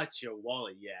touch your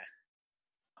wallet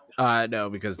yet. No,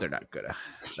 because they're not good.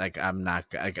 Like, I'm not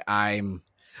like I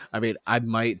mean, I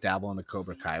might dabble in the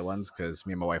Cobra Kai ones because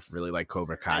me and my wife really like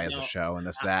Cobra Kai as a show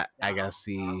and that. I gotta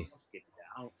see.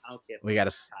 We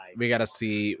gotta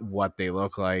see what they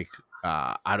look like.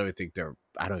 I don't think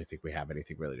we have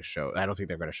anything really to show. I don't think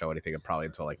they're going to show anything probably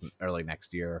until like early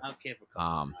next year. I don't care for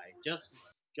Cobra Kai.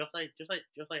 Just like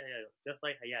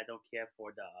I don't care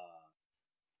for the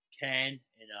Ken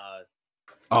and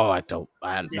Oh, I don't.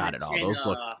 Then Not at all. then Those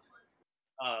look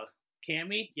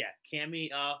Cammy, yeah, Cammy,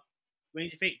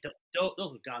 Ranger Fate. Those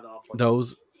are god awful.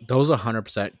 those those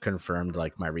 100% confirmed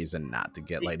like my reason not to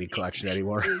get They, Lightning they, Collection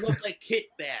anymore. they look like Kit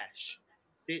Bash.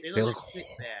 They they look like look Kit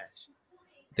Bash.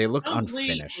 they look Lee and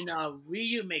unfinished.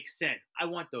 Ryu makes sense. I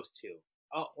want those two.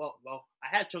 Oh well.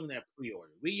 I had chosen that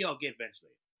pre-order. Ryu I'll get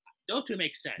eventually. Those two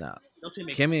make sense. No, Those two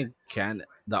make Cammy sense. can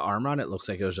the armor on it looks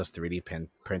like it was just 3D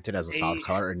printed as a solid They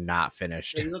color and not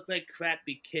finished. they look like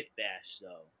crappy Kit Bash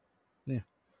though. Yeah,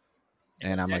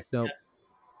 and I'm like, nope.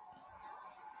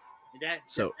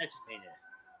 So, That just ain't it.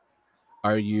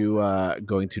 are you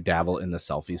going to dabble in the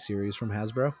selfie series from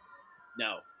Hasbro?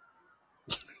 No.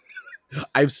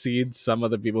 I've seen some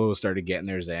of the people who started getting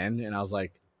theirs in, and I was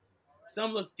like,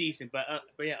 Some look decent, but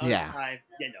yeah, other yeah, time,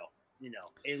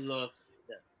 it looks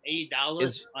 $80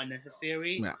 is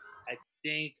unnecessary. yeah, I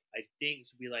think it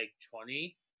should be like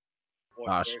 20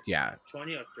 or yeah,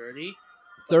 20 or 30.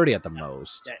 30 at the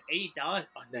most. That $80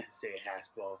 unnecessary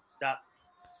Hasbro. Stop.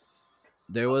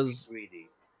 There was greedy.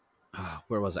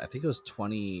 Where was it? I think it was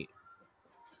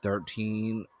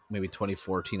 2013, maybe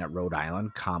 2014 at Rhode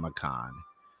Island Comic Con.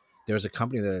 There was a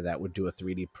company there that would do a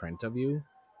 3D print of you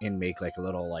and make like a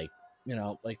little like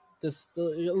like this a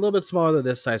little bit smaller than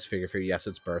this size figure for you. Yes,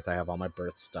 it's birth. I have all my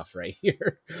birth stuff right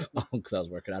here because I was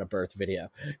working on a birth video,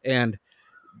 and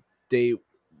they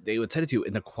would send it to you.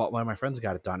 And one of my friends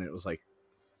got it done, and it was like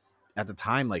at the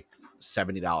time like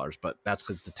 $70, but that's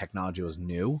because the technology was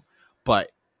new.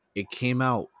 But it came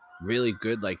out really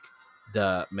good, like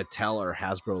the Mattel or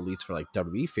Hasbro Elites for like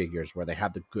WWE figures, where they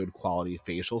have the good quality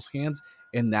facial scans,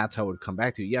 and that's how it would come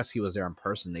back to you. Yes, he was there in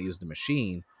person; they used the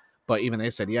machine, but even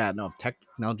they said, yeah, no, if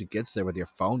technology gets there with your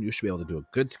phone, you should be able to do a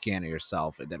good scan of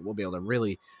yourself, and then we'll be able to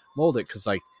really mold it, because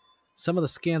like some of the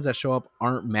scans that show up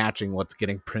aren't matching what's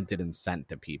getting printed and sent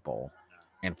to people,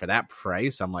 and for that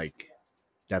price, I'm like,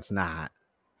 that's not.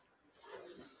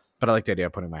 But I like the idea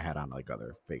of putting my head on like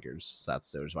other figures. So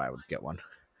there's why I would get one.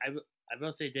 I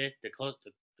will say this: the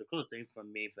closest thing for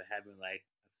me for having like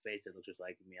a face that looks just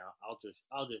like me, I'll just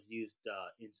use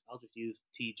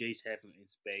TJ's head from In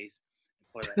Space and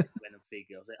put it like random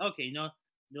figure. I'll say, okay, you know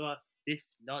what? This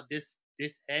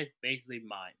head's basically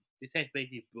mine. This head's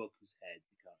basically Broku's head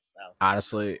because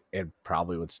Honestly, it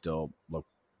probably would still look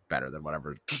better than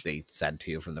whatever they said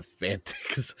to you from the fan.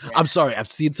 Because I'm sorry, I've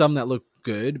seen some that look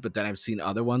good, but then I've seen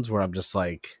other ones where I'm just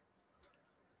like,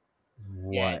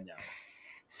 what? Yeah, no.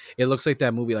 It looks like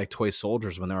that movie, like Toy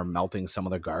Soldiers, when they were melting some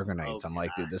of the Gargonites. I'm like,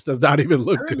 dude, this does not even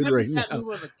look good right now. I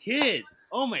remember as a kid.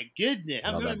 Oh my goodness!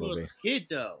 I remember as a kid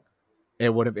though.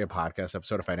 It wouldn't be a podcast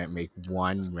episode if I didn't make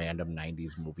one random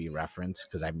 90s movie reference,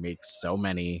 because I make so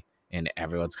many, and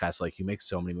everyone's kind of like, you make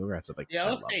so many movie references. I'm like, yeah, I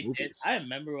love movies. I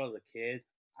remember when I was a kid.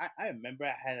 I remember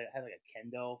I had like a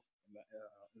Kindle in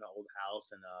the old house,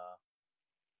 and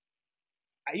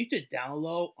I used to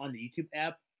download on the YouTube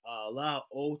app a lot of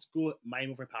old school Mighty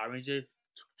Morphin Power Rangers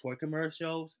toy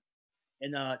commercials,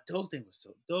 and those things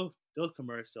were those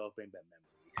commercials bring back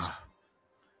memories.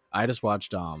 I just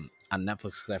watched on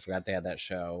Netflix because I forgot they had that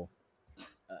show.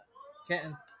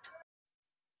 Kitten.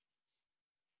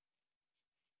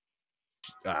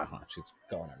 She's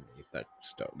going underneath the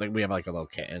stove. Like we have like a little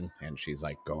kitten, and she's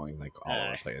like going like all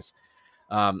over the place.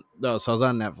 No, so I was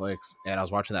on Netflix and I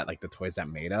was watching that, like the Toys That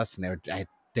Made Us, and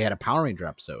they had a Power Ranger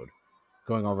episode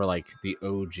going over like the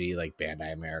OG like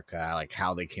Bandai America, like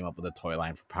how they came up with a toy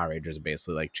line for Power Rangers and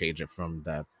basically like changed it from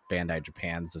the Bandai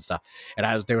Japans and stuff.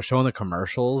 And they were showing the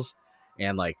commercials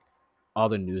and like all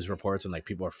the news reports, and like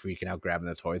people were freaking out grabbing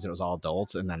the toys, and it was all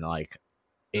adults, and then like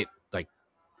it like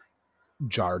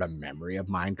jarred a memory of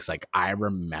mine, because like I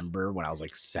remember when I was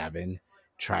like 7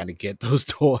 trying to get those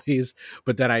toys,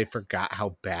 but then I forgot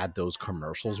how bad those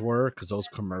commercials were, because those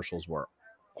commercials were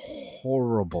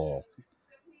horrible.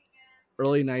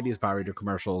 Early 90s Power Ranger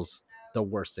commercials, the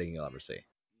worst thing you'll ever see.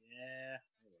 Yeah.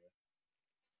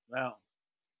 Well,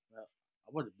 I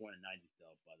wasn't born in the 90s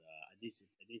though, but I did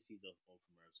see those old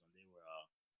commercials. They were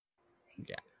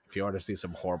yeah. If you want to see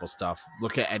some horrible stuff,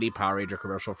 look at any Power Ranger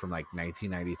commercial from like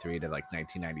 1993 to like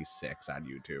 1996 on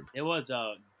YouTube. There was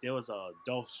a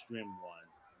Dolph Stream one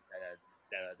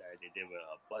that they did with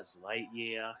Buzz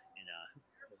Lightyear,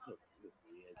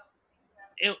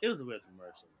 and it was a weird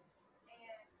commercial.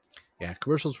 Yeah,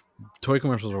 toy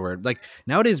commercials were weird. Like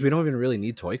nowadays, we don't even really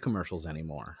need toy commercials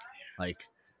anymore. Like,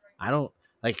 I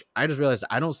just realized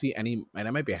I don't see any, and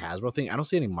it might be a Hasbro thing. I don't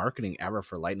see any marketing ever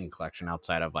for Lightning Collection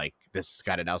outside of like, this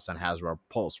got announced on Hasbro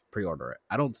Pulse, pre-order it.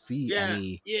 I don't see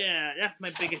any. Yeah, that's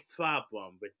my biggest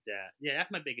problem with that. Yeah,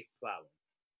 that's my biggest problem.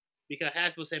 Because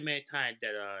Hasbro said many times that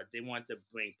they want to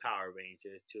bring Power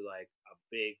Rangers to like a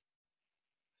big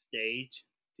stage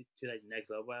to like the next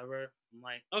level, whatever. I'm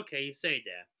like, okay, you say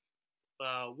that,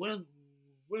 but when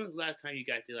was the last time you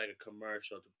guys did like a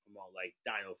commercial to promote like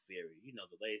Dino Fury? You know,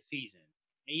 the latest season.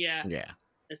 And yeah, Yeah.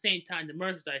 at the same time, the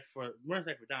merchandise for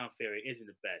Dino Fury isn't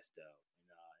the best though.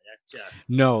 That's just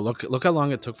No, look how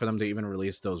long it took for them to even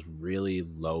release those really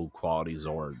low quality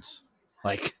Zords.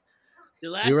 Like the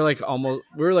last we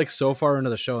were like so far into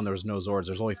the show and there was no Zords.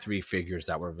 There's only 3 figures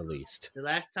that were released. the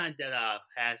last time that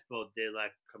Hasbro did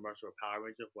like a commercial for Power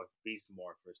Rangers was Beast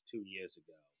Morphers 2 years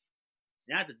ago.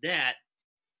 And after that,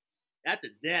 after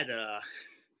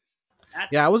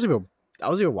Yeah, I was even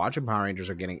watching Power Rangers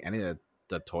or getting any of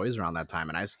the toys around that time,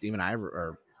 and I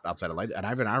or outside of light, and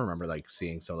I remember like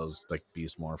seeing some of those like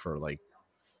Beast More for like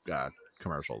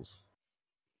commercials.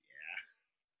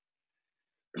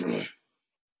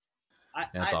 I,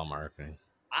 Yeah, it's I all marketing.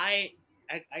 I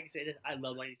can say this. I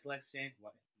love Lightning Collection. It's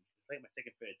like my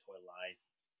second favorite toy line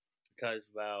because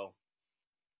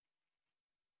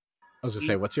I was gonna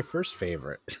say, what's your first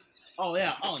favorite? oh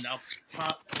yeah, oh no,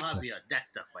 probably that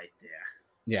stuff right there.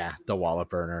 Yeah, the wallet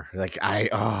burner. Like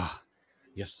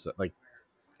yes, like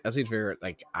SH figure.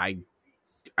 Like I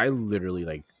literally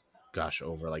like gush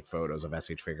over like photos of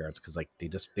SH figure arts because like they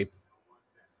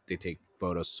take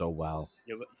photos so well.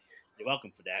 You're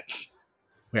welcome for that.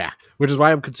 Yeah, which is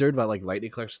why I'm concerned about like Lightning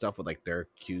Collector stuff with like their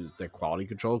quality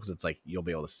control because it's like you'll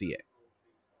be able to see it.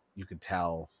 You can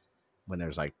tell when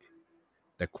there's like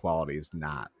the quality is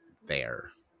not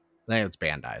there. Then it's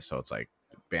Bandai, so it's like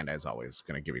Bandai's always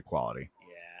going to give you quality.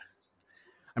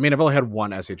 Yeah, I mean, I've only had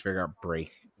one SH figure out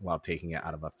break while taking it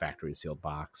out of a factory sealed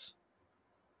box,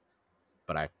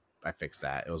 but I fixed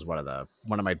that. It was one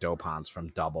of my Dopons from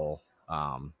Double.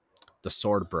 The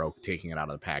sword broke taking it out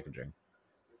of the packaging.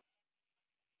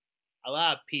 a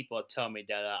lot of people tell me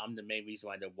that I'm the main reason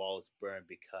why the walls burn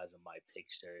because of my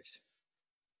pictures.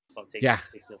 From taking Yeah,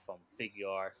 pictures from figure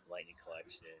art, Lightning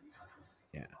Collection,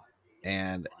 yeah,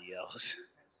 and videos.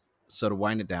 so to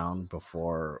wind it down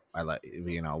before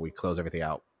we close everything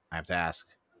out, I have to ask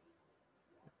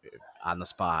on the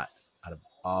spot out of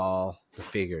all the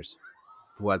figures,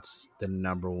 what's the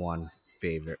number one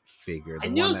favorite figure? I The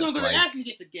one knew someone that's was gonna like, ask me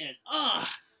this again. Ugh.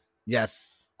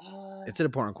 yes, Uh, it's an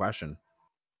important question.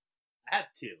 I have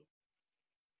two.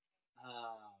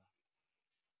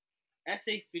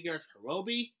 SA figures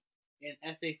Hirobi and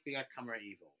SA figure Camera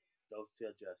Evil. Those two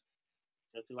are just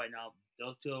those two right now.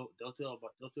 Those two are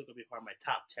gonna be part of my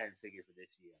top 10 figures for this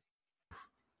year.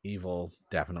 Evil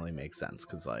definitely makes sense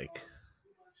because like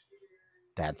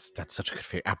that's such a good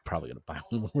figure. I'm probably gonna buy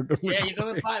one when we're done Yeah, you're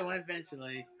gonna recording. buy one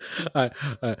eventually. I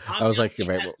was like, I'm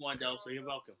right, has one though, so you're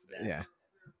welcome for that. yeah.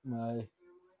 My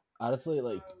honestly,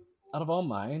 like out of all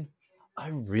mine, I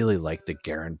really like the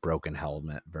Garen Broken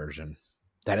Helmet version.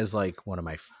 That is like one of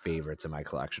my favorites in my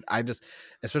collection. I just,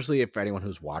 especially if anyone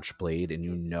who's watched Blade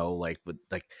and like with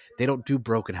like they don't do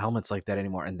broken helmets like that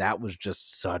anymore, and that was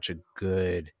just such a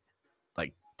good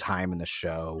like time in the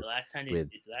show with The last time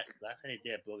they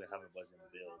did Broken Hammer wasn't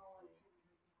built.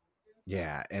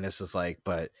 yeah, and it's just like,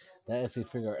 but that SH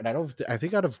figure, and I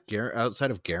think outside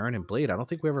of Garen and Blade, I don't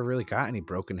think we ever really got any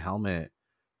broken helmet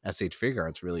SH figure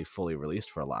arts really fully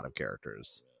released for a lot of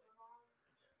characters.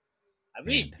 I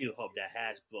really And do hope that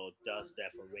Hasbro does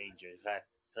that for Rangers.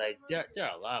 Like there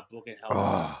are a lot of broken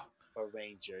helmets oh, for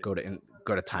Rangers. go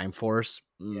to Time Force.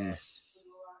 Yes.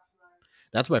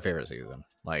 That's my favorite season.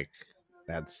 Like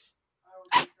that's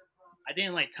I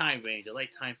didn't like Time Ranger. I like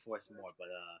Time Force more, but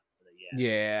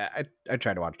yeah. yeah. I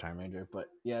tried to watch Time Ranger, but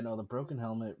yeah, no, the broken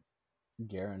helmet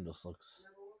Garen just looks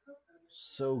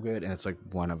so good, and it's like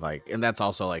one of like, and that's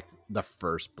also like the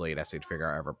first Blade SH figure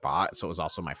I ever bought. So it was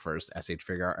also my first SH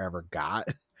figure I ever got.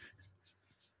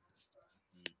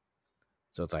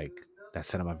 So it's like that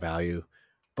sentiment value,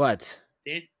 but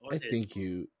I think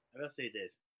you. I will say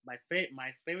this: my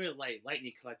favorite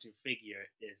Lightning Collection figure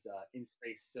is In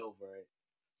Space Silver,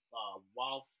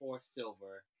 Wild Force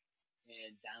Silver,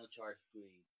 and Dino Charge Green.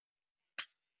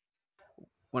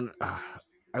 When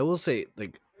I will say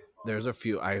like there's a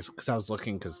few because I was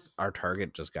looking because our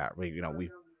Target just got we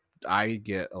I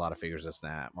get a lot of figures this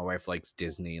and that. My wife likes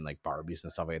Disney and like Barbies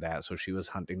and stuff like that, so she was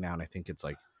hunting down, I think it's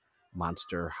like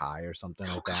Monster High or something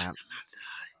like that.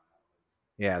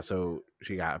 Yeah, so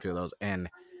she got a few of those, and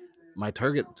my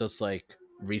Target just like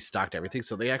restocked everything,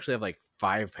 so they actually have like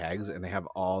 5 pegs, and they have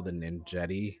all the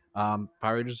Ninjetti Power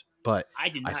Rangers. But I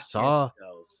did I not get saw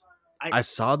those. I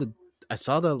saw the I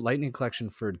saw the Lightning collection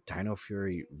for Dino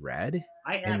Fury Red,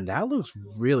 I have. and that looks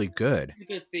really good. He's a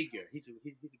good figure. He's a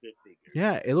good figure.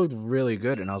 Yeah, it looked really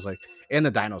good, and I was like, and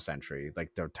the Dino Sentry,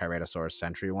 like the Tyrannosaurus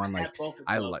Sentry one, I like have both of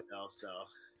I those like. though, so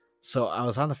So I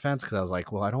was on the fence because I was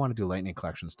like, well, I don't want to do Lightning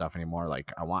Collection stuff anymore.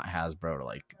 Like, I want Hasbro to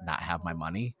like not have my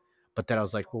money. But then I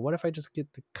was like, well, what if I just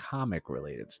get the comic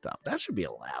related stuff? That should be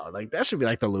allowed. Like, that should be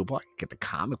like the loophole. I can get the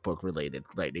comic book related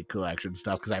Lightning Collection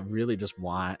stuff because I really just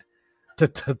want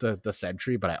the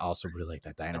Sentry, but I also really like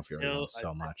that Dino Fury one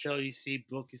so much. Until you see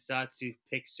Brokusatsu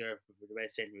picture for the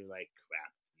Red Center, you're like,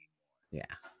 crap.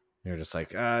 Yeah. You're just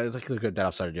like, it's like look at that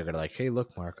outside. You're gonna like, hey,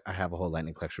 look, Mark, I have a whole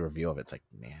Lightning Collection review of it. It's like,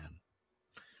 man.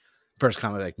 First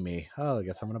comment like me, oh, I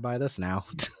guess I'm gonna buy this now.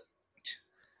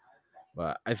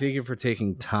 But I thank you for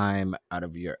taking time out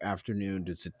of your afternoon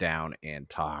to sit down and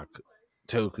talk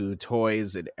Toku,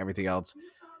 toys, and everything else.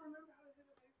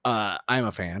 I'm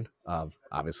a fan of,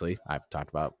 obviously, I've talked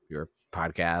about your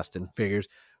podcast and figures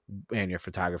and your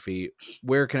photography.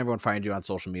 Where can everyone find you on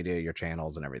social media, your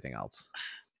channels, and everything else?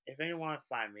 If anyone want to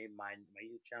find me, my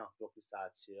YouTube channel,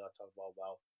 Brokusatsu, I'll talk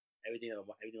about everything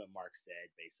what Mark said,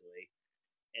 basically.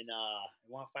 And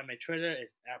you want to find my Twitter?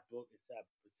 It's at Brokusatsu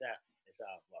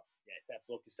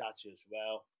as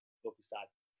well.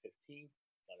 Brokusatsu 15,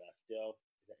 but still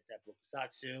it's at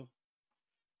Brokusatsu.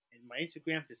 And my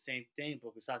Instagram the same thing,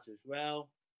 Brokusatsu as well.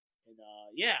 And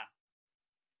yeah,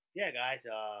 guys,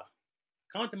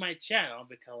 come to my channel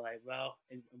because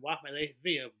and watch my latest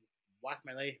video. Watch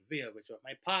my latest video, which was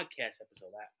my podcast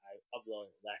episode that I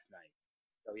uploaded last night.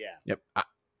 So yeah. Yep.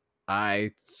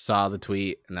 I saw the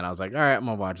tweet and then I was like, all right, I'm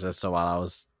gonna watch this. So while I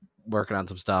was working on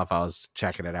some stuff, I was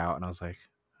checking it out and I was like,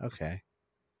 okay.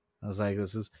 I was like,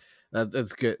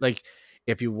 that's good. Like,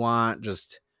 if you want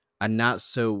just a not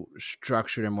so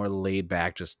structured and more laid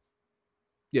back, just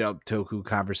Toku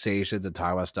conversations and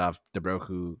talk about stuff, the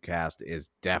Broku cast is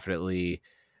definitely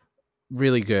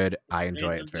really good. I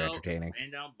enjoy it. It's very entertaining.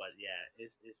 Random, but yeah,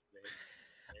 it's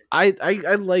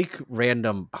I like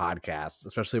random podcasts,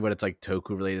 especially when it's like Toku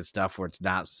related stuff where it's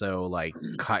not so like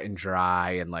cut and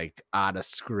dry and like out of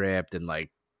script and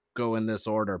like go in this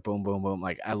order, boom, boom, boom.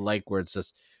 Like I like where it's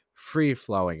just free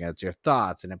flowing. It's your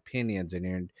thoughts and opinions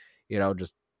and you're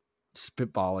just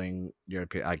spitballing your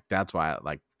opinion. Like that's why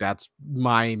that's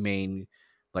my main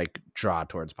like draw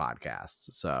towards podcasts.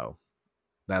 So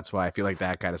that's why I feel like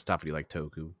that kind of stuff. If you like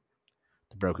Toku,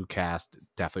 the Broku cast,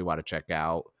 definitely want to check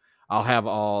out. I'll have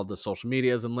all the social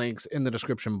medias and links in the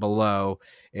description below.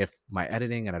 If my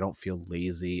editing and I don't feel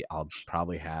lazy, I'll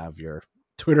probably have your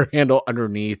Twitter handle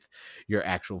underneath your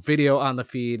actual video on the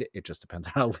feed. It just depends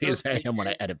on how lazy I am when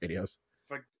I edit videos.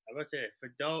 I would say for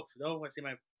those who want to see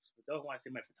my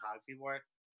photography work,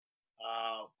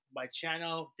 my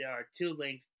channel there are two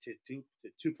links to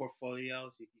two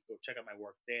portfolios. You can go check out my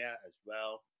work there as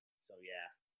well. So yeah.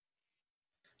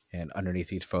 And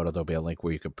underneath each photo, there'll be a link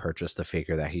where you could purchase the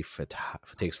figure that he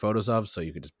takes photos of. So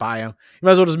you could just buy them. You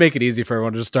might as well just make it easy for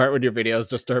everyone to start with your videos.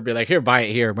 Just start be like, here, buy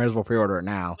it here. Might as well pre-order it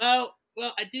now.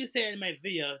 Well, I do say in my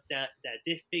video that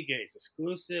this figure is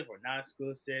exclusive or not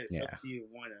exclusive. It's up to you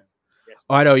want to.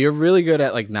 Oh, I know you're really good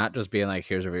at like not just being like,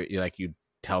 here's a you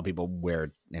tell people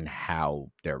where and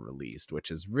how they're released, which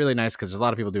is really nice because a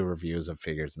lot of people do reviews of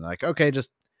figures and they're like, okay,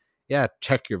 just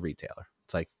check your retailer.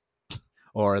 It's like,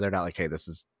 or they're not like, hey,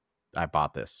 I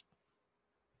bought this.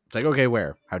 It's like, okay,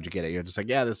 where? How'd you get it? You're just like,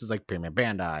 yeah, this is like Premium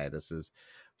Bandai. This is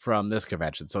from this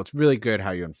convention. So it's really good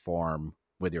how you inform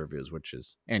with your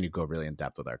reviews, and you go really in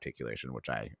depth with articulation, which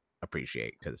I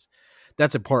appreciate because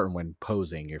that's important when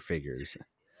posing your figures.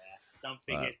 Yeah, some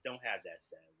figures don't have that,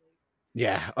 sadly.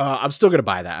 Yeah, I'm still going to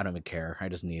buy that. I don't even care. I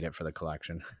just need it for the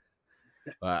collection.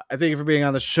 I thank you for being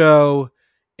on the show.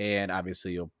 And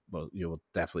obviously, you will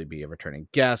definitely be a returning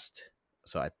guest.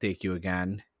 So I thank you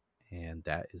again. And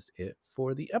that is it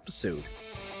for the episode.